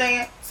 You know what I'm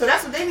saying? So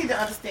that's what they need to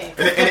understand.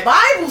 The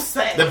Bible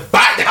says. The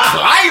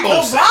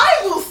Bible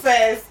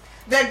says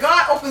that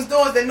God opens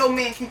doors that no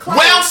man can close.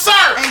 Well,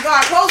 sir. And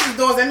God closes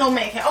doors that no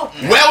man can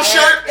open. Well,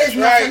 sir. It's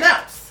nothing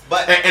else.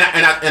 But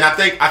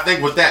I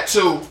think with that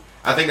too,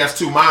 I think that's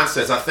two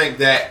mindsets. I think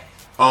that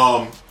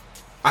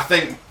I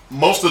think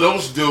most of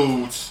those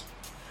dudes,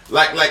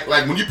 like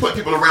when you put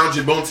people around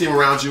you, build a team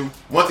around you,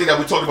 one thing that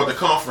we talked about at the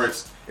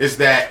conference is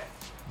that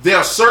there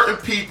are certain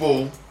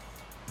people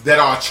that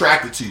are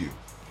attracted to you.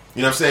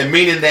 You know what I'm saying?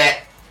 Meaning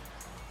that,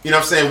 you know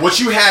what I'm saying, what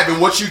you have and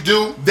what you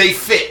do, they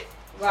fit.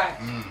 Right.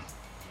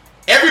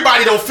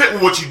 Everybody don't fit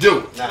with what you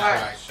do.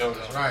 Right.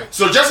 Right.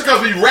 So just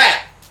because we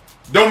rap,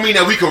 don't mean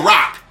that we can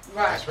rock.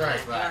 Right. That's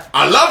right.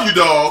 I love you,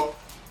 dog.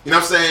 You know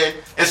what I'm saying?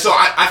 And so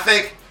I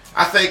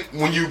think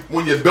when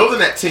you're building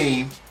that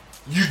team,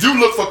 you do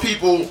look for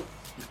people.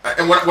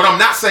 And what I'm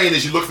not saying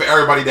is you look for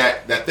everybody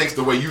that thinks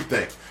the way you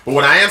think. But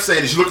what I am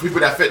saying is you look for people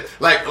that fit.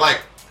 Like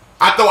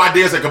I throw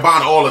ideas at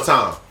Cabana all the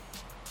time,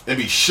 and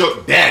be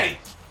shook daddy.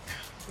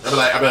 I be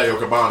like, yo,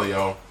 Cabana,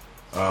 yo,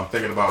 I'm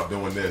thinking about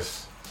doing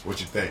this. What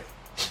you think?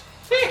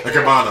 Like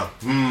Cabana,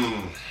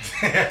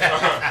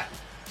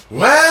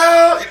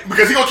 well,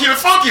 because he gonna keep it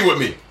funky with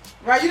me.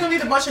 Right, you don't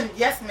need a bunch of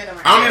yes men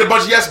around. I don't need a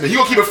bunch of yes men. He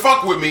gonna keep it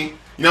funky with me.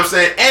 You know what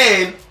I'm saying?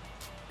 And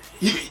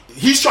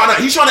he's trying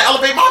to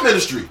elevate my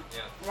ministry.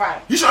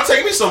 Right. He's trying to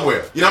take me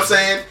somewhere. You know what I'm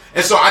saying?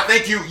 And so I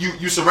think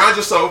you surround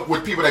yourself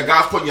with people that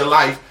God's put in your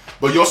life,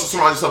 but you also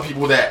surround yourself with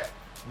people that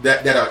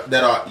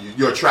are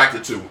you're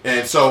attracted to.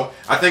 And so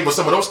I think with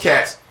some of those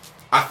cats,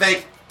 I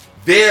think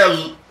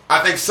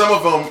some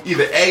of them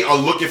either A, are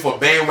looking for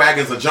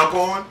bandwagons to jump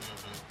on,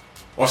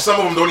 or some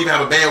of them don't even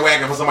have a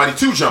bandwagon for somebody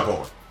to jump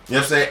on. You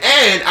know what I'm saying?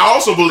 And I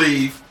also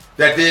believe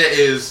that there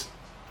is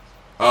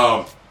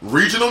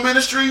regional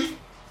ministry,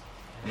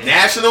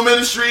 national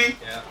ministry,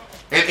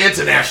 and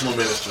international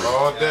ministry.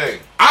 All day.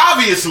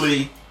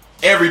 Obviously,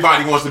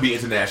 everybody wants to be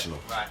international.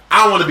 Right.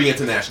 I want to be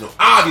international.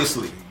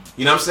 Obviously.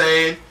 You know what I'm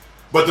saying?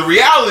 But the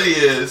reality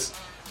is,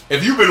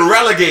 if you've been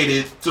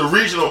relegated to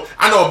regional,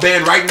 I know a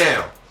band right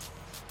now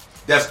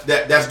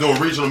that's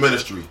doing regional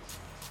ministry.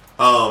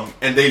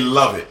 And they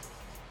love it.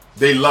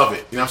 They love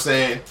it. You know what I'm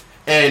saying?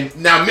 And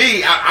now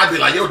me, I'd be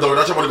like, yo, dog,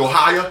 don't you want to go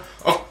higher?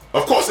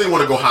 Of course they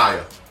want to go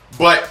higher.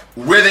 But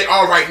where they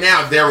are right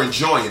now, they're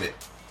enjoying it.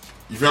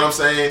 You feel what I'm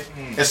saying?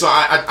 And so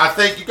I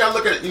think you gotta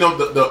look at, you know,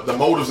 the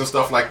motives and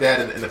stuff like that,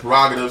 and the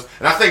prerogatives.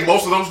 And I think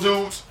most of those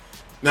dudes,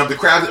 now with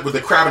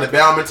the crab in the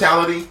barrel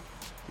mentality,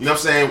 you know what I'm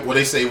saying? Where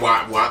they say,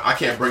 why I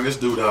can't bring this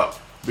dude up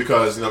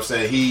because, you know what I'm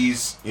saying,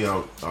 he's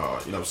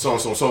so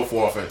and so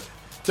forth. And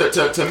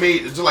to me,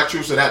 just like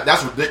True said,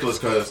 that's ridiculous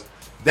because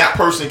that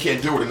person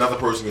can't do what another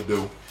person can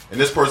do, and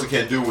this person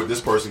can't do what this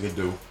person can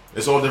do.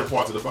 It's all different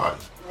parts of the body.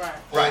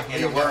 Right.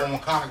 And the word on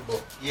comic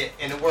book. Yeah,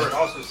 and the word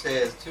also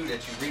says too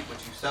that you reap what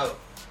you sow.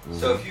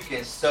 So if you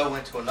can sow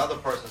into another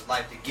person's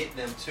life to get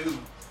them to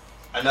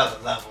another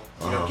level,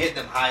 you know, get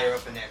them higher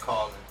up in their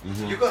calling,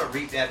 you're gonna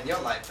reap that in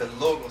your life. Because the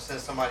Lord will send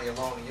somebody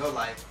along in your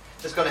life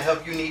that's gonna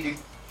help you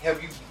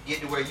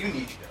get to where you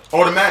need to go.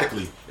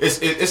 Automatically,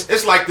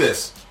 it's like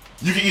this.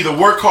 You can either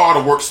work hard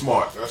or work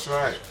smart. That's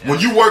right. When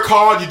you work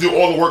hard, you do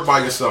all the work by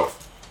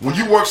yourself. When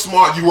you work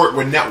smart, you work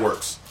with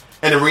networks.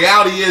 And the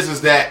reality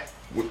is that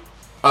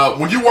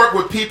when you work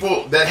with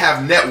people that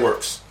have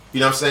networks, you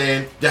know what I'm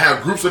saying, that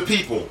have groups of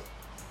people,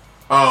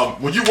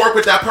 when you work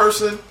with that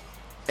person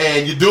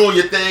and you're doing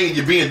your thing and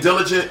you're being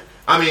diligent,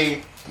 I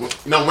mean,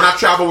 you know, when I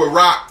travel with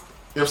Rock,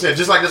 you know what I'm saying,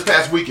 just like this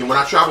past weekend, when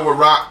I travel with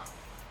Rock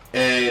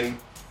and,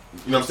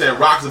 you know what I'm saying,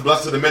 Rock is a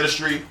blessing to the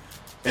ministry,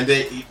 and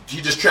then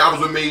he just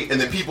travels with me, and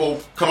then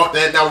people come up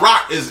there. Now,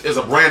 Rock is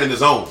a brand in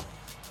his own.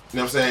 You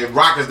know what I'm saying?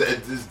 Rock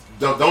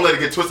don't let it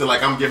get twisted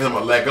like I'm giving him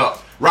a leg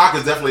up. Rock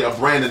is definitely a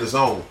brand in his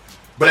own.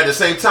 But at the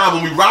same time,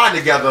 when we ride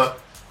together,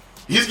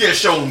 he's getting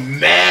shown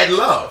mad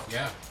love.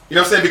 Yeah. You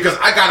know what I'm saying? Because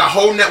I got a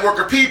whole network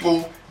of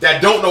people that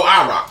don't know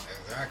I rock.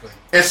 Exactly.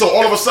 And so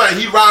all of a sudden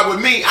he ride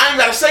with me. I ain't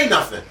gotta say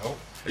nothing. Nope.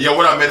 Yo,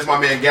 what up, man? It's my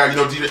man Gary. You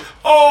know DJ.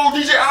 Oh,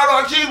 DJ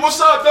I-Rock G, what's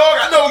up, dog?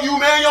 I know you,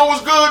 man. Yo,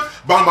 what's good?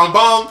 Bong, bong,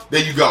 bong.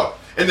 There you go.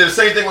 And then the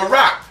same thing with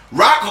Rock.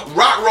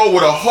 Rock roll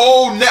with a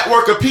whole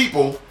network of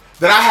people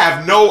that I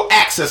have no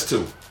access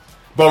to.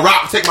 But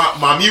Rock take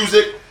my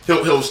music.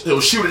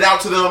 He'll shoot it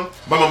out to them.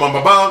 Bum, bum, bum,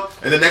 bum, bum.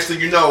 And the next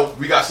thing you know,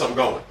 we got something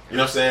going. You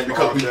know what I'm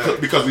saying?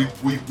 Because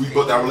we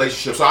built that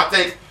relationship. So I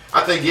think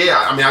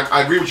yeah. I mean,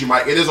 I agree with you,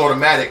 Mike. It is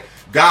automatic.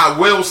 God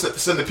will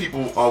send the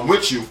people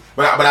with you,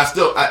 but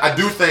I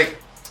do think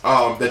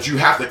that you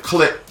have to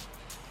click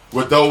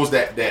with those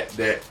that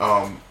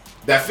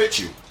fit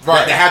you,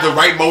 right? That have the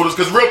right motives.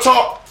 Because real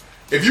talk,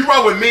 if you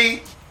run with me, you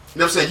know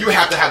what I'm saying, you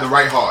have to have the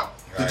right heart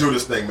to do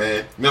this thing, man.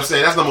 You know what I'm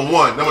saying? That's number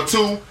one. Number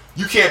two,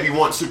 you can't be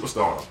wanting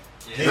superstar.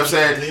 You know what I'm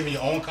saying? Live in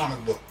your own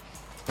comic book.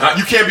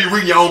 You can't be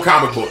reading your own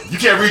comic book. You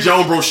can't read your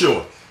own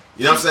brochure.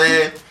 You know what I'm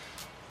saying?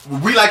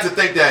 We like to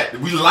think that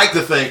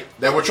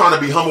we're trying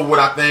to be humble with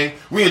our thing.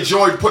 We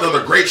enjoy putting on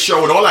a great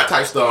show and all that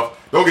type of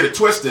stuff. Don't get it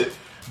twisted.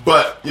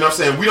 But you know what I'm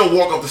saying? We don't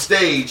walk off the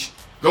stage,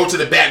 go to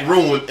the back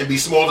room and be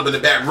small up in the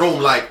back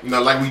room like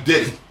we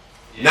did it.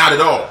 Yeah. Not at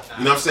all.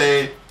 You know what I'm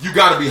saying? You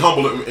got to be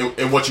humble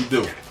in what you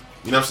do.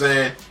 You know what I'm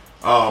saying?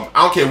 I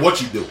don't care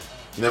what you do.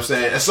 You know what I'm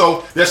saying? And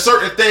so there's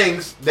certain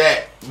things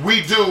that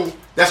we do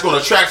that's going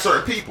to attract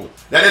certain people.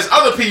 Now there's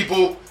other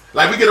people,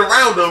 like we get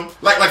around them,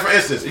 like for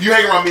instance, if you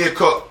hang around me and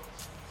Cook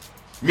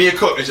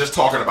is just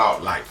talking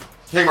about life.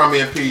 Hang around me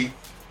and P,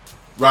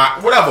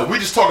 Rock, whatever. We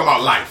just talking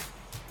about life.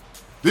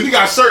 Then you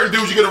got certain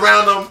dudes, you get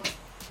around them.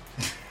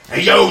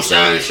 Hey, yo,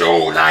 son,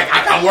 so like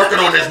I'm working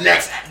on this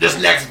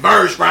next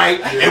verse, right?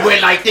 It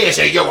went like this.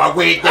 Hey, yo, I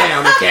went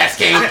down, the cats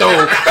came through.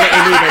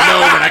 Didn't even know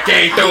when I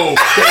came through.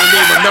 Didn't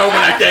even know when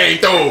I came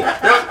through.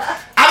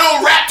 I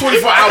don't rap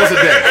 24 hours a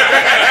day.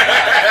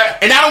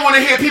 And I don't want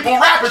to hear people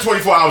rapping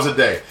 24 hours a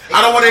day.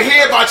 I don't want to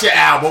hear about your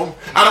album.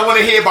 I don't want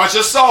to hear about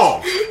your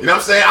song. You know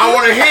what I'm saying? I don't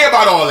want to hear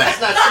about all that.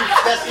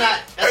 That's not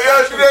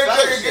true.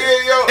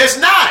 It's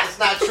not. It's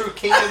not true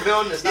kingdom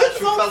building. It's not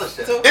true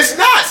fellowship. It's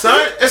not,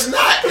 son. It's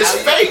not. It's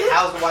fake.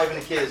 How's the wife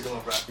and the kids doing,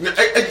 bro?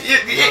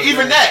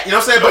 Even that. You know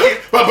what I'm saying?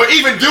 But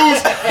even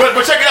dudes. But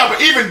check it out.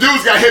 But even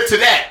dudes got hip to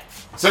that.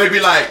 So they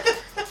be like,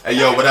 hey,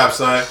 yo, what up,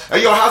 son?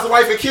 Hey, yo, how's the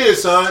wife and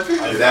kids, son?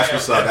 Hey, that's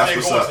what's up. That's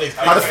what's up.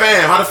 How the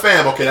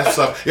fam? Okay, that's what's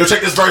up. Yo, check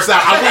this verse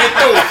out. I went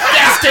through.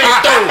 Gas came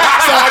through.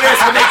 Saw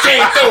this when they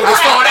came through. They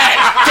saw that.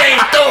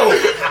 Came through.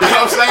 You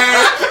know what I'm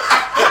saying?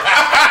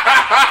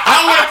 I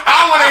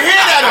don't want to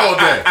hear that all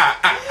day.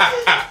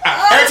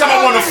 Every time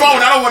I'm on the phone,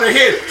 I don't want to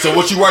hear it. So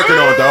what you working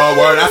on, dog?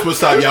 Word, that's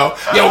what's up, yo.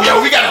 Yo,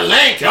 we got a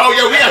link. Yo,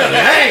 we got a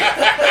link.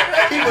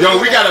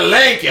 We got a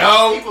link,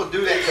 yo. People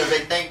do that because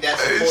they think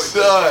that's important to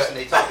the person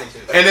they talking to.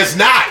 And it's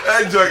not.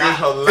 That joke is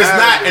hilarious. It's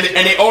not.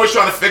 And they always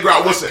trying to figure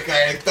out what's it.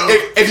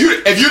 If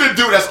you the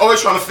dude that's always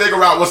trying to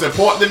figure out what's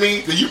important to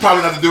me, then you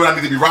probably not the dude I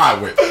need to be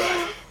riding with.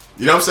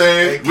 You know what I'm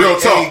saying? Real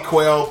talk.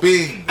 Quail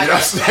B. You know what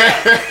I'm saying?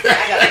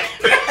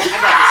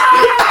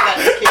 I got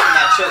this kid in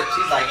my church.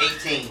 He's like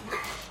 18.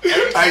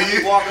 Every time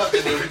you walk up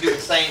to me, we do the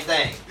same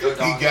thing. Yo,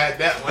 dog, he got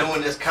that one.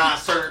 Doing this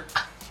concert,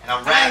 and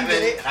I'm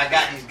rapping, and I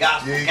got these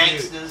gospel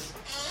gangsters,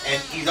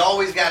 and he's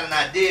always got an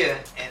idea,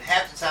 and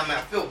half the time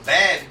I feel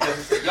bad because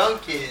it's a young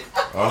kid.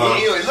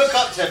 He look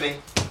up to me,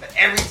 but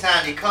every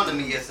time he come to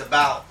me, it's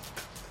about,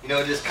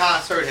 this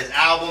concert, his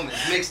album, his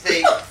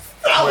mixtape.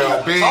 I don't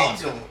want to talk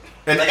to him.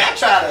 And like I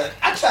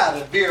try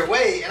to veer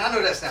away, and I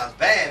know that sounds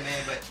bad,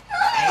 man, but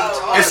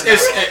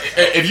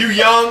if you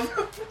young,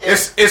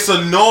 it's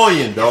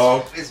annoying,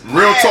 dog. It's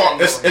real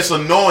talk. It's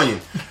annoying,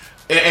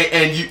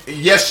 and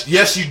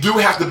yes, you do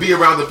have to be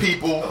around the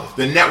people,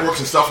 the networks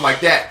and stuff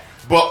like that.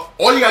 But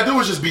all you gotta do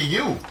is just be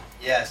you.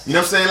 Yes. You know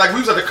what I'm saying? Like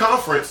we was at the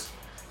conference,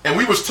 and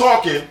we was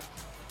talking,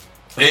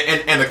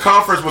 and the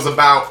conference was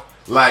about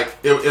like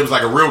it was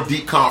like a real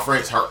deep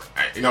conference.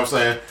 You know what I'm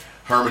saying?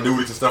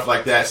 Hermeneutics and stuff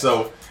like that.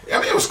 So. I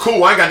mean, it was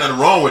cool. I ain't got nothing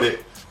wrong with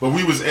it. But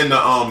we was in the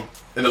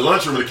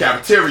lunchroom in the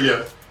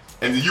cafeteria,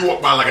 and you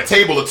walk by like a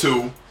table or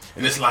two,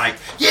 and it's like,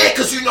 yeah,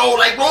 because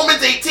like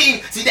Romans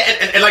 18, see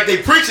that, and like they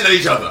preaching at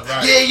each other.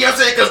 Right. Yeah, you know what I'm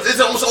saying? Because it's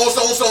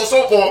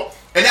so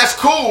forth, and that's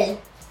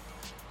cool.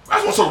 I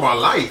just want to talk about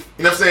life.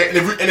 You know what I'm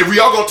saying? And if we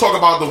all gonna talk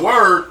about the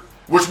word,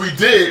 which we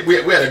did, we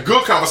had a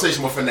good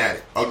conversation with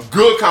Fanatic, a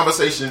good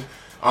conversation.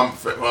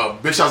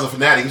 Big shots of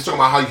Fanatic. He's talking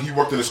about how he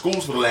worked in the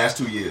schools for the last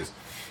 2 years,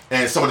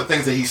 and some of the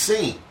things that he's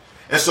seen.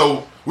 And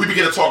so we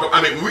begin to talk.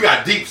 I mean, we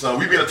got deep, son.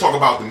 We begin to talk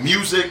about the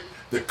music,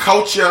 the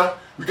culture.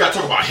 We got to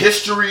talk about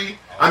history.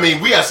 I mean,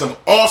 we had some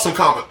awesome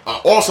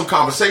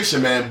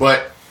conversation, man.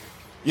 But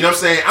you know what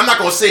I'm saying? I'm not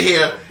gonna sit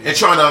here and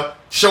trying to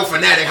show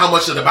Fanatic how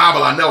much of the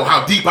Bible I know,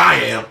 how deep I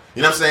am.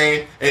 You know what I'm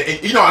saying?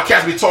 And you know how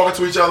cats be talking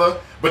to each other,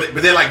 but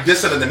they're like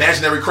dissing an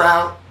imaginary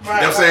crowd. You know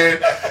what I'm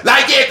saying?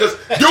 Like, yeah, because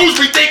dudes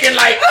be thinking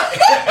like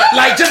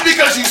just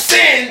because you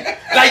sin,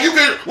 like you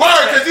can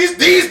word, because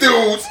these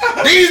dudes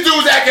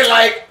acting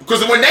like,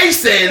 because when they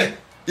sin,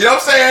 You know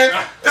what I'm saying?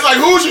 It's like,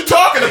 who's you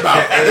talking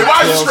about? And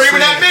why are you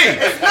screaming at me?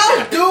 There's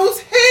no dudes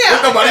here.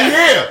 There's nobody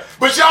here.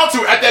 But y'all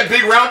two at that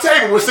big round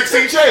table with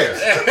 16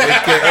 chairs.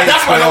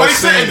 That's why nobody's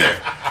sitting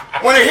there.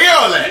 Want to hear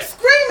all that?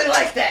 Screaming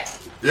like that.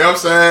 You know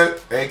what I'm saying?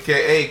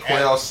 AKA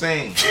Quail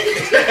Sing.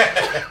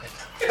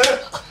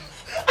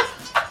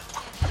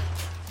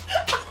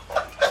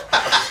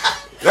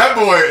 That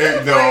boy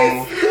ain't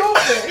no.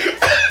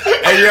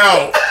 Hey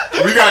yo,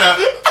 we gotta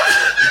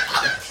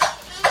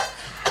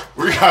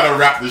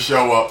wrap the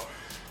show up.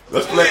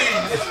 Let's play.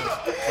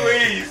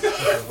 Please.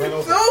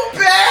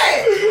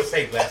 Stupid.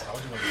 Say glass.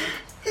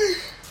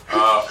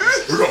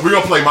 We're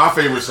gonna play my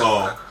favorite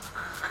song,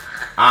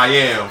 I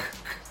Am.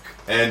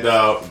 And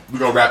we're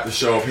going to wrap the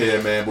show up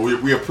here, man. But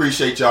we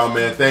appreciate y'all,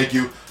 man. Thank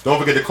you. Don't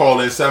forget to call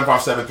in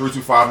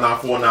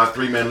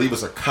 757-325-9493, man. Leave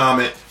us a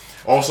comment.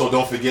 Also,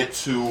 don't forget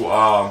to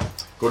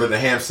go to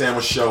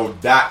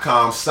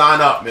thehamsandwichshow.com. Sign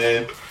up,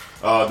 man.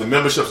 The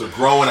memberships are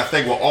growing. I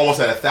think we're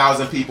almost at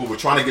 1,000 people. We're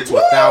trying to get to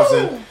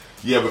 1,000.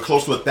 Yeah, we're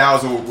close to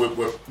 1,000.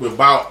 We're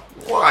about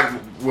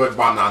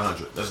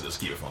 900. Let's just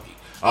keep it funky.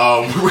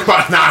 We're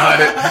about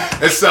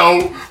 900, and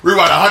so we're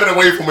about 100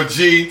 away from a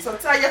G. So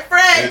tell your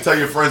friends. And tell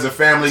your friends and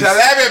family. Tell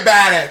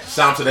everybody.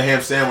 Shout out to the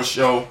Ham Sandwich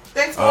Show.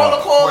 Thanks for all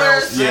the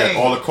callers. Yeah,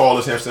 all the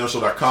callers.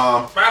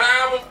 HamSandwichShow.com. Buy the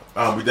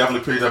album. We definitely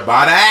appreciate that.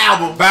 Buy the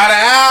album. Buy the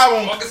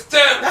album. August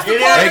 10th. That's the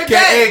part of the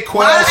AKA day.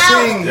 Quail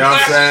Sing. You know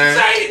what I'm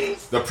saying?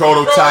 The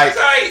prototype.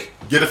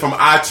 Get it from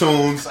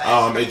iTunes.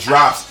 It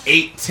drops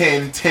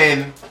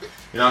 8/10/10.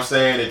 You know what I'm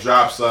saying? It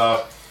drops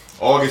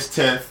August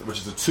 10th, which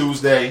is a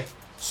Tuesday.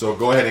 So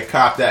go ahead and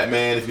cop that,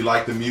 man, if you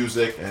like the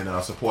music, and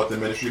support the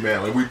ministry,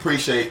 man. And we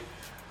appreciate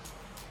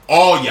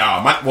all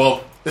y'all.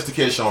 It's the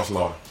kid Sean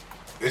Slaughter.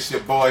 It's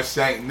your boy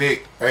Saint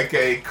Nick,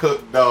 a.k.a.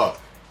 Cook Dog,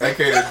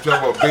 a.k.a. the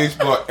drummer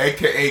baseball,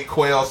 a.k.a.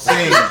 Quail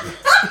Sing. I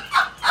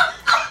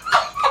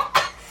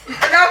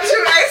got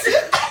you, Ace.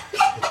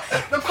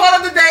 The quote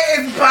of the day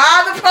is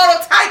buy the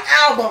prototype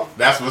album.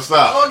 That's what's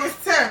up.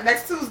 August 10th,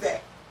 next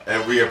Tuesday.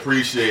 And we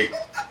appreciate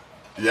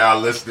y'all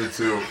listening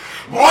to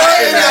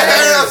What in the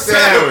Hell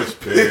Sandwich,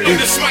 pig.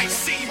 This might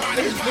seem out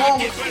of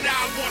pocket, but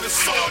I want to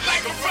soar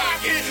like a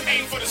rocket.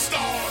 Aim for the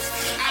stars.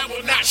 I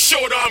will not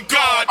shoulder, I'm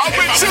God. If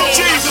I fall,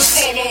 I just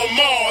fall on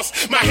Mars.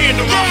 My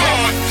hand on my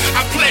heart.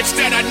 I pledge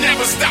that I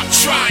never stop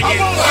trying.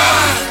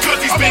 Cause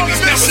these babies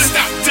never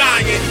stop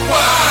dying.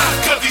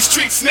 Cause these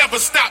streets never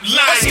stop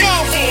lying.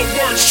 4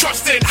 words,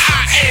 trust in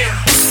I am.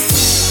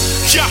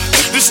 Yeah,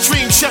 this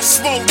dream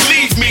just won't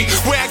leave me.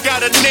 Where I got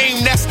a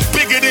name that's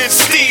bigger than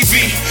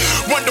Stevie.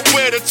 Wonder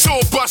where the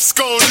tour bus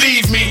gon'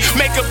 leave me.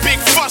 Make a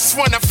big fuss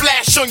when I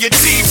flash on your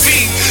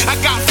TV. I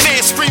got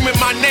fans screaming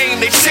my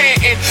name, they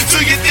chanting.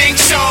 Do you think,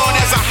 Sean,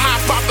 as I hop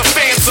out the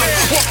Phantom?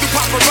 Walk through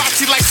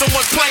paparazzi like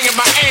someone's playing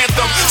my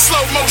anthem.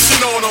 Slow motion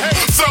on them,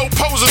 throw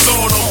poses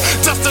on them.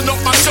 Dusting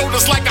off my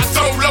shoulders like I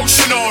throw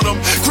lotion on them.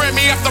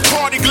 Grammy after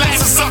party,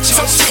 glasses up,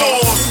 so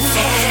storm.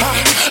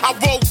 I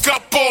woke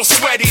up all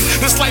sweaty.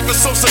 This life is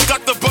so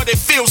seductive, but it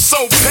feels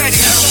so petty.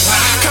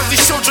 Cause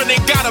these children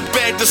ain't got a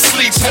bed to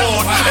sleep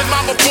on. And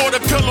mama bought a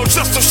pillow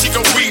just so she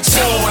can reach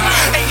on.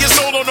 8 years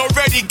old and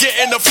already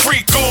getting a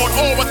freak on.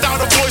 All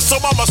without a voice, so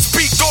mama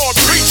speak on,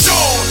 preach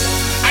on.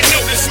 I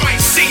know this might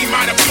seem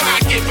out of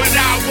pocket, but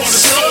I wanna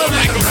soar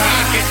like a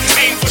rocket.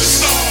 Aim for the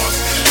stars.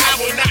 I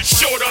will not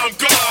shoulder, I'm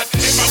God.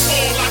 If I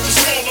fall, I just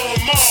fall on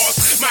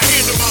Mars. My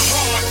hand on my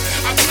heart.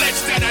 I pledge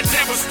that I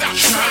never stop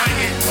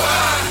trying.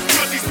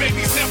 Cause these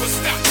babies never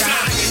stop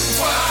dying.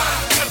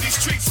 Cause these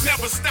streets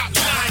never stop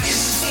lying.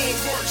 4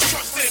 words,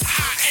 trust in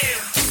I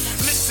am.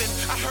 Listen,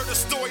 I heard a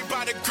story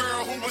about a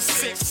girl who was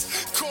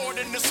 6, caught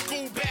in this